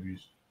little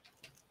babies?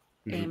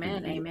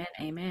 Amen. Amen.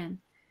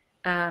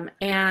 Amen.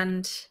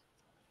 And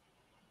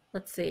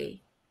let's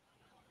see.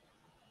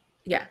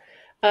 Yeah.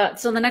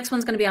 So the next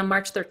one's going to be on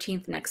March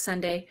 13th, next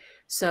Sunday.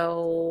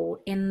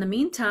 So in the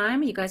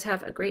meantime, you guys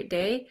have a great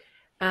day.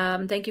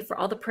 Thank you for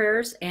all the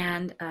prayers,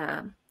 and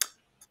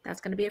that's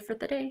going to be it for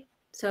the day.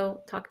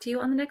 So talk to you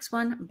on the next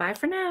one. Bye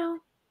for now.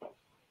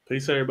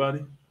 Peace,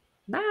 everybody.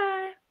 Bye.